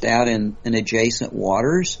interest out in adjacent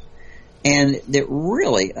waters, and that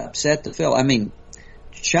really upset the Philippines. I mean,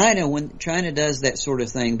 China, when China does that sort of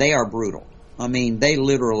thing, they are brutal. I mean, they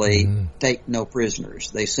literally take no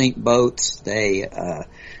prisoners. They sink boats. They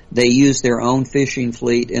use their own fishing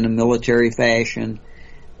fleet in a military fashion.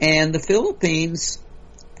 And the Philippines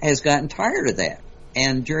has gotten tired of that.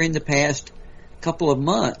 And during the past couple of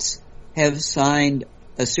months have signed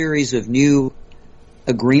a series of new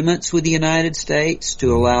agreements with the United States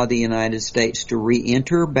to allow the United States to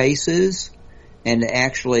re-enter bases and to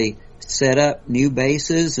actually set up new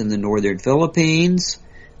bases in the northern Philippines,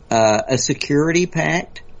 a security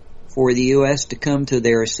pact for the U.S. to come to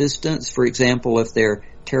their assistance, for example, if their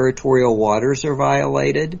territorial waters are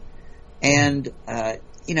violated, and,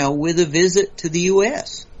 with a visit to the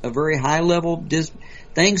U.S., a very high level,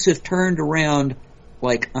 things have turned around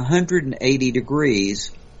like 180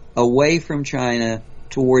 degrees away from China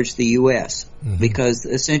towards the U.S. Because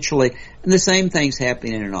essentially, and the same thing's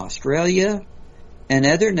happening in Australia and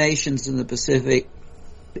other nations in the Pacific,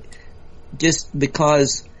 just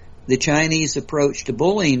because the Chinese approach to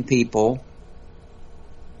bullying people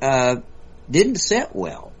didn't set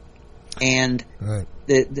well. And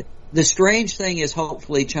the strange thing is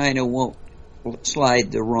hopefully China won't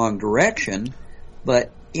slide the wrong direction,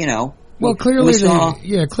 but, well, clearly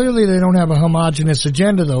they don't have a homogenous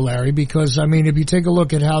agenda, though, Larry, because, I mean, if you take a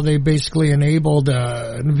look at how they basically enabled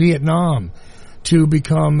Vietnam to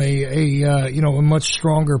become a much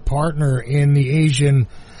stronger partner in the Asian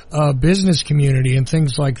business community and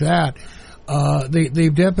things like that,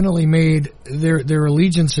 they've definitely made their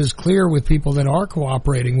allegiances clear with people that are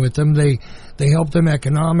cooperating with them. They help them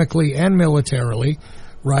economically and militarily,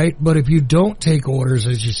 right? But if you don't take orders,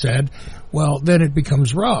 as you said, well, then it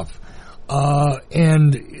becomes rough.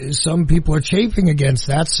 And some people are chafing against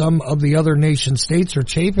that. Some of the other nation states are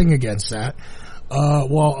chafing against that,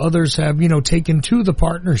 while others have, taken to the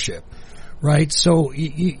partnership, right? So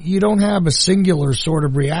you don't have a singular sort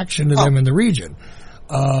of reaction to them in the region.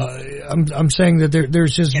 I'm saying that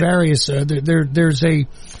there's just various, there's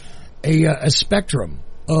a spectrum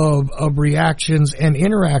of reactions and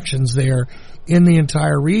interactions there in the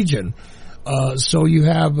entire region. So you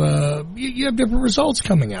have different results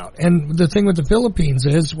coming out. And the thing with the Philippines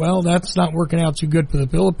is, well, that's not working out too good for the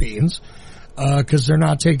Philippines, because they're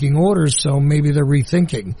not taking orders, so maybe they're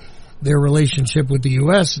rethinking their relationship with the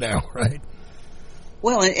U.S. now, right?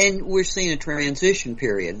 Well, and we're seeing a transition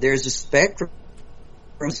period. There's a spectrum.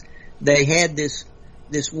 They had this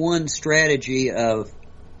one strategy of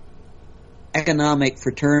economic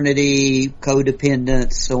fraternity,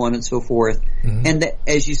 codependence, so on and so forth. Mm-hmm. And that,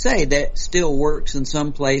 as you say, that still works in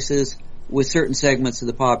some places with certain segments of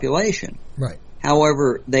the population. Right.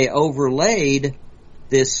 However, they overlaid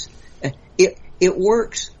this. It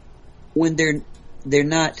works when they're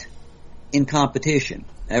not in competition.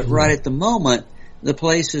 Mm-hmm. Right at the moment, the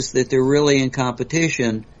places that they're really in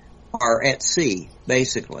competition are at sea,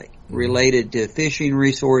 basically, mm-hmm. related to fishing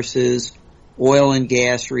resources, oil and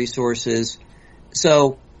gas resources.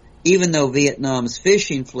 So even though Vietnam's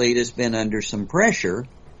fishing fleet has been under some pressure,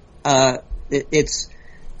 it's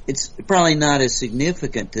probably not as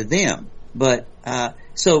significant to them. But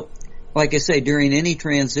so, like I say, during any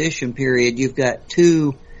transition period, you've got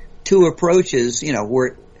two approaches. You know,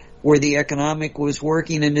 where the economic was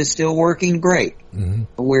working and is still working great, mm-hmm.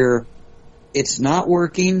 where it's not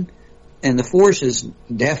working. And the force is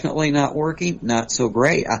definitely not working, not so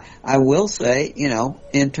great. I will say, you know,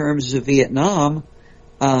 in terms of Vietnam,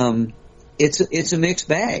 it's a mixed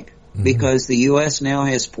bag, mm-hmm. because the U.S. now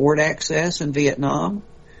has port access in Vietnam.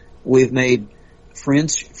 We've made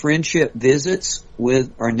friendship visits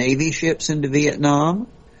with our Navy ships into Vietnam.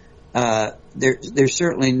 There's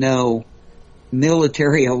certainly no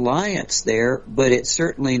military alliance there, but it's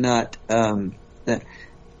certainly not the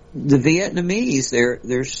Vietnamese.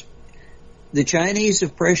 There's the Chinese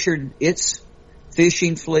have pressured its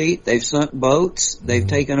fishing fleet. They've sunk boats. They've mm-hmm.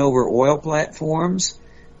 taken over oil platforms.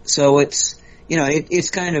 So it's, you know, it's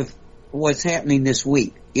kind of what's happening this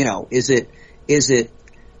week. You know, is it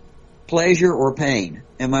pleasure or pain?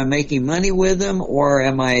 Am I making money with them, or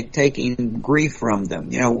am I taking grief from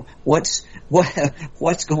them? You know, what's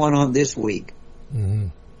going on this week? Mm-hmm.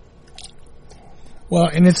 Well,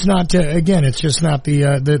 and it's not, again, it's just not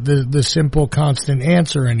the simple constant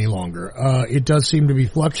answer any longer. It does seem to be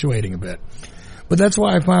fluctuating a bit. But that's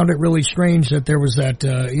why I found it really strange that there was that,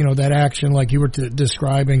 that action like you were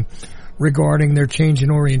describing regarding their change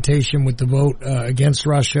in orientation with the vote, against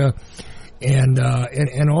Russia, and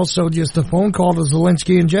also just the phone call to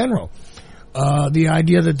Zelensky in general. The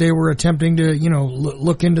idea that they were attempting to,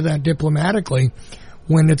 look into that diplomatically,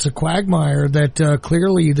 when it's a quagmire that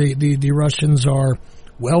clearly the Russians are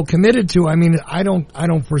well committed to. I mean, I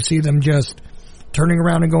don't foresee them just turning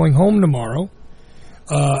around and going home tomorrow.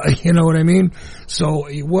 You know what I mean? So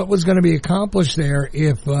what was going to be accomplished there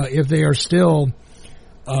if they are still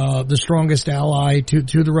the strongest ally to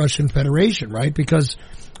the Russian Federation, right? Because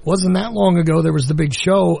wasn't that long ago there was the big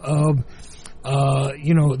show of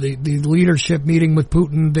the leadership meeting with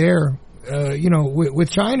Putin there, with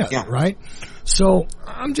China, yeah. Right? So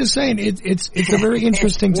I'm just saying it's a very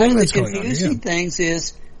interesting thing that's going on. One of the confusing things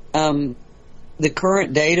is the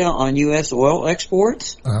current data on U.S. oil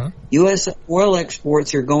exports. Uh-huh. U.S. oil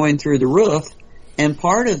exports are going through the roof, and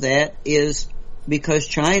part of that is because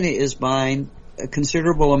China is buying a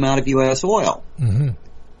considerable amount of U.S. oil, mm-hmm.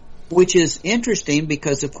 which is interesting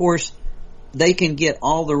because, of course, they can get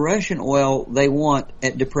all the Russian oil they want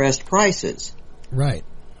at depressed prices. Right.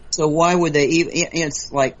 So why would they even?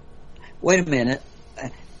 It's like, wait a minute.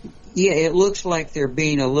 Yeah, it looks like they're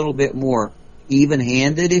being a little bit more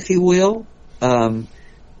even-handed, if you will.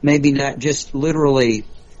 Maybe not just literally,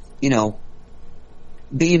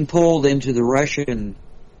 being pulled into the Russian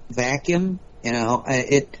vacuum.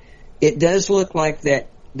 It does look like that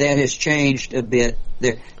has changed a bit.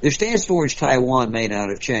 Their stance towards Taiwan may not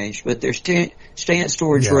have changed, but their stance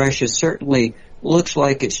towards Russia certainly looks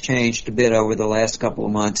like it's changed a bit over the last couple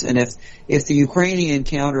of months. And if the Ukrainian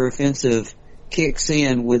counteroffensive kicks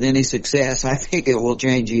in with any success, I think it will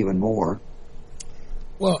change even more.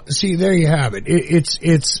 Well, see, there you have it.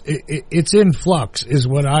 It's in flux, is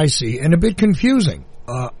what I see, and a bit confusing.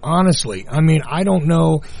 Honestly, I mean, I don't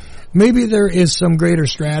know. Maybe there is some greater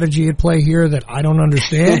strategy at play here that I don't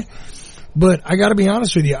understand. But I got to be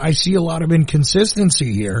honest with you, I see a lot of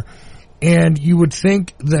inconsistency here, and you would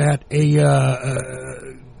think that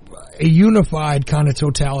a unified kind of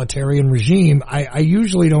totalitarian regime, I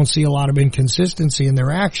usually don't see a lot of inconsistency in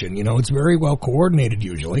their action. It's very well coordinated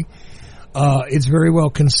usually. It's very well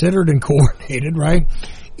considered and coordinated, right?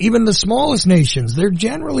 Even the smallest nations, they're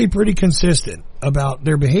generally pretty consistent about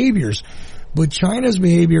their behaviors, but China's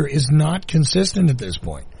behavior is not consistent at this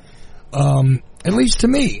point. At least to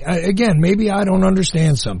me. Again, maybe I don't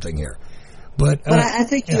understand something here. But I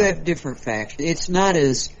think you have different factions. It's not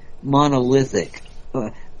as monolithic.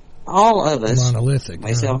 All of us,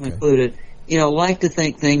 myself included, like to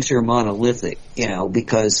think things are monolithic,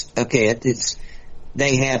 because,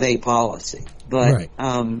 they have a policy. But,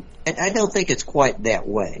 I don't think it's quite that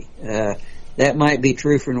way. That might be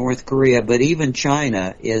true for North Korea, but even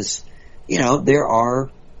China is, there are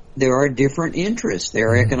different interests. There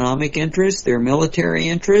are economic interests, there are military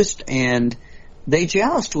interests, and they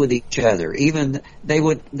joust with each other. Even they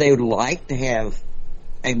would like to have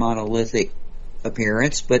a monolithic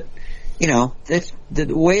appearance, but that's the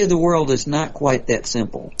way of the world is not quite that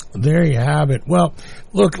simple. There you have it. Well,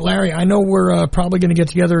 look, Larry, I know we're probably going to get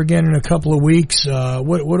together again in a couple of weeks.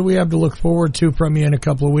 What do we have to look forward to from you in a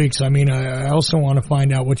couple of weeks? I mean, I also want to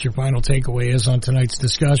find out what your final takeaway is on tonight's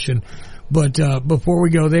discussion. But before we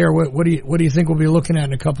go there, what do you think we'll be looking at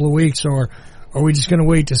in a couple of weeks, or are we just going to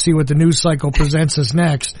wait to see what the news cycle presents us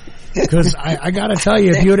next? Because I got to tell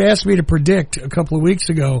you, if you had asked me to predict a couple of weeks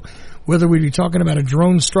ago whether we'd be talking about a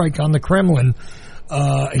drone strike on the Kremlin,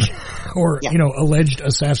 or alleged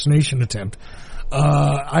assassination attempt,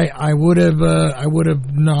 I would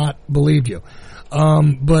have not believed you.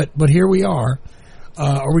 But here we are.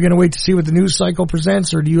 Are we going to wait to see what the news cycle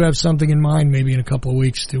presents, or do you have something in mind maybe in a couple of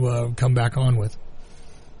weeks to come back on with?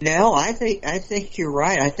 No, I think you're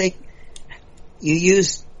right. I think you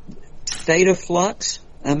use state of flux.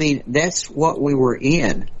 I mean, that's what we were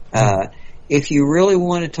in. If you really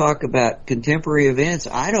want to talk about contemporary events,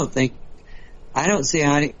 I don't see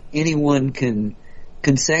how anyone can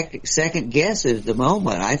second guess it at the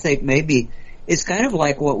moment. I think maybe it's kind of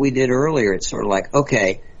like what we did earlier. It's sort of like,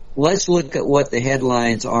 okay, let's look at what the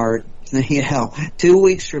headlines are, 2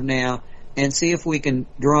 weeks from now, and see if we can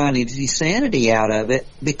draw any sanity out of it,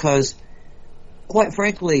 because quite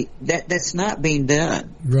frankly, that's not being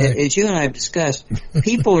done. Right. As you and I have discussed,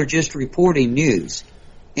 people are just reporting news,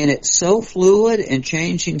 and it's so fluid and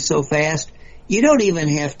changing so fast, you don't even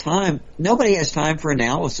have time. Nobody has time for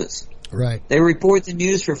analysis. Right. They report the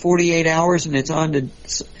news for 48 hours, and it's on to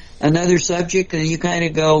another subject, and you kind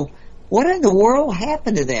of go, what in the world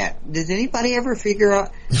happened to that? Did anybody ever figure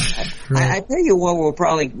out? Right. I tell you what we're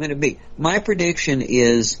probably going to be. My prediction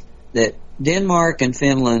is that Denmark and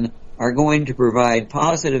Finland are going to provide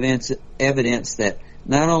positive evidence that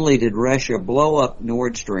not only did Russia blow up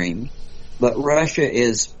Nord Stream, but Russia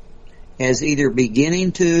has either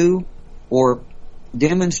beginning to or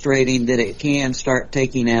demonstrating that it can start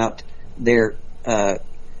taking out their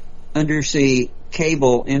undersea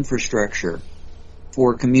cable infrastructure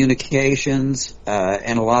for communications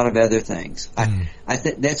and a lot of other things. I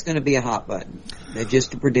think that's going to be a hot button. That's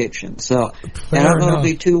just a prediction. So I don't know it'll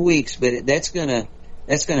be 2 weeks, but that's going to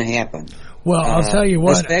happen. Well, I'll tell you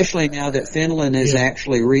what. Especially now that Finland has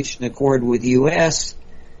actually reached an accord with the U.S.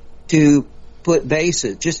 to put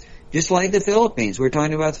bases, just like the Philippines. We're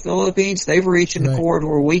talking about the Philippines. They've reached an accord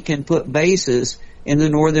where we can put bases in the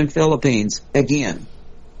northern Philippines again.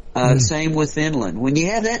 Same with Finland. When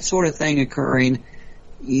you have that sort of thing occurring,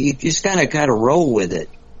 you just kind of roll with it.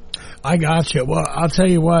 I got you. Well, I'll tell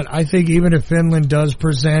you what. I think even if Finland does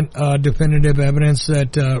present definitive evidence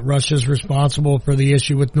that Russia's responsible for the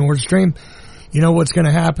issue with Nord Stream, you know what's going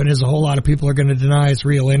to happen is a whole lot of people are going to deny it's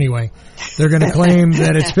real anyway. They're going to claim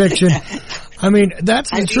that it's fiction. I mean,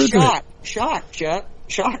 that's the truth of it. Shocked, Chuck.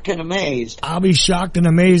 Shocked and amazed. I'll be shocked and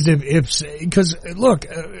amazed because look,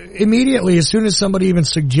 immediately as soon as somebody even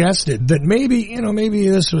suggested that maybe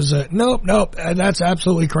this was nope, that's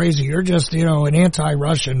absolutely crazy. You're just, an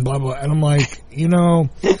anti-Russian, blah, blah. And I'm like,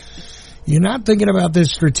 you're not thinking about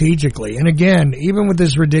this strategically. And again, even with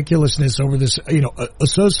this ridiculousness over this,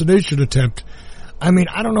 assassination attempt, I mean,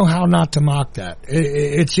 I don't know how not to mock that.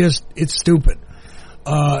 It's stupid.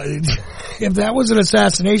 If that was an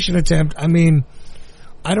assassination attempt, I mean,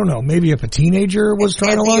 I don't know, maybe if a teenager was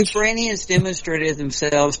trying to launch. The Ukrainians demonstrated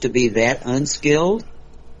themselves to be that unskilled.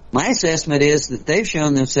 My assessment is that they've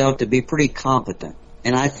shown themselves to be pretty competent.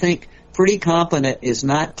 And I think pretty competent is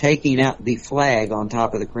not taking out the flag on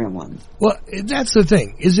top of the Kremlin. Well, that's the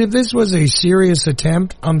thing, is if this was a serious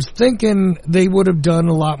attempt, I'm thinking they would have done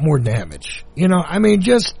a lot more damage. I mean,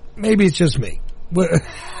 maybe it's just me.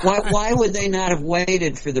 Why would they not have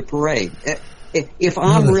waited for the parade? If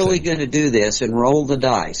I'm really going to do this and roll the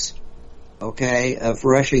dice, okay, of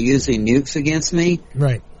Russia using nukes against me,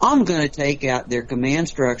 right, I'm going to take out their command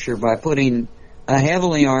structure by putting a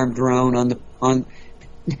heavily armed drone on.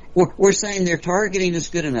 We're saying their targeting is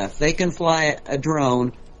good enough. They can fly a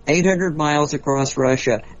drone 800 miles across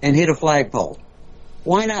Russia and hit a flagpole.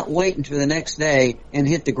 Why not wait until the next day and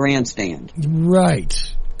hit the grandstand? Right.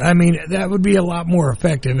 I mean, that would be a lot more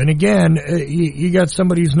effective. And again, you got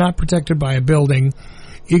somebody who's not protected by a building.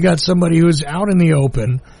 You got somebody who's out in the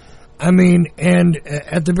open. I mean, and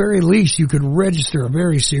at the very least, you could register a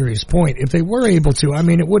very serious point. If they were able to, I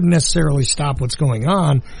mean, it wouldn't necessarily stop what's going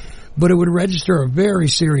on, but it would register a very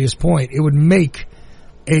serious point. It would make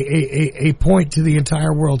a point to the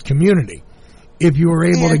entire world community if you were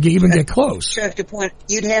able to even get close.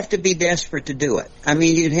 You'd have to be desperate to do it. I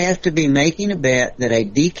mean, you'd have to be making a bet that a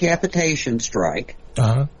decapitation strike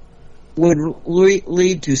would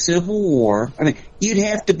lead to civil war. I mean, you'd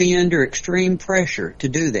have to be under extreme pressure to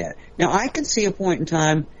do that. Now, I can see a point in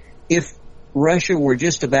time if Russia were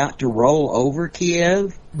just about to roll over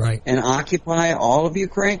Kiev and occupy all of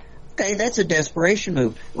Ukraine. Okay, that's a desperation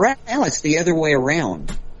move. Right now, it's the other way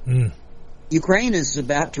around. Ukraine is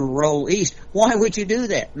about to roll east. Why would you do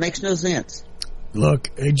that? Makes no sense. Look,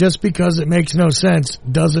 just because it makes no sense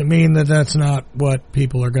doesn't mean that that's not what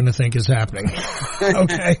people are going to think is happening.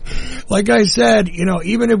 Okay? Like I said, you know,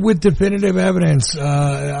 even if with definitive evidence,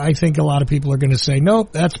 I think a lot of people are going to say,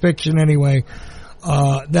 nope, that's fiction anyway.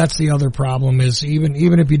 That's the other problem is even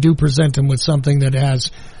if you do present them with something that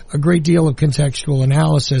has a great deal of contextual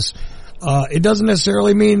analysis, it doesn't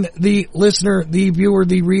necessarily mean the listener, the viewer,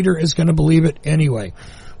 the reader is going to believe it anyway.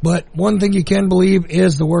 But one thing you can believe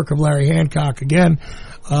is the work of Larry Hancock. Again,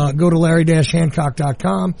 go to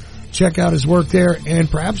larry-hancock.com, check out his work there, and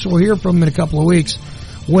perhaps we'll hear from him in a couple of weeks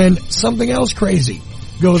when something else crazy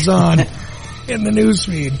goes on in the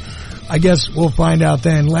newsfeed. I guess we'll find out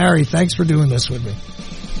then. Larry, thanks for doing this with me.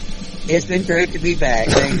 It's been great to be back.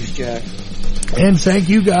 Thanks, Chuck. And thank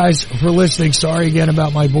you guys for listening. Sorry again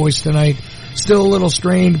about my voice tonight. Still a little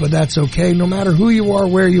strained, but that's okay. No matter who you are,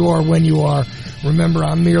 where you are, when you are, remember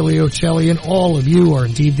I'm merely Ochelli, and all of you are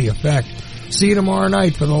indeed the effect. See you tomorrow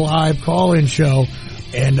night for the live call-in show,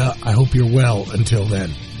 and I hope you're well until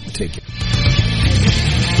then. Take care.